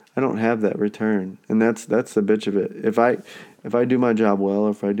 I don't have that return, and that's the bitch of it. If I do my job well,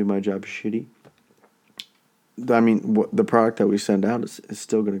 or if I do my job shitty, I mean, the product that we send out is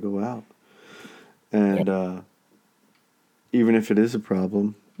still going to go out, and even if it is a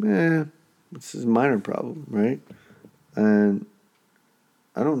problem, it's a minor problem, right? And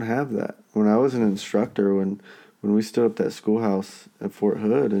I don't have that. When I was an instructor, when we stood up that schoolhouse at Fort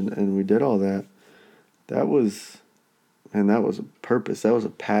Hood and we did all that, that was a purpose. That was a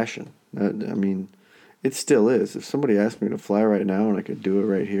passion. I mean, it still is. If somebody asked me to fly right now and I could do it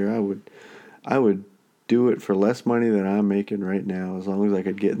right here, I would do it for less money than I'm making right now, as long as I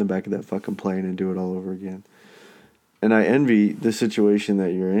could get in the back of that fucking plane and do it all over again. And I envy the situation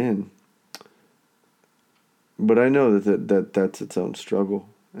that you're in. But I know that's its own struggle.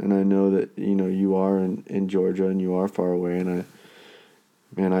 And I know that, you know, you are in Georgia and you are far away, and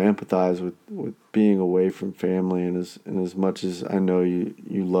I empathize with being away from family, and as much as I know you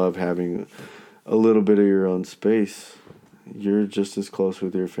love having a little bit of your own space, you're just as close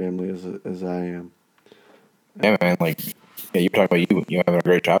with your family as I am. Yeah, man. Like, yeah, you were talking about you having a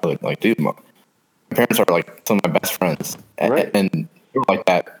great childhood. Like, dude, my parents are like some of my best friends, Right. And they were like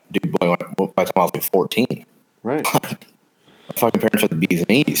that, dude. By the time I was like 14, Right? my fucking parents are the bees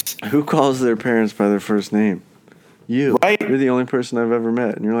and E's. Who calls their parents by their first name? You. Right? You're the only person I've ever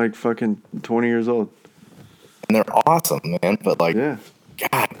met, and you're like fucking 20 years old. And they're awesome, man. But like, Yeah.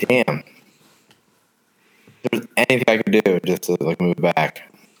 god damn, if there's anything I could do just to like move back.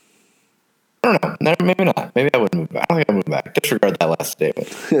 I don't know. Maybe not. Maybe I wouldn't move back. I don't think I'd move back. Disregard that last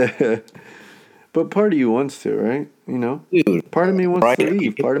statement. But part of you wants to, right? You know? Dude, part of me wants right? to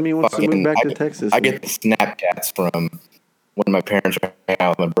leave. Part of me wants to move back to Texas. I get the Snapchats from when my parents are hanging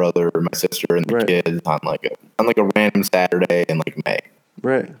out with my brother or my sister and the Right. kids on like a random Saturday in like May.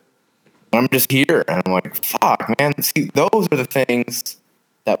 Right. I'm just here, and I'm like, fuck, man. See, those are the things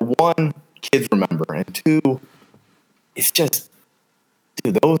that, one, kids remember, and two, it's just,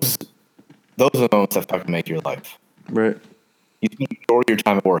 dude, those are the moments that fucking make your life. Right. You spend the majority of your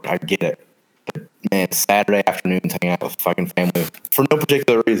time at work. I get it. But, man, Saturday afternoons hanging out with fucking family for no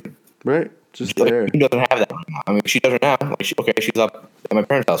particular reason. Right. Just Like, there. she doesn't have that right now. I mean, she doesn't now. Like, she's up at my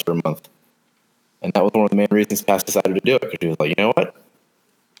parents' house for a month. And that was one of the main reasons Cass decided to do it. Because she was like, you know what?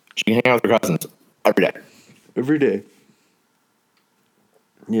 She can hang out with her cousins every day. Every day.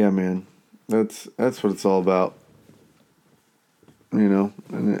 Yeah, man. That's what it's all about. You know,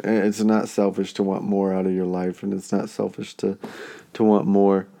 and it's not selfish to want more out of your life, and it's not selfish to want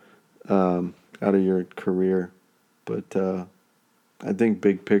more out of your career. But I think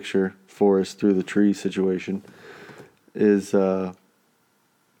big picture, forest through the tree situation is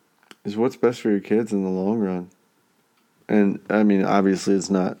what's best for your kids in the long run. And I mean, obviously, it's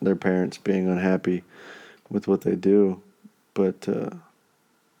not their parents being unhappy with what they do, but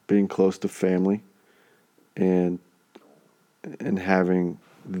being close to family and having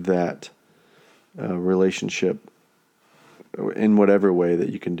that relationship in whatever way that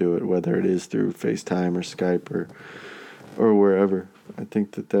you can do it, whether it is through FaceTime or Skype or wherever. I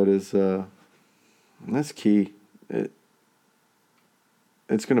think that is that's key.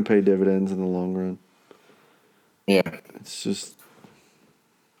 It's going to pay dividends in the long run. Yeah. It's a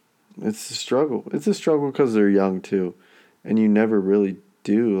struggle. It's a struggle because they're young too, and you never really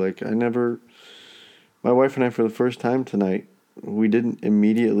do. Like my wife and I, for the first time tonight, we didn't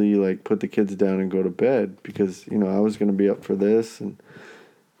immediately like put the kids down and go to bed because, you know, I was going to be up for this, and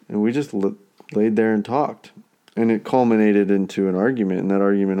we just laid there and talked, and it culminated into an argument, and that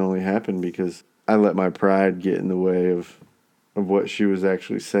argument only happened because I let my pride get in the way of what she was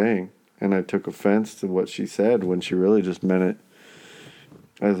actually saying, and I took offense to what she said when she really just meant it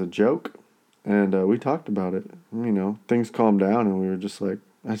as a joke, and we talked about it. You know, things calmed down, and we were just like,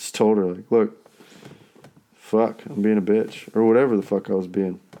 I just told her, like, look, fuck, I'm being a bitch, or whatever the fuck I was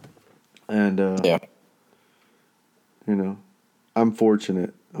being. And, Yeah. you know, I'm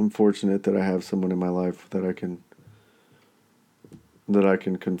fortunate. I'm fortunate that I have someone in my life that I can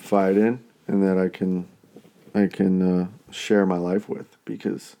confide in and that I can share my life with,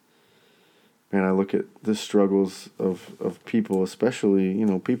 because, man, I look at the struggles of people, especially, you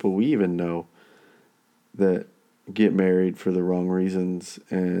know, people we even know that get married for the wrong reasons,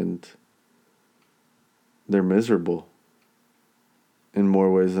 and they're miserable in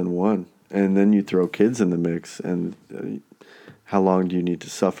more ways than one. And then you throw kids in the mix, and how long do you need to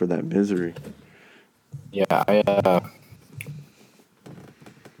suffer that misery? Yeah,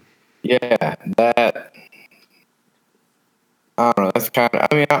 that, I don't know, that's kind of,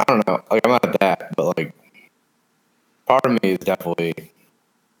 I mean, I don't know, like, I'm not that, but, like, part of me is definitely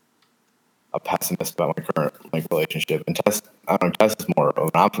a pessimist about my current, like, relationship, and Tess is more of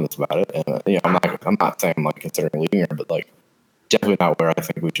an optimist about it, and, you know, I'm not saying I'm, like, considering leaving her, but, like, definitely not where I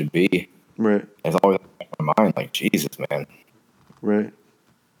think we should be. Right. It's always in my mind, like, Jesus, man. Right.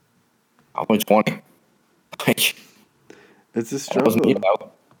 I'm only 20. Like, It's a that struggle. was me.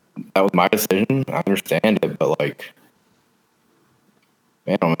 That was my decision. I understand it, but, like,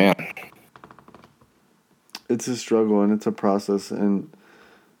 man, oh man. It's a struggle, and it's a process, and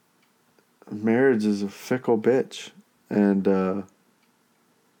marriage is a fickle bitch, and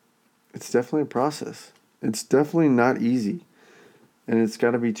it's definitely a process. It's definitely not easy, and it's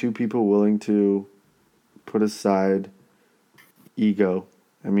got to be two people willing to put aside ego.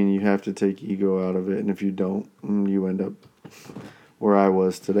 I mean, you have to take ego out of it, and if you don't, you end up where I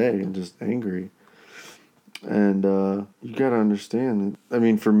was today, and just angry. And you got to understand. I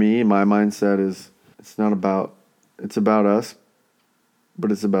mean, for me, my mindset is it's about us,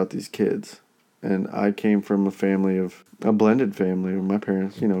 but it's about these kids. And I came from a blended family where my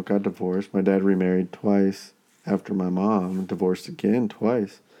parents, you know, got divorced. My dad remarried twice after my mom, divorced again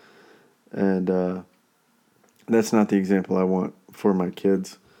twice. And that's not the example I want for my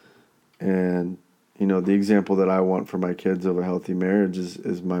kids. And, you know, the example that I want for my kids of a healthy marriage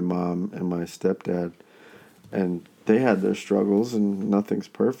is my mom and my stepdad. And they had their struggles, and nothing's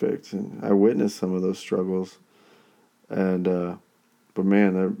perfect. And I witnessed some of those struggles. And, but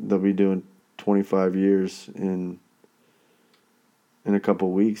man, they'll be doing 25 years in a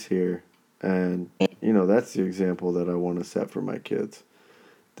couple weeks here. And, you know, that's the example that I want to set for my kids.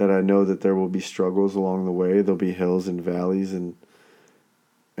 That I know that there will be struggles along the way. There'll be hills and valleys, and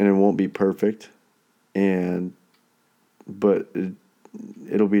it won't be perfect. But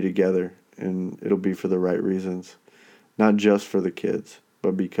it'll be together, and it'll be for the right reasons. Not just for the kids,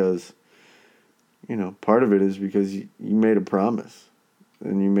 but because, you know, part of it is because you made a promise.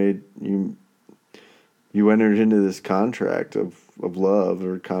 and you entered into this contract of love,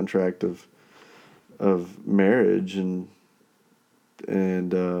 or contract of marriage, and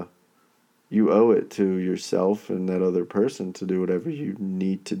you owe it to yourself and that other person to do whatever you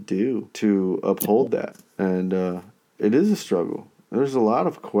need to do to uphold that. And it is a struggle. There's a lot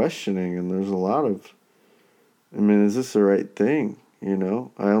of questioning, and there's a lot of, I mean, is this the right thing? You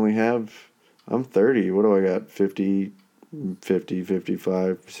know, I'm 30. What do I got? 50,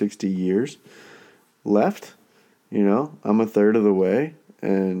 55, 60 years left? You know, I'm a third of the way.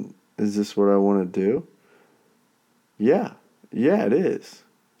 And is this what I want to do? Yeah. Yeah, it is.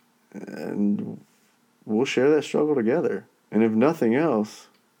 And we'll share that struggle together. And if nothing else,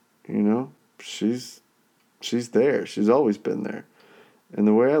 you know, she's there. She's always been there. And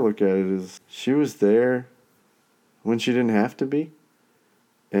the way I look at it is, she was there when she didn't have to be.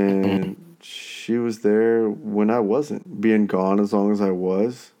 And she was there when I wasn't. Being gone as long as I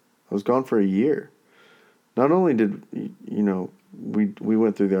was gone for a year. Not only did, you know, we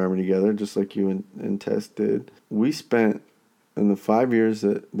went through the Army together, just like you and Tess did. We spent, in the 5 years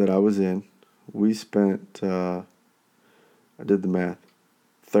that I was in, we spent, I did the math,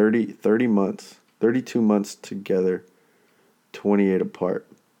 30 months, 32 months together, 28 apart.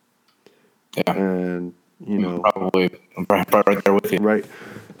 Yeah. And, you know. I'm probably right there with you. Right.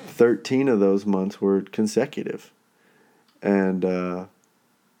 13 of those months were consecutive. And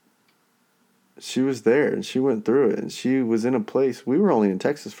she was there, and she went through it, and she was in a place. We were only in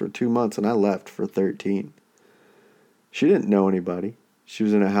Texas for 2 months, and I left for 13. She didn't know anybody. She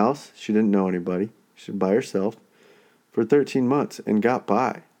was in a house. She didn't know anybody. She was by herself for 13 months and got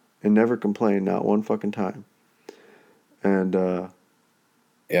by and never complained, not one fucking time. And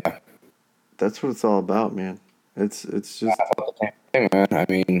yeah, that's what it's all about, man. It's just. I thought the same thing, man. I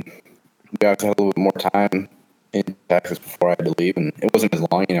mean, we got a little bit more time in Texas before I had to leave, and it wasn't as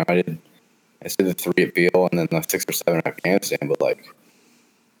long. You know, I did the 3 at Beale and then the 6 or 7 in Afghanistan, but like,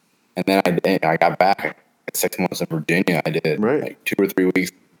 and then I got back. 6 months in Virginia, I did like 2 or 3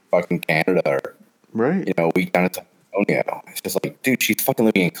 weeks fucking Canada, or you know, a week down in San Antonio. It's just like, dude, she's fucking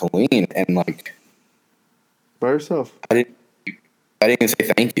living in Killeen, and like by herself. I didn't even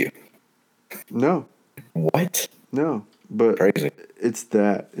say thank you. No. What? No, but crazy. It's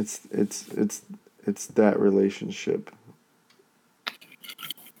that relationship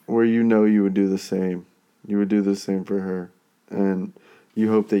where you know you would do the same. You would do the same for her, and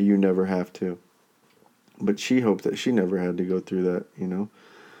you hope that you never have to. But she hoped that she never had to go through that, you know,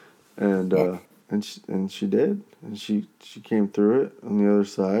 and she did, and she came through it on the other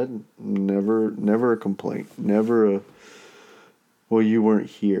side. Never a complaint, never a, well, you weren't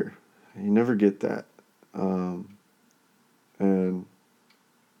here. You never get that, and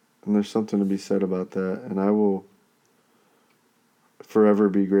there's something to be said about that. And I will forever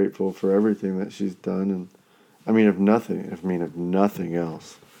be grateful for everything that she's done. And I mean, if nothing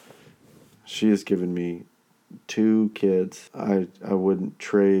else, she has given me 2 kids I wouldn't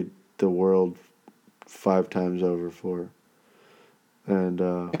trade the world 5 times over for. And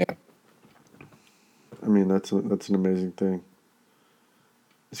I mean, that's an amazing thing.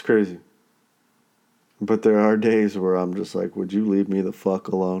 It's crazy. But there are days where I'm just like, would you leave me the fuck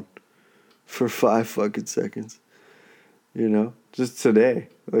alone for 5 fucking seconds? You know, just today,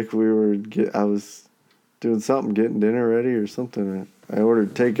 like I was doing something, getting dinner ready or something. I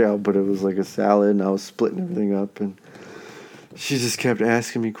ordered takeout, but it was like a salad, and I was splitting everything up, and she just kept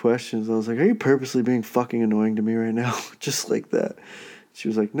asking me questions. I was like, are you purposely being fucking annoying to me right now? Just like that. She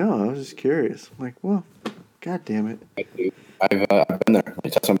was like, no, I was just curious. I'm like, well, god damn it. I've been there. I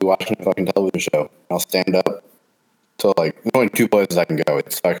just want to be watching a fucking television show. I'll stand up till like, there's only 2 places I can go.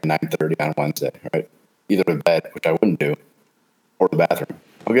 It's like 9:30 on Wednesday, right? Either to bed, which I wouldn't do, or the bathroom.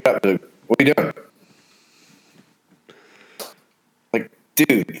 I'll get up. What are you doing? Like,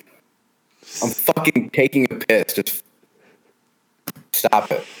 dude, I'm fucking taking a piss. Just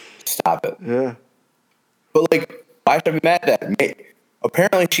stop it. Yeah. But like, why should I be mad at that?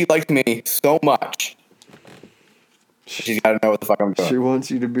 Apparently, she likes me so much. She's got to know what the fuck I'm doing. She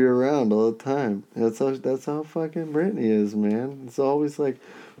wants you to be around all the time. That's how fucking Brittany is, man. It's always like,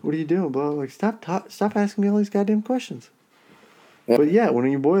 what are you doing, bro? Like, stop asking me all these goddamn questions. Yeah. But yeah,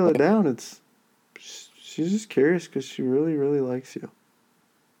 when you boil it down, she's just curious because she really, really likes you.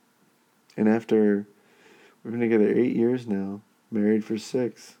 And after, we've been together 8 years now, married for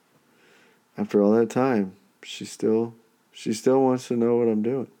 6. After all that time, she still wants to know what I'm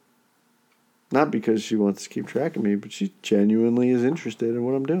doing. Not because she wants to keep track of me, but she genuinely is interested in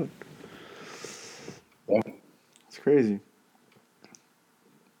what I'm doing. Yeah. It's crazy.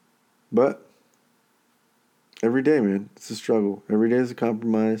 But Every day, man. It's a struggle. Every day is a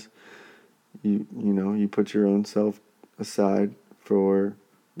compromise. You put your own self aside for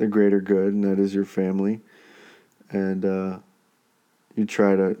the greater good, and that is your family. And you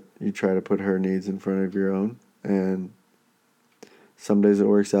try to put her needs in front of your own. And some days it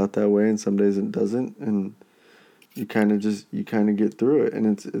works out that way, and some days it doesn't. And you kind of get through it. And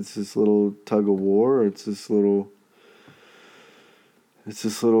it's this little tug of war. It's this little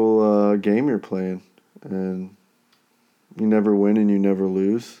game you're playing, and you never win and you never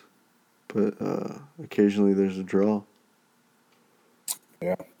lose, but occasionally there's a draw.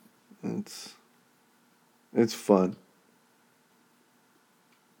 Yeah. It's fun.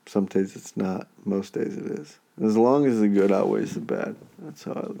 Some days it's not. Most days it is. As long as the good outweighs the bad. That's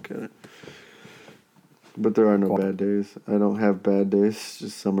how I look at it. But there are no bad days. I don't have bad days.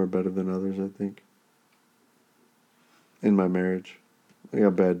 Just some are better than others, I think. In my marriage. I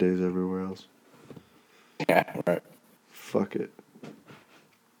got bad days everywhere else. Yeah, right. Fuck it.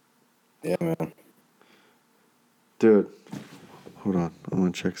 Yeah, man. Dude. Hold on. I'm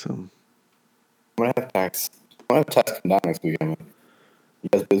going to check something. I'm going to have tax come down next weekend, man. You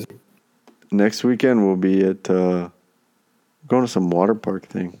guys busy? Next weekend we'll be at going to some water park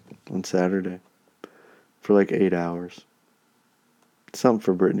thing on Saturday for like 8 hours. Something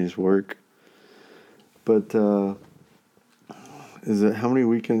for Brittany's work. But how many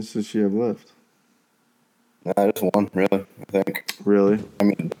weekends does she have left? Just one, really, I think. Really? I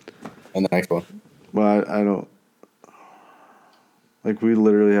mean, and the next one. Well, I don't. Like, we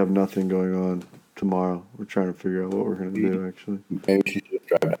literally have nothing going on tomorrow. We're trying to figure out what we're going to do, actually. Maybe she should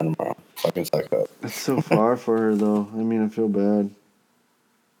drive down tomorrow. Fucking suck up. It's so far for her, though. I mean, I feel bad.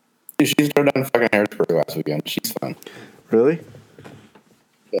 Dude, she's drove down to fucking Harrisburg last weekend. She's fine. Really?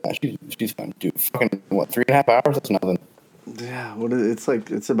 Yeah, she's fine. Dude, fucking, 3.5 hours? That's nothing. Yeah,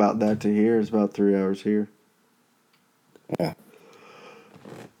 it's about that to here. It's about 3 hours here. Yeah.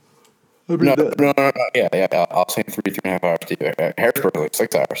 I mean, no. Yeah. I'll say 3.5 hours to you. Harrisburg, like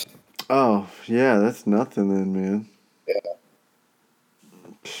 6 hours. Oh, yeah, that's nothing then, man. Yeah.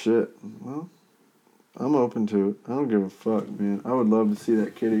 Shit. Well, I'm open to it. I don't give a fuck, man. I would love to see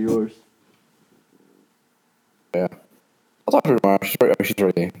that kid of yours. Yeah. I'll talk to her tomorrow. She's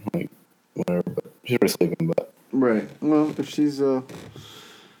already, like, whatever, but she's already sleeping, but. Right. Well, if she's,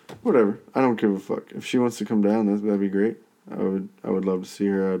 whatever. I don't give a fuck. If she wants to come down, that'd be great. I would love to see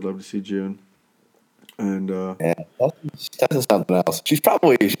her. I'd love to see June. And, Yeah, that's something else. She's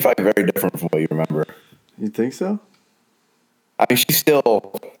probably very different from what you remember. You think so? I mean, she's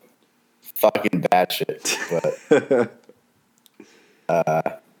still fucking bad shit, but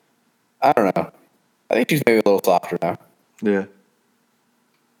I don't know. I think she's maybe a little softer now. Yeah.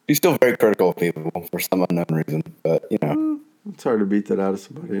 She's still very critical of people for some unknown reason, but you know, It's hard to beat that out of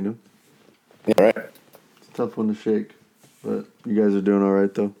somebody, you know? yeah, right. It's a tough one to shake. But you guys are doing all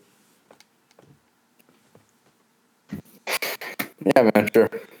right, though? Yeah, man, sure.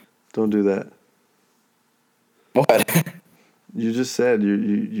 Don't do that. What? You just said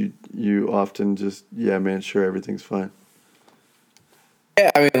you often just, yeah, man, sure, everything's fine.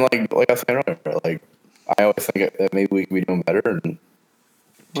 Yeah, I mean, like I was saying earlier, like I always think that maybe we could be doing better, and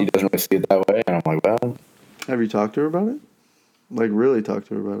she doesn't really see it that way, and I'm like, well. Have you talked to her about it? Like, really talked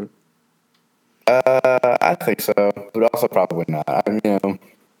to her about it? I think so, but also probably not. I mean, you know,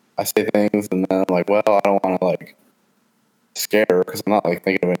 I say things, and then I'm like, well, I don't want to like scare her because I'm not like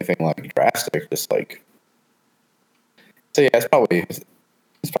thinking of anything like drastic. Just like, so yeah, it's probably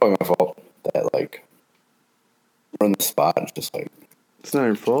my fault that like we're in the spot. And it's just like It's not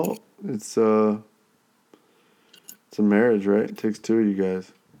your fault. It's a marriage, right? It takes two of you guys.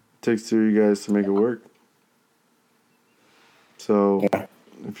 It takes two of you guys to make it work. So yeah.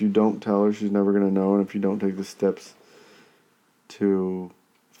 If you don't tell her, she's never going to know. And if you don't take the steps to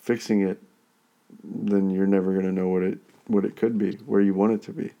fixing it, then you're never going to know what it could be, where you want it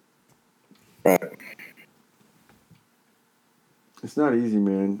to be. Right. It's not easy,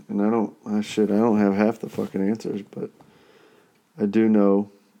 man. And I don't have half the fucking answers, but I do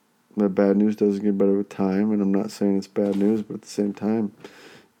know that bad news doesn't get better with time. And I'm not saying it's bad news, but at the same time,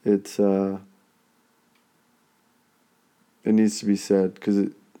 it's, it needs to be said, because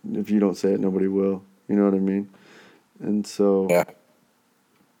if you don't say it, nobody will. You know what I mean? And so Yeah.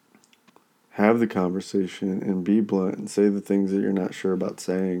 have the conversation and be blunt and say the things that you're not sure about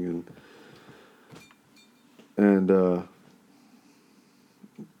saying, and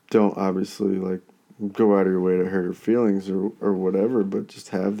don't obviously like go out of your way to hurt her feelings or whatever, but just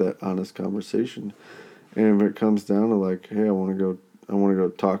have that honest conversation. And if it comes down to like, hey, I want to go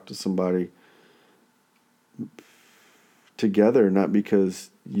talk to somebody together, not because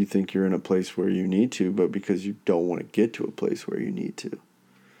you think you're in a place where you need to, but because you don't want to get to a place where you need to.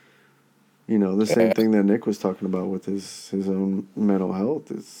 You know, the same thing that Nick was talking about with his own mental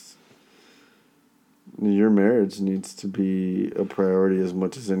health is your marriage needs to be a priority as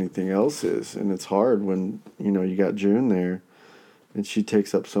much as anything else is. And it's hard when, you know, you got June there and she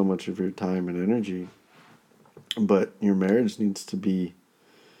takes up so much of your time and energy. But your marriage needs to be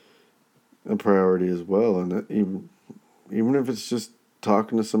a priority as well. And even if it's just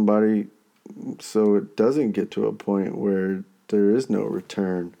talking to somebody so it doesn't get to a point where there is no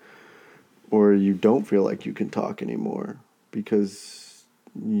return or you don't feel like you can talk anymore because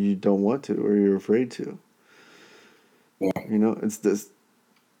you don't want to or you're afraid to. Yeah. You know, it's this,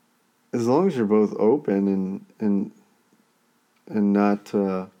 as long as you're both open and not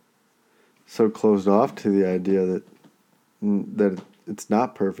so closed off to the idea that it's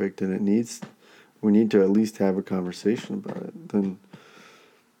not perfect and we need to at least have a conversation about it,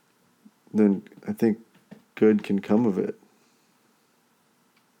 then I think good can come of it.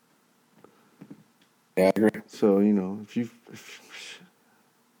 Yeah, I agree. So, you know,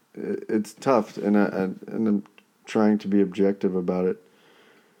 it's tough, and I'm trying to be objective about it,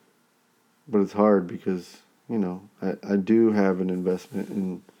 but it's hard because, you know, I do have an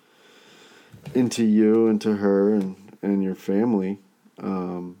investment into you, into her, and your family,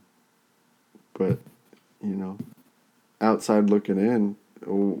 but, you know, outside looking in,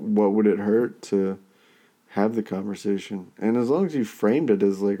 what would it hurt to have the conversation? And as long as you framed it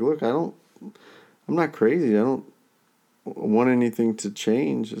as like, look, I'm not crazy. I don't want anything to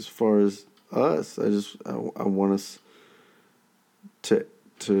change as far as us. I want us to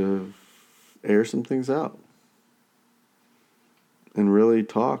air some things out and really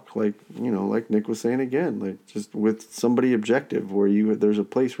talk, like, you know, like Nick was saying again, like just with somebody objective where there's a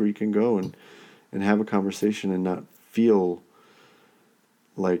place where you can go and have a conversation and not feel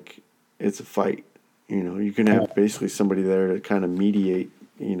like it's a fight. You know, you can have basically somebody there to kind of mediate,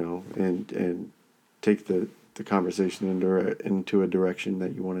 you know, and take the conversation into a direction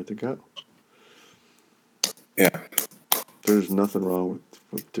that you want it to go. Yeah. There's nothing wrong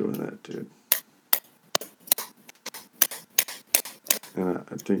with doing that, dude. And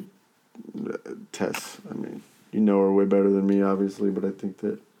I think Tess, I mean, you know her way better than me, obviously, but I think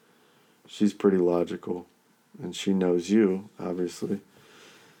that she's pretty logical. And she knows you, obviously.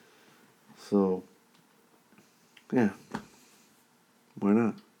 So, yeah. Why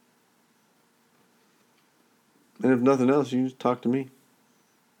not? And if nothing else, you can just talk to me.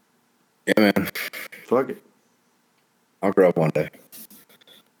 Yeah, man. Fuck it. I'll grow up one day.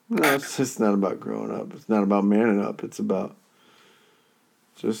 No, it's just not about growing up. It's not about manning up. It's about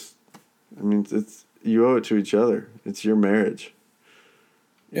just, I mean, you owe it to each other. It's your marriage.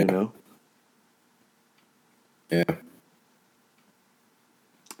 Yeah. You know? Yeah.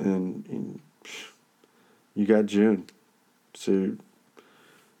 And you got June. So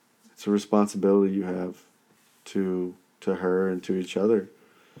it's a responsibility you have to her and to each other.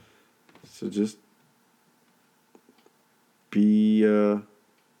 So just be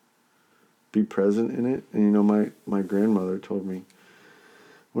present in it. And, you know, my grandmother told me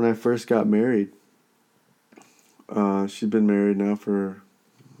when I first got married, she'd been married now for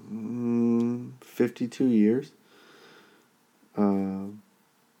 52 years.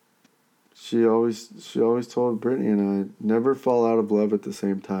 She always told Brittany and I, never fall out of love at the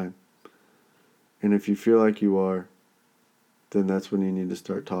same time. And if you feel like you are, then that's when you need to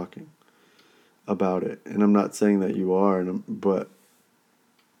start talking about it. And I'm not saying that you are, but,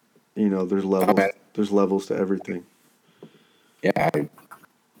 you know, there's levels. Okay. There's levels to everything. Yeah,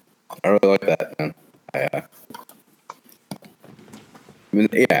 I really like that, man.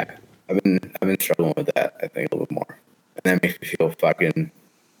 I've been struggling with that, I think, a little bit more. And that makes me feel fucking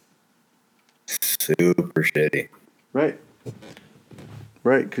super shitty. Right,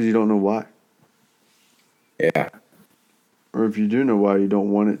 because you don't know why. Yeah. Or if you do know why, you don't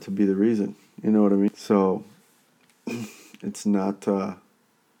want it to be the reason. You know what I mean? So, it's not,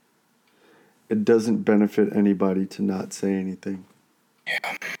 it doesn't benefit anybody to not say anything.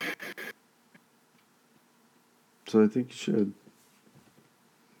 Yeah. So I think you should.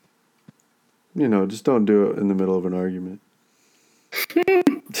 You know, just don't do it in the middle of an argument.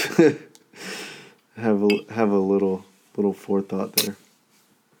 have a little forethought there.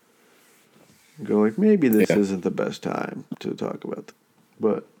 Go like, maybe this isn't the best time to talk about that.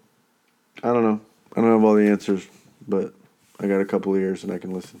 But I don't know. I don't have all the answers, but I got a couple of ears and I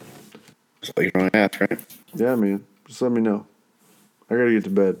can listen. That's what you're going to ask, right? Yeah, man. Just let me know. I got to get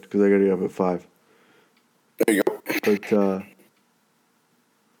to bed because I got to get up at 5. There you go. But we'll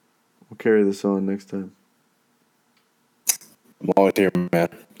carry this on next time. I'm always here, man.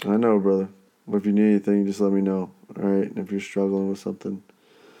 I know, brother. If you need anything, just let me know. All right? And if you're struggling with something,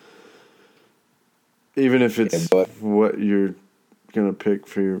 even if it's what you're going to pick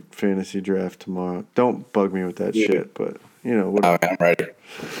for your fantasy draft tomorrow, don't bug me with that shit. But, you know. What, I'm ready.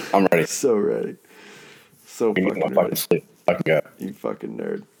 I'm ready. So ready. So fucking fucking ready. Sleep. Fucking go. You fucking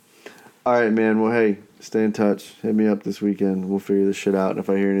nerd. All right, man. Well, hey, stay in touch. Hit me up this weekend. We'll figure this shit out. And if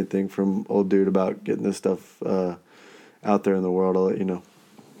I hear anything from old dude about getting this stuff out there in the world, I'll let you know.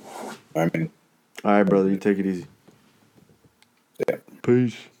 I mean. All right, brother. You take it easy. Yeah.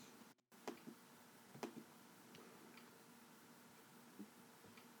 Peace.